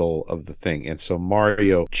the middle of the thing, and so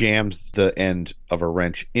Mario jams the end of a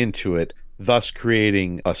wrench into it, thus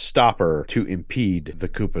creating a stopper to impede the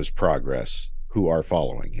Koopa's progress, who are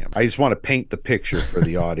following him. I just want to paint the picture for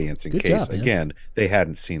the audience in case, again, they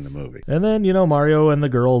hadn't seen the movie. And then, Mario and the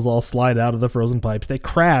girls all slide out of the frozen pipes. They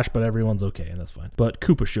crash, but everyone's okay, and that's fine. But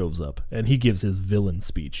Koopa shows up, and he gives his villain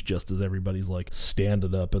speech just as everybody's, like,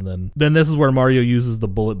 standing up. And then this is where Mario uses the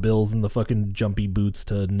bullet bills and the fucking jumpy boots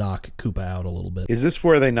to knock Koopa out a little bit. Is this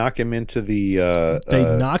where they knock him into the... they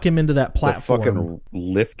knock him into that platform. The fucking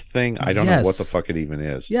lift thing? I don't know what the fuck it even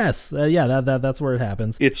is. Yes. That's where it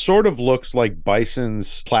happens. It sort of looks like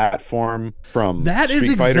Bison's platform from Street Fighter. That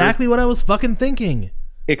is exactly what I was fucking thinking.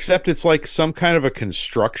 Except it's like some kind of a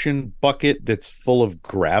construction bucket that's full of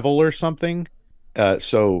gravel or something.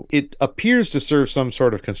 So it appears to serve some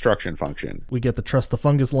sort of construction function. We get the trust the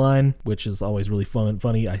fungus line, which is always really fun and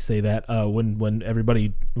funny. I say that when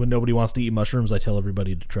nobody wants to eat mushrooms, I tell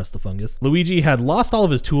everybody to trust the fungus. Luigi had lost all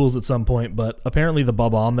of his tools at some point, but apparently the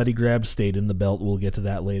bomb that he grabbed stayed in the belt. We'll get to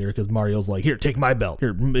that later because Mario's like, "Here, take my belt.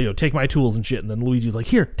 Here, take my tools and shit." And then Luigi's like,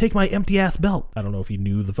 "Here, take my empty ass belt." I don't know if he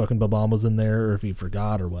knew the fucking bomb was in there or if he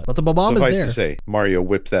forgot or what, but the bomb is there. Suffice to say, Mario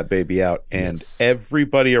whips that baby out, and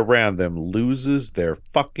everybody around them loses their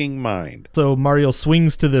fucking mind. So Mario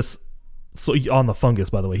swings to this on the fungus,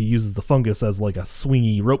 by the way. He uses the fungus as like a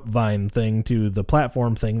swingy rope vine thing to the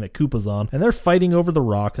platform thing that Koopa's on, and they're fighting over the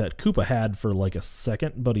rock that Koopa had for like a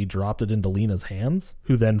second, but he dropped it into Lena's hands,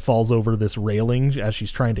 who then falls over this railing as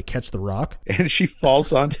she's trying to catch the rock. And she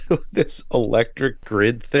falls onto this electric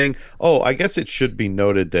grid thing. Oh, I guess it should be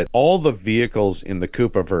noted that all the vehicles in the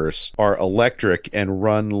Koopaverse are electric and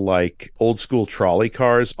run like old school trolley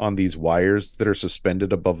cars on these wires that are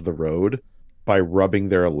suspended above the road by rubbing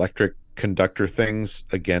their electric conductor things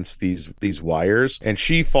against these wires, and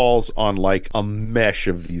she falls on like a mesh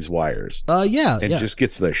of these wires and just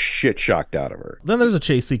gets the shit shocked out of her. Then there's a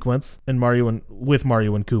chase sequence and Mario and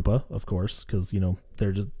Koopa, of course, because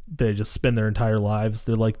they just spend their entire lives.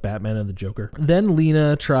 They're like Batman and the Joker. Then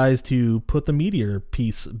Lena tries to put the meteor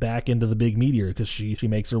piece back into the big meteor because she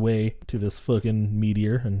makes her way to this fucking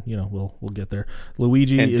meteor, and we'll get there.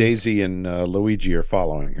 Daisy and Luigi are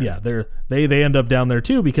following her. Yeah, they end up down there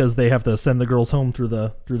too because they have to send the girls home through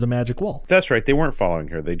the magic wall. That's right. They weren't following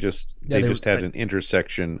her. They just had an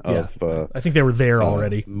intersection of I think they were there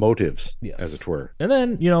already. Motives, as it were. And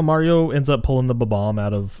then Mario ends up pulling the bomb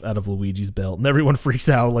out of Luigi's belt, and everyone freaks freaks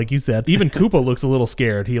out, like you said. Even Koopa looks a little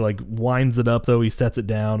scared. He like winds it up, though. He sets it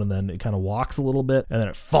down, and then it kind of walks a little bit, and then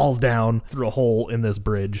it falls down through a hole in this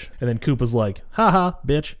bridge. And then Koopa's like, haha,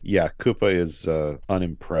 bitch. Yeah, Koopa is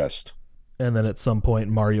unimpressed. And then at some point,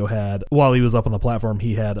 Mario had, while he was up on the platform,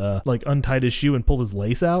 he had like untied his shoe and pulled his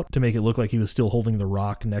lace out to make it look like he was still holding the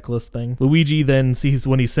rock necklace thing. Luigi then sees,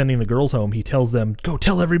 when he's sending the girls home, he tells them, go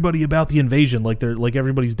tell everybody about the invasion. Like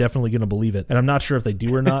everybody's definitely going to believe it. And I'm not sure if they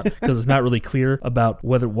do or not, because it's not really clear about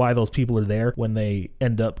why those people are there when they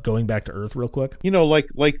end up going back to Earth real quick. You know,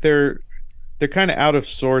 like they're kind of out of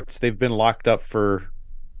sorts. They've been locked up for,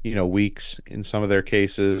 weeks in some of their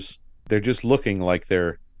cases. They're just looking like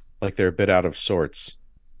they're a bit out of sorts.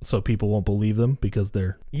 So people won't believe them because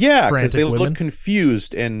they're because they women? look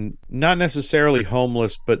confused and not necessarily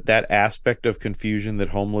homeless, but that aspect of confusion that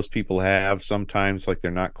homeless people have sometimes, like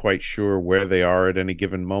they're not quite sure where they are at any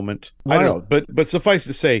given moment. Wow. I don't know, but suffice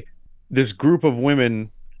to say, this group of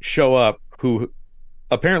women show up who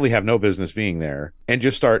apparently have no business being there and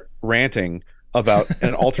just start ranting about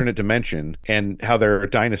an alternate dimension and how there are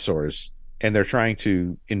dinosaurs and they're trying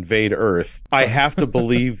to invade Earth. I have to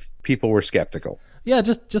believe people were skeptical. Yeah,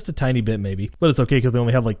 just a tiny bit maybe. But it's okay because they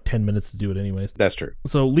only have like 10 minutes to do it anyways. That's true.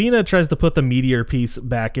 So Lena tries to put the meteor piece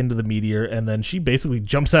back into the meteor, and then she basically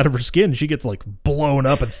jumps out of her skin. She gets like blown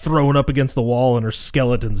up and thrown up against the wall, and her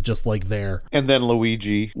skeleton's just like there. And then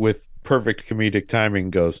Luigi, with perfect comedic timing,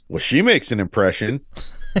 goes, well, she makes an impression.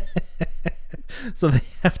 So they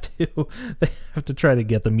have to try to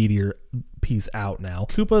get the meteor piece out now.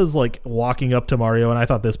 Koopa is like walking up to Mario, and I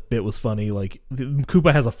thought this bit was funny. Like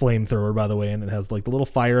Koopa has a flamethrower, by the way, and it has like the little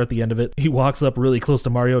fire at the end of it. He walks up really close to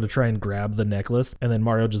Mario to try and grab the necklace, and then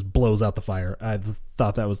Mario just blows out the fire. I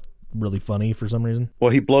thought that was really funny for some reason.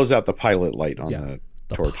 Well, he blows out the pilot light on the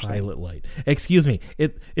torch pilot thing. light. Excuse me.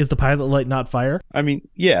 Is the pilot light not fire? I mean,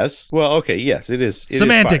 yes. Well, okay, yes, it is.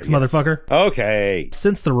 Semantics, fire, yes. motherfucker. Okay.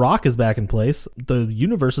 Since the rock is back in place, the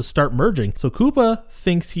universes start merging. So Koopa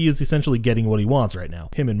thinks he is essentially getting what he wants right now.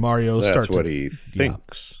 Him and Mario That's what he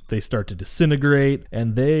thinks. They start to disintegrate,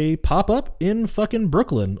 and they pop up in fucking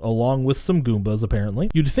Brooklyn, along with some Goombas,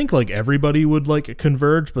 apparently. You'd think like everybody would like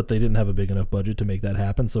converge, but they didn't have a big enough budget to make that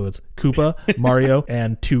happen. So it's Koopa, Mario,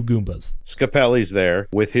 and 2 Goombas. Scapelli's there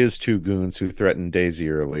with his 2 goons who threatened Daisy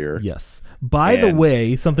earlier. Yes. By the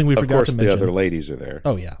way, something we forgot to mention. Of course, the other ladies are there.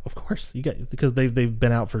 Oh yeah, of course. Because they've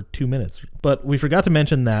been out for 2 minutes. But we forgot to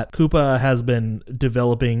mention that Koopa has been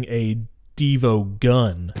developing a Devo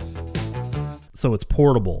gun. So it's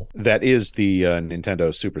portable. That is the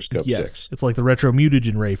Nintendo Super Scope 6. It's like the Retro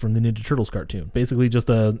Mutagen Ray from the Ninja Turtles cartoon. Basically just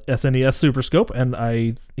a SNES Super Scope,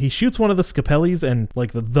 and he shoots one of the Scapellis, and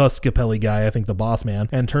like the Scapelli guy, I think the boss man,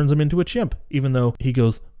 and turns him into a chimp, even though he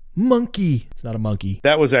goes, monkey. It's not a monkey.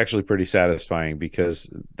 That was actually pretty satisfying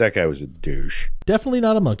because that guy was a douche. Definitely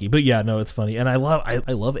not a monkey, but yeah, no, it's funny. And I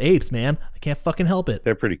love apes, man. I can't fucking help it.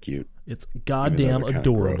 They're pretty cute. It's goddamn kinda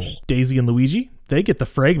adorable. gross. Daisy and Luigi, they get the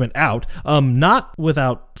fragment out. Not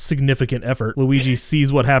without significant effort. Luigi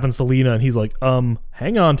sees what happens to Lena, and he's like,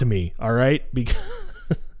 hang on to me, all right? Because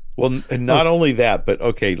Well, and not only that, but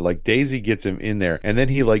okay, like Daisy gets him in there, and then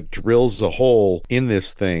he like drills a hole in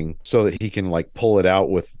this thing so that he can like pull it out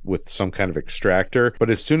with some kind of extractor. But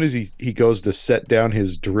as soon as he goes to set down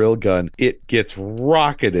his drill gun, it gets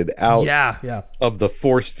rocketed out of the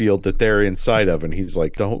force field that they're inside of, and he's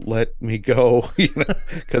like, "Don't let me go,"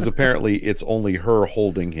 because apparently it's only her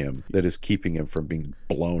holding him that is keeping him from being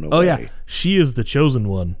blown away. Oh yeah, she is the chosen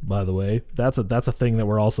one, by the way. That's a thing that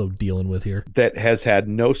we're also dealing with here. That has had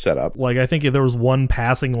no setup. Like I think there was one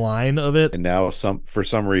passing line of it, and now for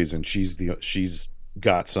some reason she's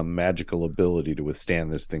got some magical ability to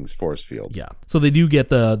withstand this thing's force field. Yeah. So they do get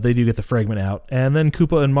the fragment out, and then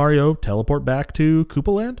Koopa and Mario teleport back to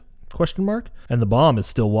Koopa Land? ? And the bomb is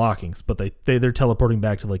still walking, but they're teleporting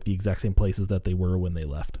back to like the exact same places that they were when they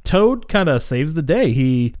left. Toad kind of saves the day.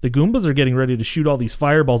 The Goombas are getting ready to shoot all these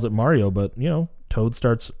fireballs at Mario, but Toad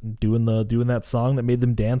starts doing that song that made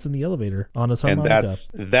them dance in the elevator on his harmonica.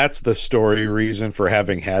 And that's the story reason for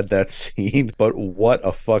having had that scene. But what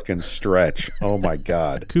a fucking stretch. Oh my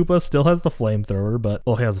god. Koopa still has the flamethrower, but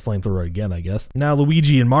he has the flamethrower again, I guess. Now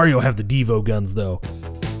Luigi and Mario have the Devo guns though.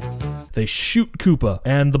 They shoot Koopa,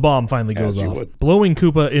 and the bomb finally goes off, blowing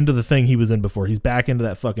Koopa into the thing he was in before. He's back into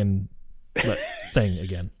that fucking thing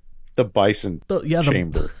again. The bison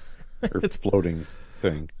chamber, or floating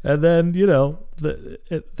thing. And then,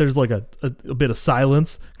 there's like a bit of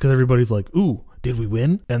silence, because everybody's like, ooh, did we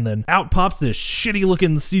win? And then out pops this shitty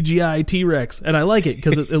looking CGI T-Rex. And I like it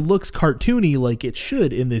because it looks cartoony like it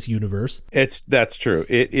should in this universe. That's true.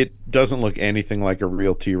 It doesn't look anything like a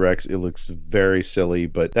real T-Rex. It looks very silly,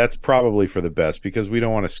 but that's probably for the best because we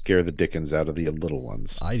don't want to scare the dickens out of the little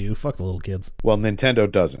ones. I do. Fuck the little kids. Well,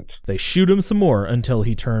 Nintendo doesn't. They shoot him some more until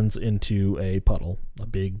he turns into a puddle, a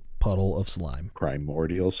big puddle of slime.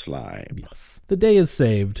 Primordial slime. Yes. The day is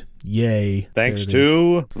saved. Yay. Thanks There it is.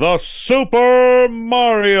 to the Super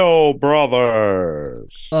Mario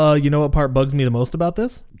Brothers. You know what part bugs me the most about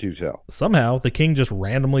this? Do tell. Somehow the king just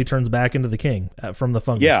randomly turns back into the king from the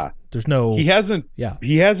fungus. Yeah. There's no... He hasn't Yeah.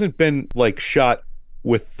 He hasn't been like shot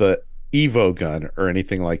with the Evo gun or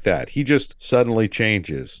anything like that. He just suddenly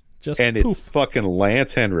changes. Just and poof. it's fucking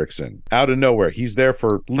Lance Henriksen out of nowhere. He's there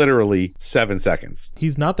for literally 7 seconds.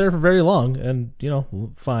 He's not there for very long, and,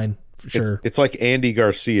 fine. Sure. It's like Andy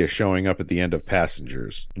Garcia showing up at the end of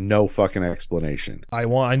Passengers. No fucking explanation.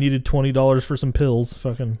 I needed $20 for some pills.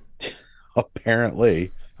 Fucking...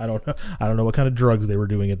 Apparently. I don't know what kind of drugs they were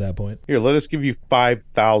doing at that point. Here, let us give you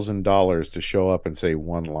 $5,000 to show up and say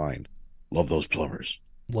one line. Love those plumbers.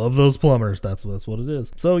 Love those plumbers. That's what it is.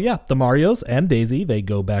 So yeah, the Marios and Daisy, they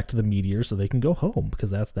go back to the meteor so they can go home because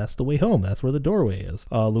that's the way home. That's where the doorway is.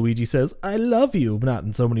 Luigi says, "I love you," but not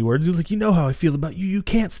in so many words. He's like, "You know how I feel about you. You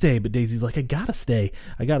can't stay." But Daisy's like, "I gotta stay.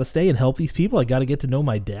 I gotta stay and help these people. I gotta get to know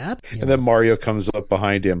my dad." And then Mario comes up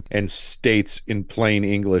behind him and states in plain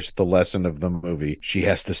English the lesson of the movie. She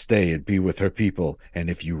has to stay and be with her people. And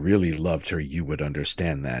if you really loved her, you would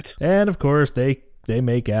understand that. And of course, they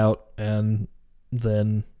make out and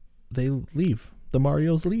then they leave. The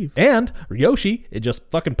Marios leave. And Yoshi, it just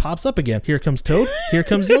fucking pops up again. Here comes Toad. Here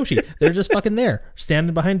comes Yoshi. They're just fucking there,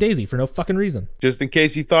 standing behind Daisy for no fucking reason. Just in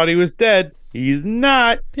case you thought he was dead, he's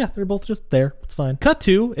not. Yeah, they're both just there. It's fine. Cut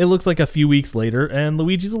to, it looks like a few weeks later, and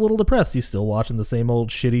Luigi's a little depressed. He's still watching the same old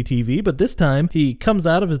shitty TV, but this time he comes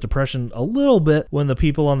out of his depression a little bit when the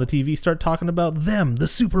people on the TV start talking about them, the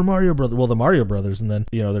Super Mario Brothers. Well, the Mario Brothers, and then,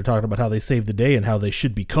 they're talking about how they saved the day and how they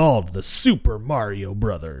should be called the Super Mario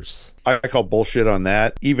Brothers. I call bullshit on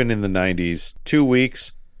that. Even in the 90s, 2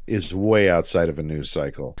 weeks is way outside of a news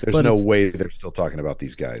cycle. There's But no it's- way they're still talking about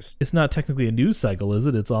these guys. It's not technically a news cycle, is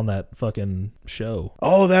it? It's on that fucking show.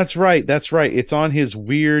 Oh, that's right. That's right. It's on his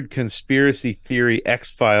weird conspiracy theory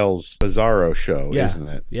X-Files Bizarro show, Yeah. isn't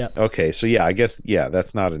it? Yeah. Okay, so yeah, I guess,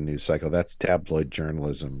 that's not a news cycle. That's tabloid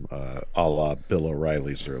journalism, a la Bill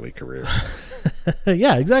O'Reilly's early career.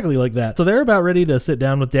 Yeah, exactly like that. So they're about ready to sit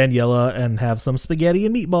down with Daniela and have some spaghetti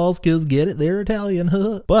and meatballs, because get it, they're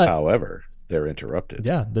Italian. But However, they're interrupted.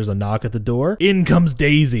 yeah, there's a knock at the door. In comes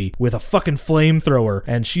Daisy with a fucking flamethrower,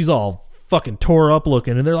 and she's all fucking tore up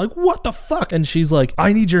looking, and they're like, "What the fuck?" And she's like,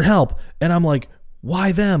 "I need your help." And I'm like,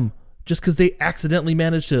 "Why them? Just because they accidentally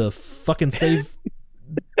managed to fucking save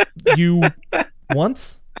you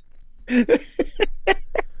once?"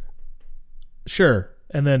 Sure.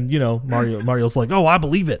 And then, Mario's like, "Oh, I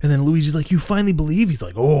believe it." And then Luigi's like, "You finally believe?" He's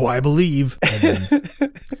like, "Oh, I believe." And then,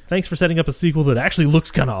 thanks for setting up a sequel that actually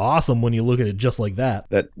looks kind of awesome when you look at it just like that.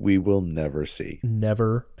 That we will never see.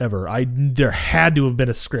 Never, ever. There had to have been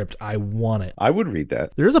a script. I want it. I would read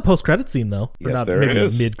that. There is a post-credit scene, though. Or Yes, not, there maybe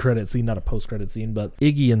is. a mid-credit scene, not a post-credit scene. But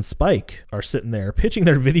Iggy and Spike are sitting there pitching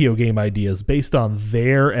their video game ideas based on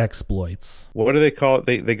their exploits. What do they call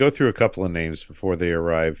it? They go through a couple of names before they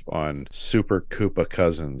arrive on Super Koopa Cousins.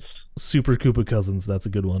 Super Koopa Cousins, that's a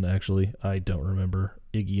good one, actually. I don't remember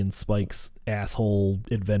Iggy and Spike's asshole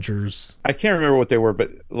adventures. I can't remember what they were, but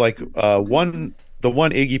like the one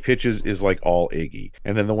Iggy pitches is like all Iggy,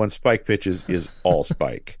 and then the one Spike pitches is all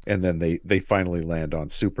Spike, and then they finally land on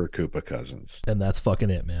Super Koopa Cousins. And that's fucking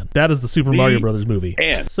it, man. That is the Super Mario Brothers movie.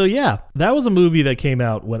 And So yeah, that was a movie that came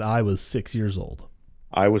out when I was 6 years old.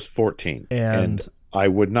 I was 14, And I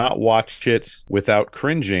would not watch it without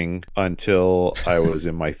cringing until I was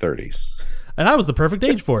in my 30s. And I was the perfect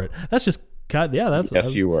age for it. That's just, God, yeah, that's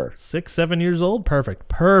Yes, you were. 6, 7 years old.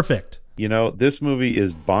 Perfect. You know, this movie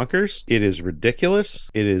is bonkers. It is ridiculous.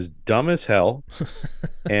 It is dumb as hell.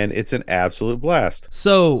 And it's an absolute blast.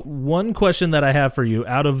 So one question that I have for you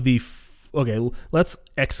out of the, okay, let's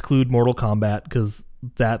exclude Mortal Kombat because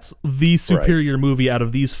that's the superior movie out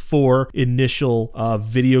of these 4 initial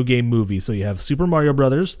video game movies. So you have Super Mario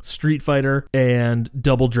Brothers, Street Fighter, and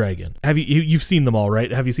Double Dragon. Have you've seen them all,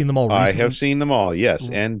 right? Have you seen them all recently? I have seen them all, yes.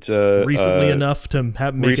 And recently enough to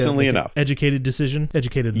make an educated decision?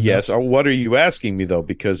 Educated enough. Yes. What are you asking me, though?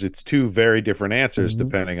 Because it's 2 very different answers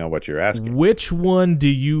depending on what you're asking. Which one do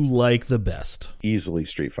you like the best? Easily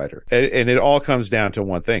Street Fighter. And it all comes down to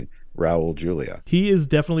one thing. Raul Julia. He is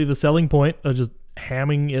definitely the selling point. Just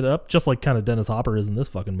hamming it up, just like kind of Dennis Hopper is in this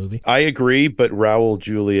fucking movie. I agree, but Raul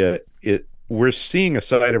Julia, we're seeing a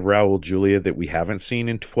side of Raul Julia that we haven't seen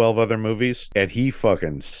in 12 other movies, and he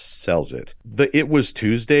fucking sells it. The It Was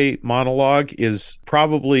Tuesday monologue is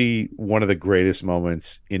probably one of the greatest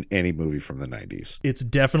moments in any movie from the 90s. It's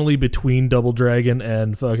definitely between Double Dragon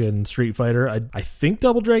and fucking Street Fighter. I think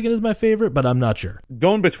Double Dragon is my favorite, but I'm not sure.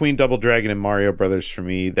 Going between Double Dragon and Mario Brothers for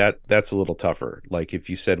me, that's a little tougher. Like if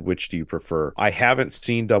you said, which do you prefer? I haven't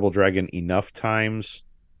seen Double Dragon enough times,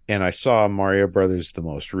 and I saw Mario Brothers the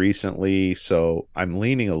most recently, so I'm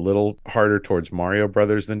leaning a little harder towards Mario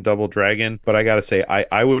Brothers than Double Dragon. But I gotta say,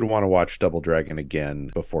 I would want to watch Double Dragon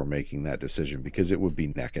again before making that decision, because it would be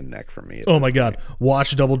neck and neck for me. Oh my God,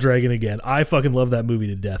 watch Double Dragon again. I fucking love that movie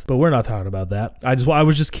to death, but we're not talking about that. I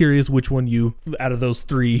was just curious which one you, out of those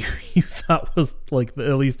three, you thought was like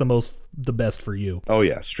at least the best for you. Oh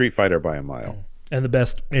yeah, Street Fighter by a mile. And the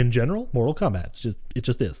best in general, Mortal Kombat. It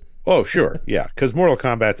just is. Oh, sure. Yeah, because Mortal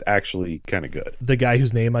Kombat's actually kind of good. The guy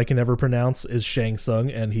whose name I can never pronounce is Shang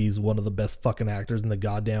Tsung, and he's one of the best fucking actors in the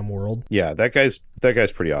goddamn world. Yeah, that guy's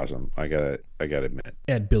pretty awesome. I gotta admit.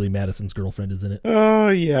 And Billy Madison's girlfriend is in it. Oh,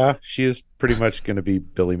 yeah. She is pretty much going to be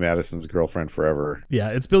Billy Madison's girlfriend forever. Yeah,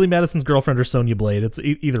 it's Billy Madison's girlfriend or Sonya Blade. It's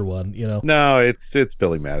either one, you know? No, it's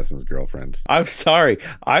Billy Madison's girlfriend. I'm sorry.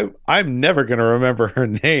 I'm never going to remember her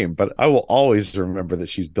name, but I will always remember that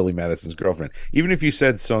she's Billy Madison's girlfriend. Even if you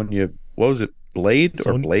said Sonya, what was it? Blade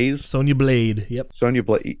or Blaze? Sonya Blade, yep. Sonya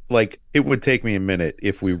Blade. Like, it would take me a minute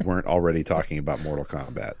if we weren't already talking about Mortal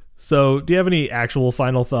Kombat. So, do you have any actual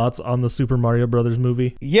final thoughts on the Super Mario Brothers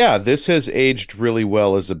movie? Yeah, this has aged really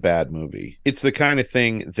well as a bad movie. It's the kind of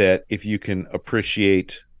thing that if you can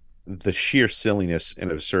appreciate the sheer silliness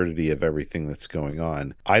and absurdity of everything that's going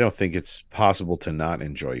on, I don't think it's possible to not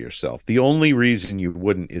enjoy yourself. The only reason you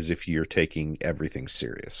wouldn't is if you're taking everything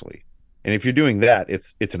seriously. And if you're doing that,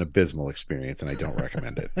 it's an abysmal experience, and I don't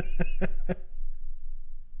recommend it.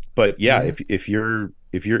 But yeah, if you're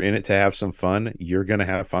in it to have some fun, you're gonna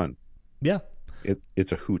have fun. Yeah,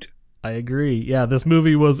 it's a hoot. I agree. Yeah, this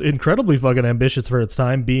movie was incredibly fucking ambitious for its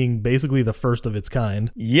time, being basically the first of its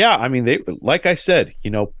kind. Yeah, I mean, they, like I said,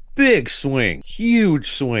 big swing,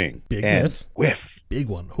 huge swing, big and miss, whiff, big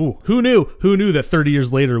one. Who knew? Who knew that 30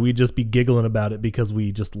 years later we'd just be giggling about it because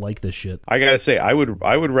we just like this shit? I gotta say, I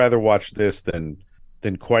would rather watch this than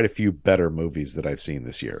quite a few better movies that I've seen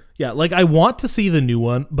this year. Yeah, like I want to see the new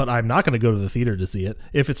one, but I'm not going to go to the theater to see it.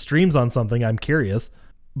 If it streams on something, I'm curious.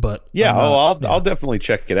 But yeah, I'll definitely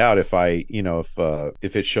check it out if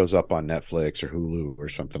if it shows up on Netflix or Hulu or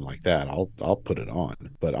something like that. I'll put it on.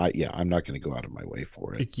 But I'm not going to go out of my way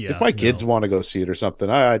for it. Yeah, if my kids want to go see it or something,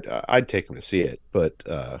 I'd take them to see it. But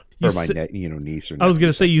or my niece or nephew. I was going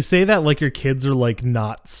to say, you say that like your kids are like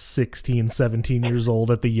not 16, 17 years old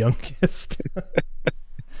at the youngest.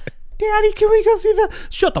 Daddy, can we go see that?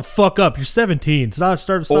 Shut the fuck up! You're 17. Stop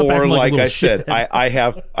or acting like I said, shit. I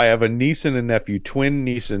have a niece and a nephew, twin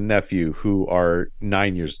niece and nephew, who are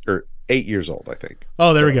 8 years old, I think.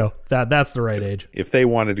 Oh, there we go. That's the right age. If they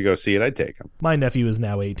wanted to go see it, I'd take them. My nephew is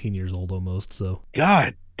now 18 years old almost. So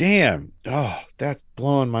God damn! Oh, that's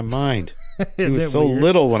blowing my mind. He was so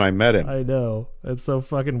little when I met him. I know. It's so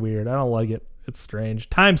fucking weird. I don't like it. It's strange.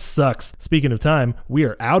 Time sucks. Speaking of time, we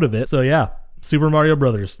are out of it. So yeah, Super Mario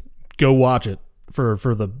Brothers. Go watch it for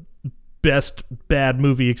the best bad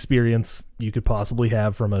movie experience you could possibly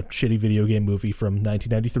have from a shitty video game movie from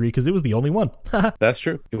 1993, because it was the only one. That's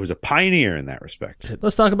true. It was a pioneer in that respect.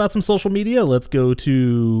 Let's talk about some social media. Let's go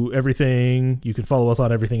to everything. You can follow us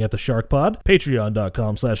on everything at the Shark Pod.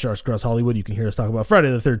 Patreon.com/SharksCrossHollywood. You can hear us talk about Friday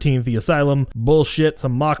the 13th, The Asylum, bullshit,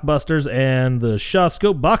 some Mockbusters, and the Shaw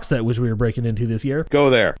Scope box set, which we were breaking into this year. Go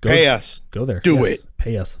there. Pay us. Go there. Do it.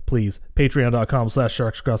 Pay us, please.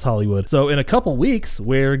 Patreon.com/SharksCrossHollywood. So in a couple weeks,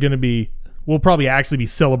 we'll probably actually be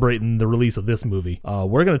celebrating the release of this movie.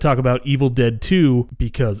 We're going to talk about Evil Dead 2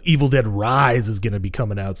 because Evil Dead Rise is going to be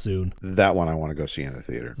coming out soon. That one I want to go see in the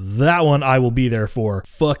theater. That one I will be there for.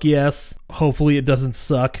 Fuck yes. Hopefully it doesn't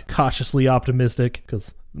suck. Cautiously optimistic,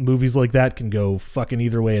 because movies like that can go fucking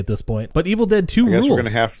either way at this point. But Evil Dead 2 rules.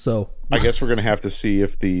 I guess we're going to have to see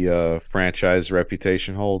if the franchise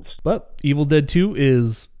reputation holds. But Evil Dead 2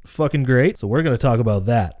 is fucking great, so we're going to talk about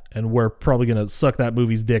that. And we're probably going to suck that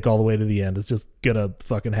movie's dick all the way to the end. It's just going to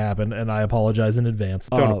fucking happen, and I apologize in advance.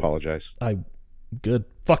 Don't apologize. Good.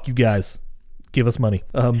 Fuck you guys. Give us money.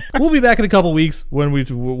 We'll be back in a couple weeks where we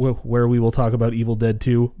will talk about Evil Dead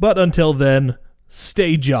 2. But until then,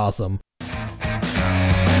 stay jawsome.